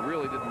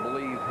really didn't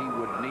believe he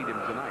would need him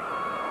tonight.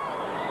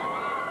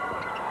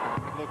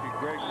 Look at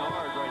Greg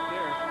Nard right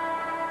there.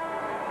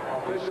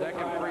 His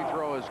second free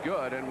throw is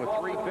good, and with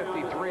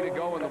 3:53 to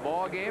go in the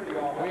ball game,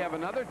 we have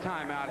another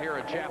timeout here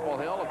at Chapel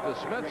Hill at the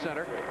Smith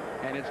Center,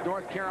 and it's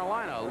North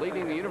Carolina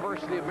leading the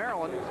University of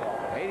Maryland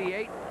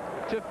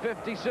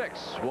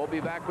 88-56. We'll be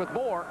back with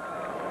more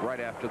right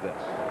after this.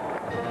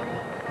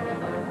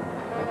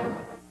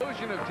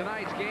 Conclusion of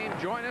tonight's game.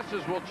 Join us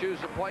as we'll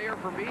choose a player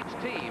from each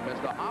team as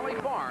the Holly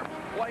Farms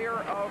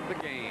Player of the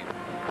Game.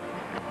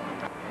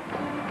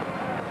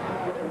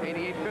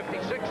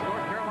 88-56,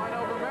 North Carolina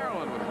over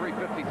Maryland with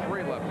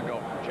 3:53 left to go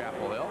from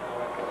Chapel Hill.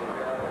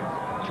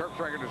 Terp's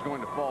record is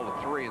going to fall to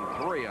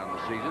 3-3 on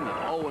the season, and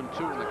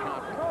 0-2 in the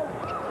conference.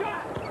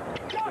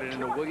 Put it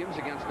into Williams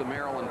against the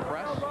Maryland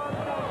press.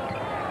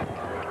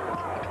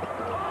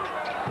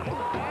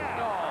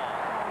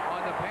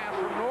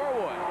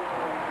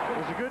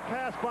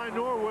 pass by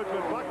Norwood,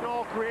 but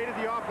Bucknall created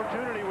the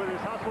opportunity with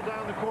his hustle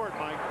down the court,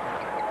 Mike.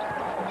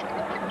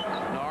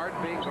 Nard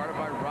being guarded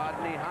by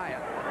Rodney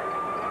Hyatt.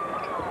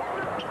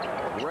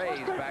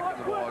 Reid back in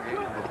the ball game,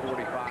 number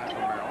 45 for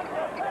Maryland.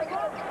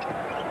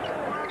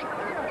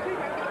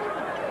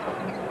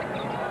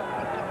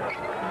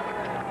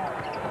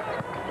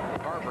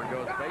 Carver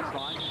goes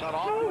baseline, cut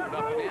off,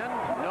 nothing in,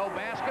 no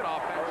basket,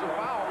 offensive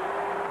foul.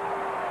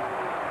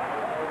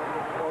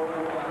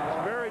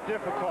 It's very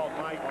difficult,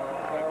 Mike,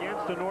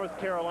 against a North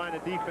Carolina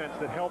defense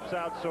that helps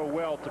out so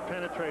well to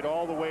penetrate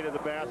all the way to the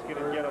basket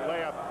and get a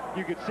layup.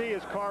 You could see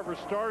as Carver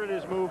started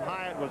his move,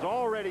 Hyatt was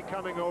already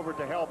coming over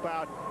to help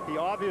out. He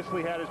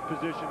obviously had his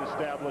position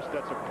established.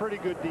 That's a pretty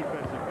good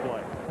defensive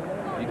play.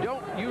 You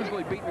don't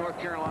usually beat North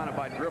Carolina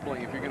by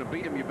dribbling. If you're going to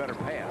beat them, you better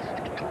pass.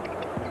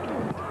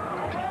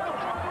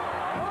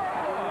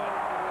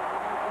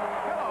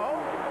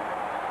 Hello.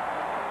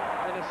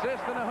 An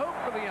assist and a hoop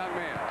for the young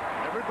man.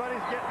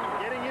 Everybody's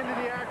getting into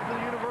the act for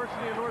the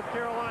University of North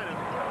Carolina.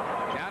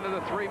 Down to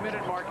the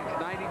 3-minute mark. It's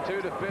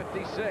 92 to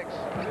 56.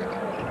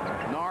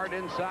 Nard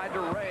inside to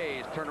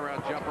Reid.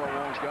 Turnaround jumper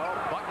won't go.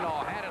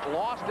 Bucknall had it,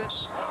 lost it,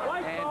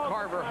 and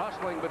Carver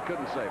hustling but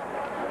couldn't save it.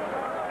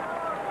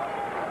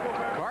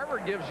 Carver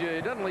gives you,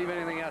 he doesn't leave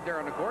anything out there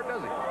on the court,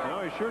 does he?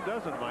 No, he sure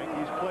doesn't, Mike.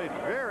 He's played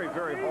very,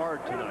 very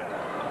hard tonight.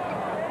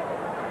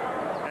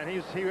 And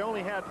he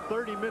only had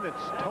 30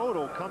 minutes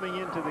total coming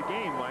into the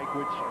game, Mike,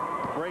 which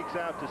breaks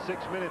out to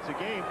 6 minutes a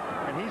game,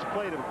 and he's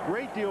played a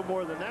great deal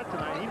more than that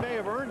tonight. He may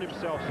have earned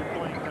himself some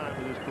playing time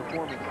with his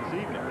performance this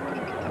evening.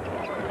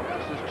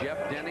 This is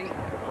Jeff Denny,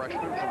 the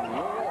freshman from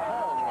Laurel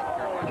Hall, North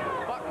Carolina.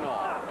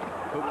 Bucknall,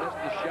 who missed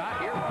the shot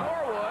here.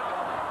 Norwood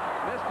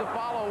missed the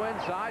follow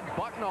inside.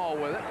 Bucknall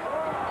with it.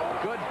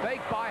 Good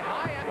fake by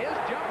Hyatt. His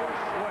jumper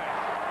swish.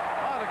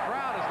 Oh, the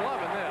crowd is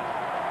loving this.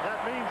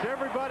 That means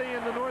everybody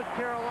in the North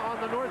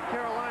Carolina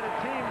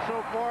team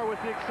so far,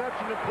 with the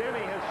exception of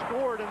Denny, has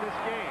scored in this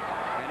game.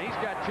 And he's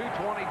got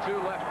 2:22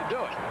 left to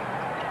do it.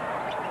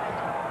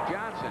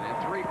 Johnson in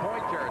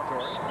three-point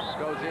territory.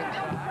 Goes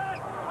inside.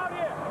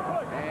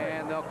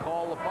 And they'll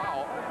call the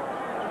foul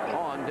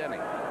on Denny.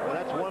 Well,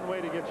 that's one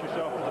way to get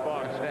yourself in the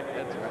box.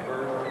 That's right.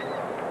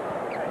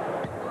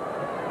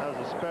 That was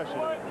a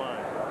special of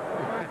mine.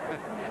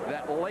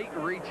 That late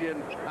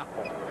reach-in foul.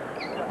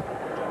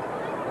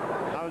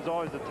 I was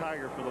always a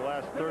Tiger for the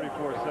last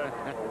 34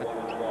 seconds.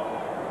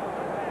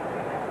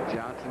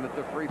 Johnson at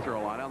the free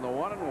throw line on the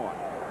 1-and-1.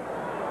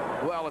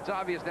 Well, it's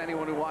obvious to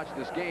anyone who watched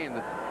this game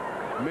that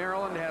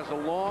Maryland has a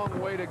long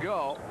way to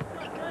go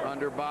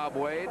under Bob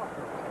Wade.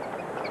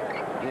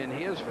 In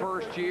his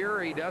first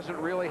year, he doesn't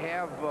really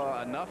have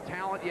enough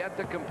talent yet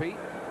to compete.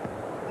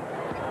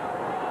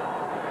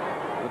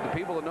 But the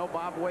people that know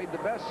Bob Wade the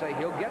best say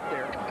he'll get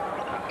there.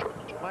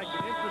 Mike,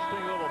 an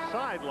interesting little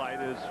sidelight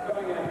is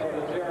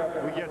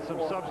we get some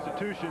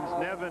substitutions.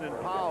 Nevin and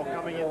Powell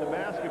coming in the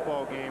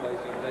basketball game.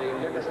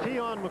 As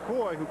Tion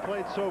McCoy, who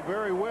played so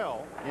very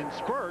well in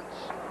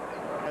spurts,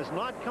 has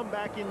not come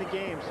back in the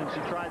game since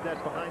he tried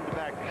that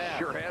behind-the-back pass.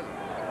 Sure hasn't.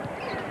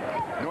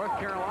 North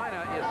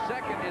Carolina is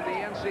second in the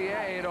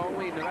NCAA at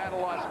only Nevada,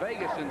 Las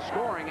Vegas in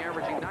scoring,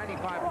 averaging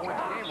 95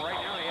 points a game. Right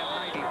now they have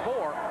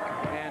 94,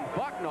 and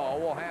Bucknall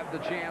will have the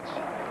chance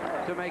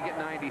to make it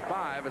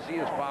 95 as he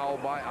is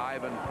fouled by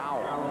Ivan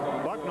Powell.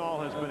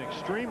 Bucknall has been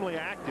extremely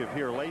active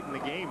here late in the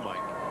game, Mike.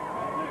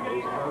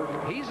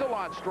 He's a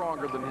lot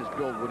stronger than his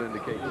build would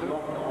indicate, too.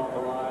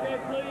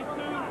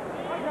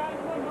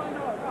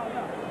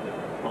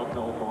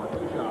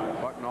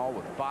 Bucknall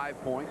with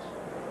 5 points.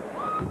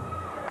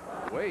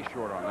 Way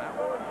short on that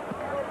one.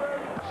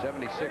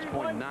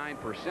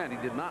 76.9%. He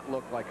did not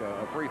look like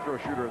a free throw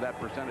shooter of that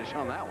percentage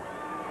on that one.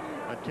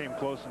 That came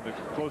closer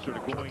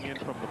to going in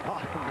from the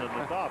bottom than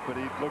the top, but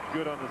he looked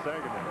good on the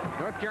second one.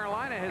 North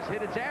Carolina has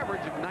hit its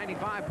average of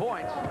 95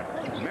 points.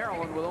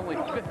 Maryland with only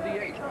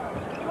 58.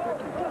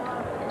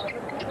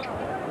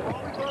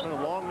 It's been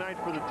a long night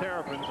for the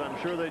Terrapins. I'm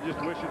sure they just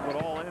wish it would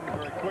all end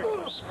very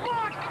quickly.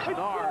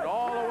 Nard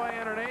all the way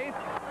underneath,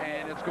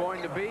 and it's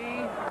going to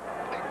be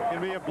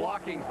a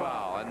blocking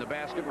foul, and the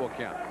basket will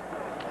count.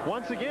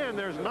 Once again,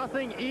 there's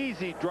nothing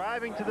easy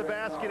driving to the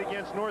basket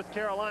against North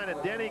Carolina.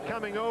 Denny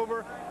coming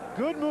over.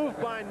 Good move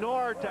by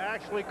Nard to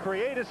actually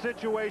create a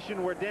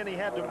situation where Denny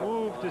had to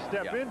move to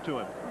step into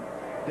him.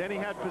 Denny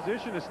had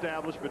position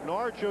established, but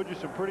Nard showed you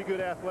some pretty good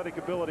athletic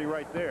ability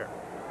right there.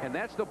 And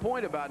that's the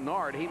point about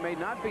Nard. He may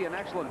not be an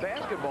excellent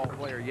basketball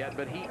player yet,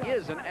 but he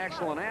is an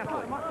excellent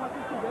athlete.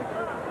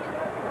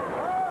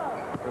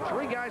 There are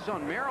three guys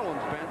on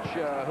Maryland's bench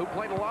who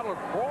played a lot of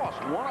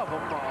lacrosse. One of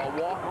them, a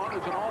walk-on,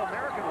 who's an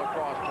All-American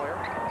lacrosse player.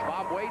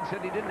 Bob Wade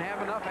said he didn't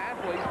have enough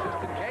athletes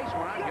just in case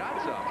when I got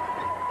some.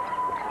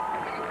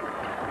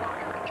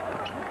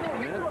 A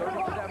minute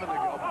 37 to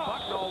go.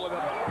 Bucknall with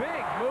a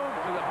big move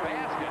to the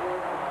basket.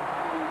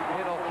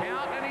 It'll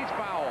count, and he's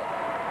fouled.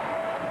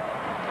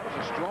 That was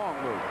a strong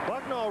move.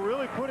 Bucknall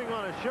really putting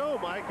on a show,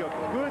 Mike. A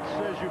good,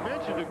 as you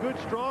mentioned, a good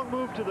strong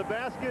move to the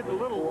basket, a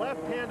little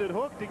left-handed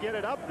hook to get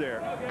it up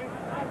there.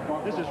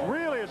 This is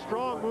really a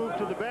strong move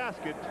to the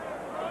basket.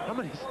 How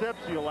many steps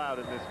you allowed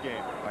in this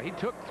game? Well, he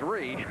took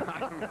 3.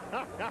 I'm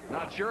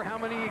not sure how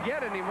many you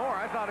get anymore.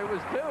 I thought it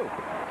was 2.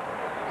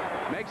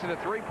 Makes it a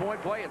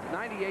 3-point play. It's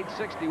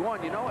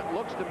 98-61. You know, it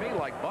looks to me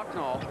like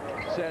Bucknall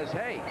says,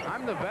 hey,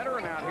 I'm the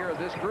veteran out here of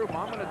this group.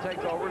 I'm going to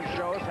take over and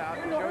show you how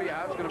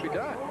it's going to be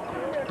done.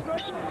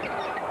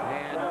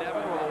 And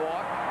Nevin with a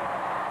walk.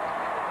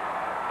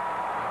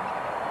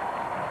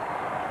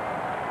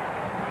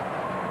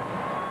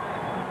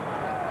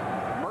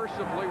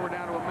 Mercifully, we're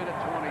down to a minute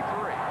 23.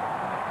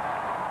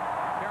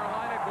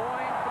 Carolina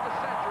going for the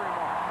century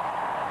mark.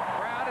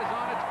 Crowd is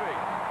on its feet.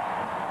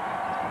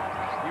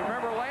 You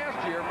remember last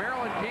year,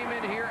 Maryland came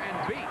in here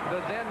and beat the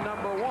then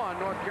 #1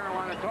 North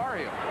Carolina Tar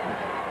Heels.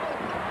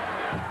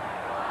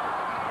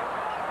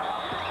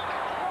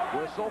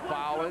 Whistle,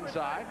 foul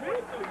inside.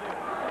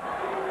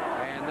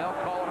 And they'll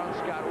call it on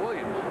Scott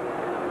Williams.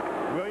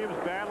 Williams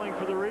battling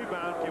for the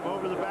rebound, came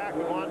over the back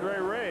of Andre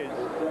Reid.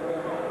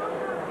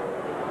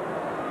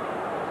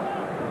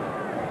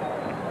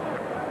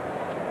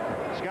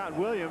 Scott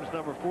Williams,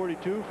 number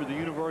 42 for the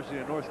University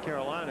of North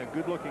Carolina,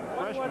 good-looking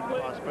freshman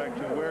prospect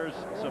who wears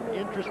some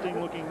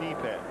interesting-looking knee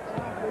pads.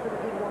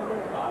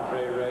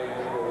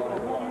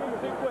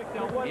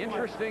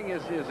 Interesting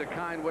is a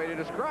kind way to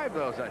describe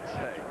those, I'd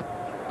say.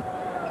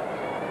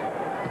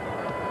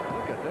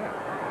 Look at that.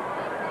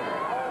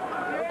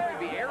 Those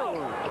may be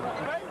heirlooms.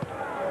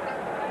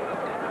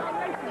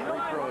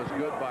 Free throw is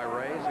good by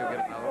Rays. He'll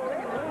get another one.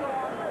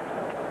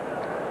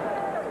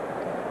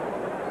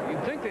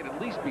 You'd think they'd at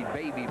least be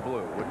baby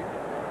blue, wouldn't you?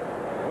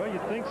 Well,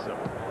 you'd think so.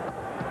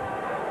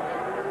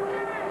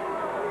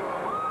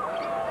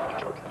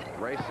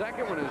 Ray's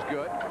second one is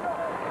good.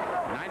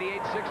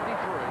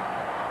 98-63.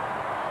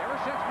 Ever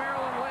since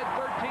Maryland led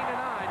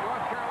 13-9,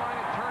 North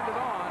Carolina turned it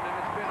on, and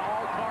it's been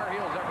all Tar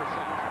Heels ever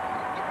since.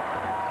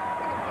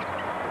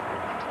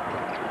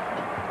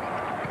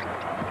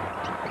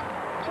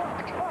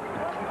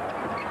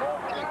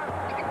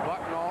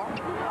 Bucknall.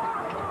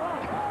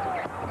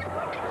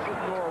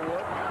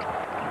 Norwood.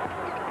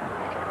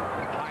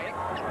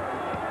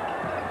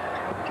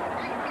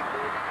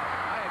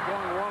 Hyatt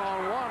going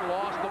one-on-one,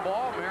 lost the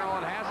ball.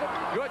 Maryland has it.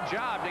 Good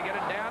job to get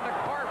it down to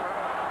Carver.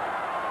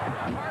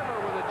 Carver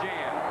with a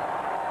jam.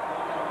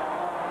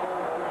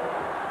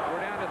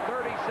 We're down to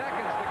 30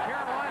 seconds. The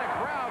Carolina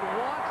crowd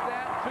wants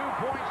that 2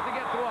 points to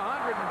get to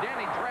 100, and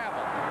Denny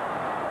traveled.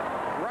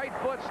 Right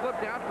foot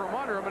slipped out from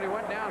under him, and he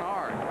went down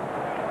hard.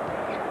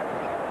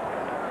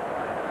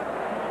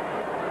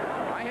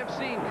 I have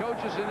seen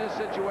coaches in this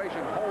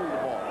situation hold the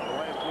ball for the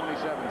last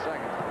 27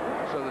 seconds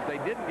so that they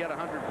didn't get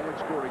 100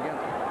 points scored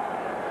against them.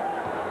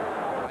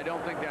 I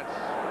don't think that's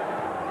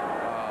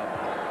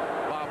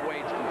Bob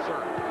Wade's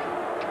concern.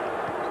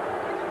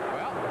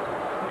 Well,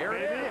 here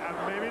it is.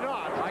 Maybe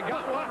not. I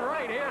got one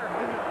right here.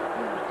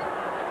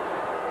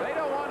 They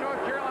don't want North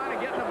Carolina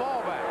getting the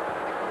ball back.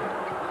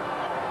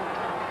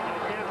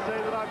 I can't say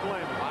that I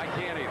blame them. I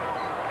can't either.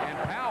 And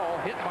Powell,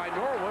 hit by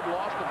Norwood,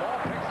 lost the ball,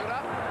 picks it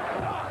up.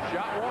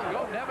 Shot won't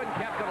go. Nevin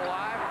kept it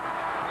alive.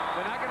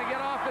 They're not going to get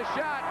off the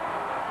shot.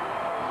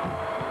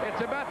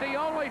 It's about the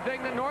only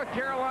thing that North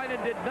Carolina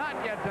did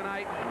not get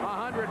tonight,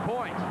 100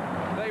 points.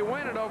 They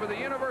win it over the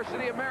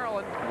University of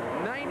Maryland,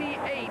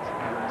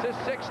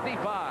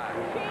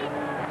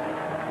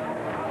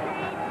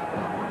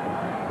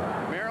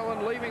 98-65.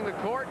 Maryland leaving the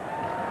court.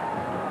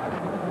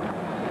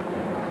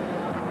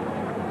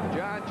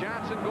 John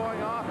Johnson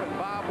going off, and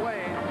Bob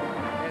Wade,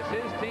 as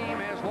his team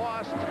has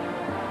lost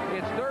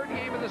its third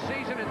game of the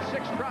season in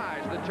 6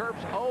 tries. The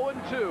Terps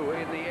 0-2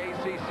 in the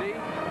ACC.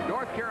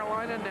 North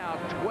Carolina now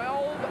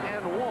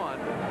 12-1,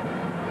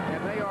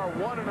 and they are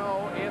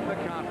 1-0 in the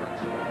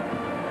conference.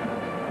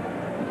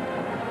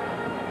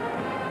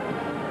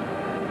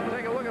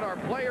 Take a look at our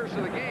players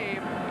of the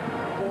game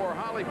for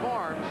Holly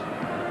Farms.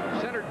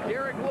 Center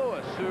Derrick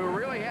Lewis, who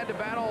really had to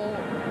battle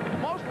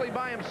mostly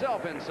by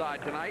himself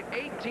inside tonight.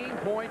 18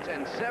 points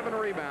and 7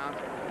 rebounds.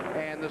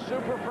 And the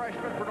super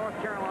freshman for North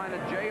Carolina,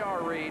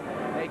 J.R. Reid,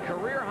 a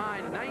career-high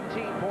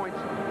 19 points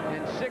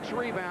and 6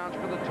 rebounds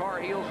for the Tar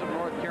Heels of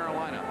North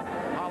Carolina.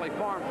 Holly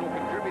Farms will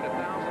contribute a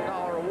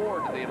 $1,000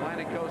 award to the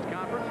Atlantic Coast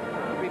Conference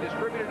to be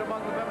distributed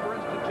among the member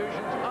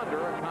institutions under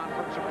a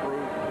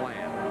conference-approved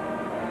plan.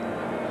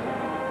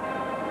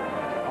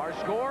 Our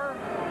score,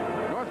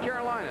 North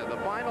Carolina, the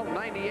final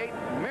 98,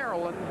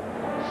 Maryland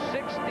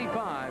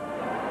 65.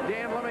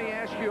 Dan, let me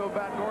ask you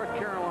about North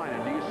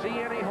Carolina. Do you see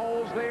any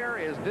holes there?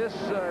 Is this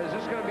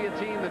going to be a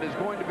team that is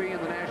going to be in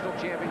the national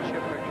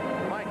championship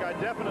picture? Mike, I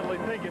definitely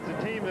think it's a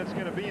team that's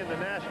going to be in the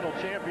national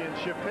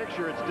championship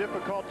picture. It's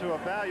difficult to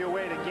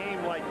evaluate a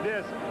game like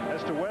this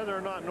as to whether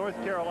or not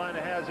North Carolina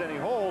has any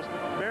holes.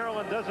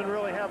 Maryland doesn't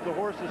really have the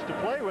horses to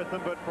play with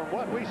them, but from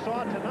what we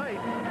saw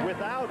tonight,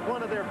 without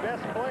one of their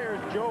best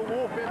players, Joe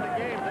Wolf, in the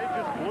game, they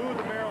just blew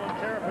the Maryland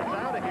Terrapins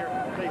out of here.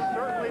 They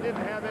certainly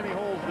didn't have any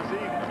holes this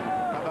evening.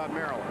 How about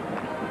Maryland?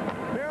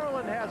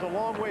 Maryland has has a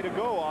long way to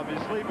go,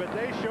 obviously, but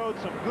they showed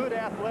some good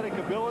athletic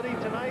ability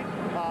tonight.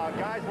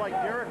 Guys like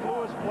Derrick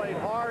Lewis played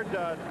hard.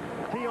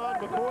 Tion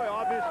McCoy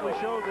obviously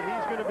showed that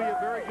he's going to be a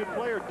very good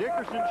player.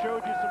 Dickerson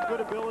showed you some good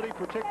ability,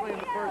 particularly in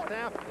the first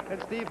half,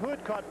 and Steve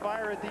Hood caught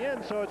fire at the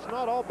end, so it's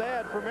not all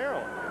bad for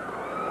Maryland.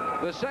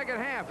 The second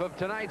half of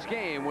tonight's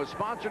game was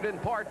sponsored in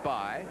part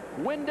by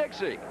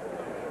Winn-Dixie,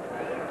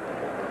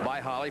 by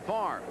Holly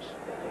Farms,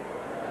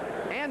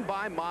 and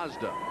by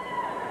Mazda.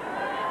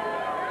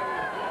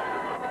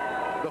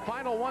 The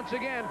final once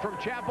again from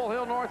Chapel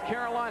Hill, North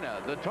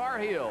Carolina. The Tar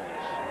Heels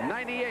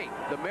 98,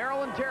 the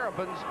Maryland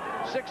Terrapins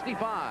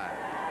 65.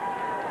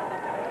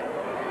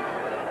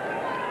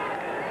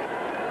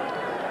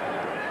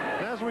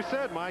 As we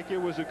said, Mike, it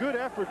was a good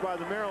effort by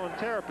the Maryland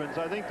Terrapins.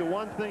 I think the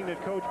one thing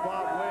that Coach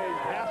Bob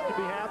Wade has to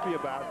be happy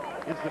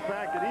about is the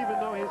fact that even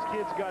though his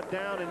kids got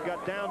down and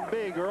got down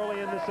big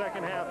early in the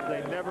second half,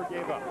 they never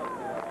gave up.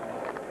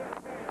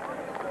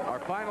 Our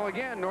final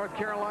again, North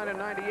Carolina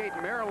 98,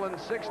 Maryland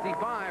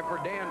 65. For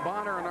Dan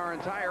Bonner and our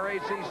entire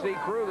ACC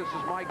crew, this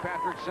is Mike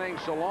Patrick saying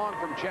so long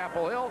from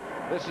Chapel Hill.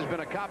 This has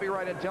been a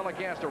copyrighted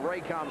telecast of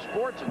Raycom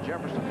Sports and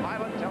Jefferson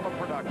Pilot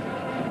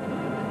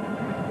Teleproductions.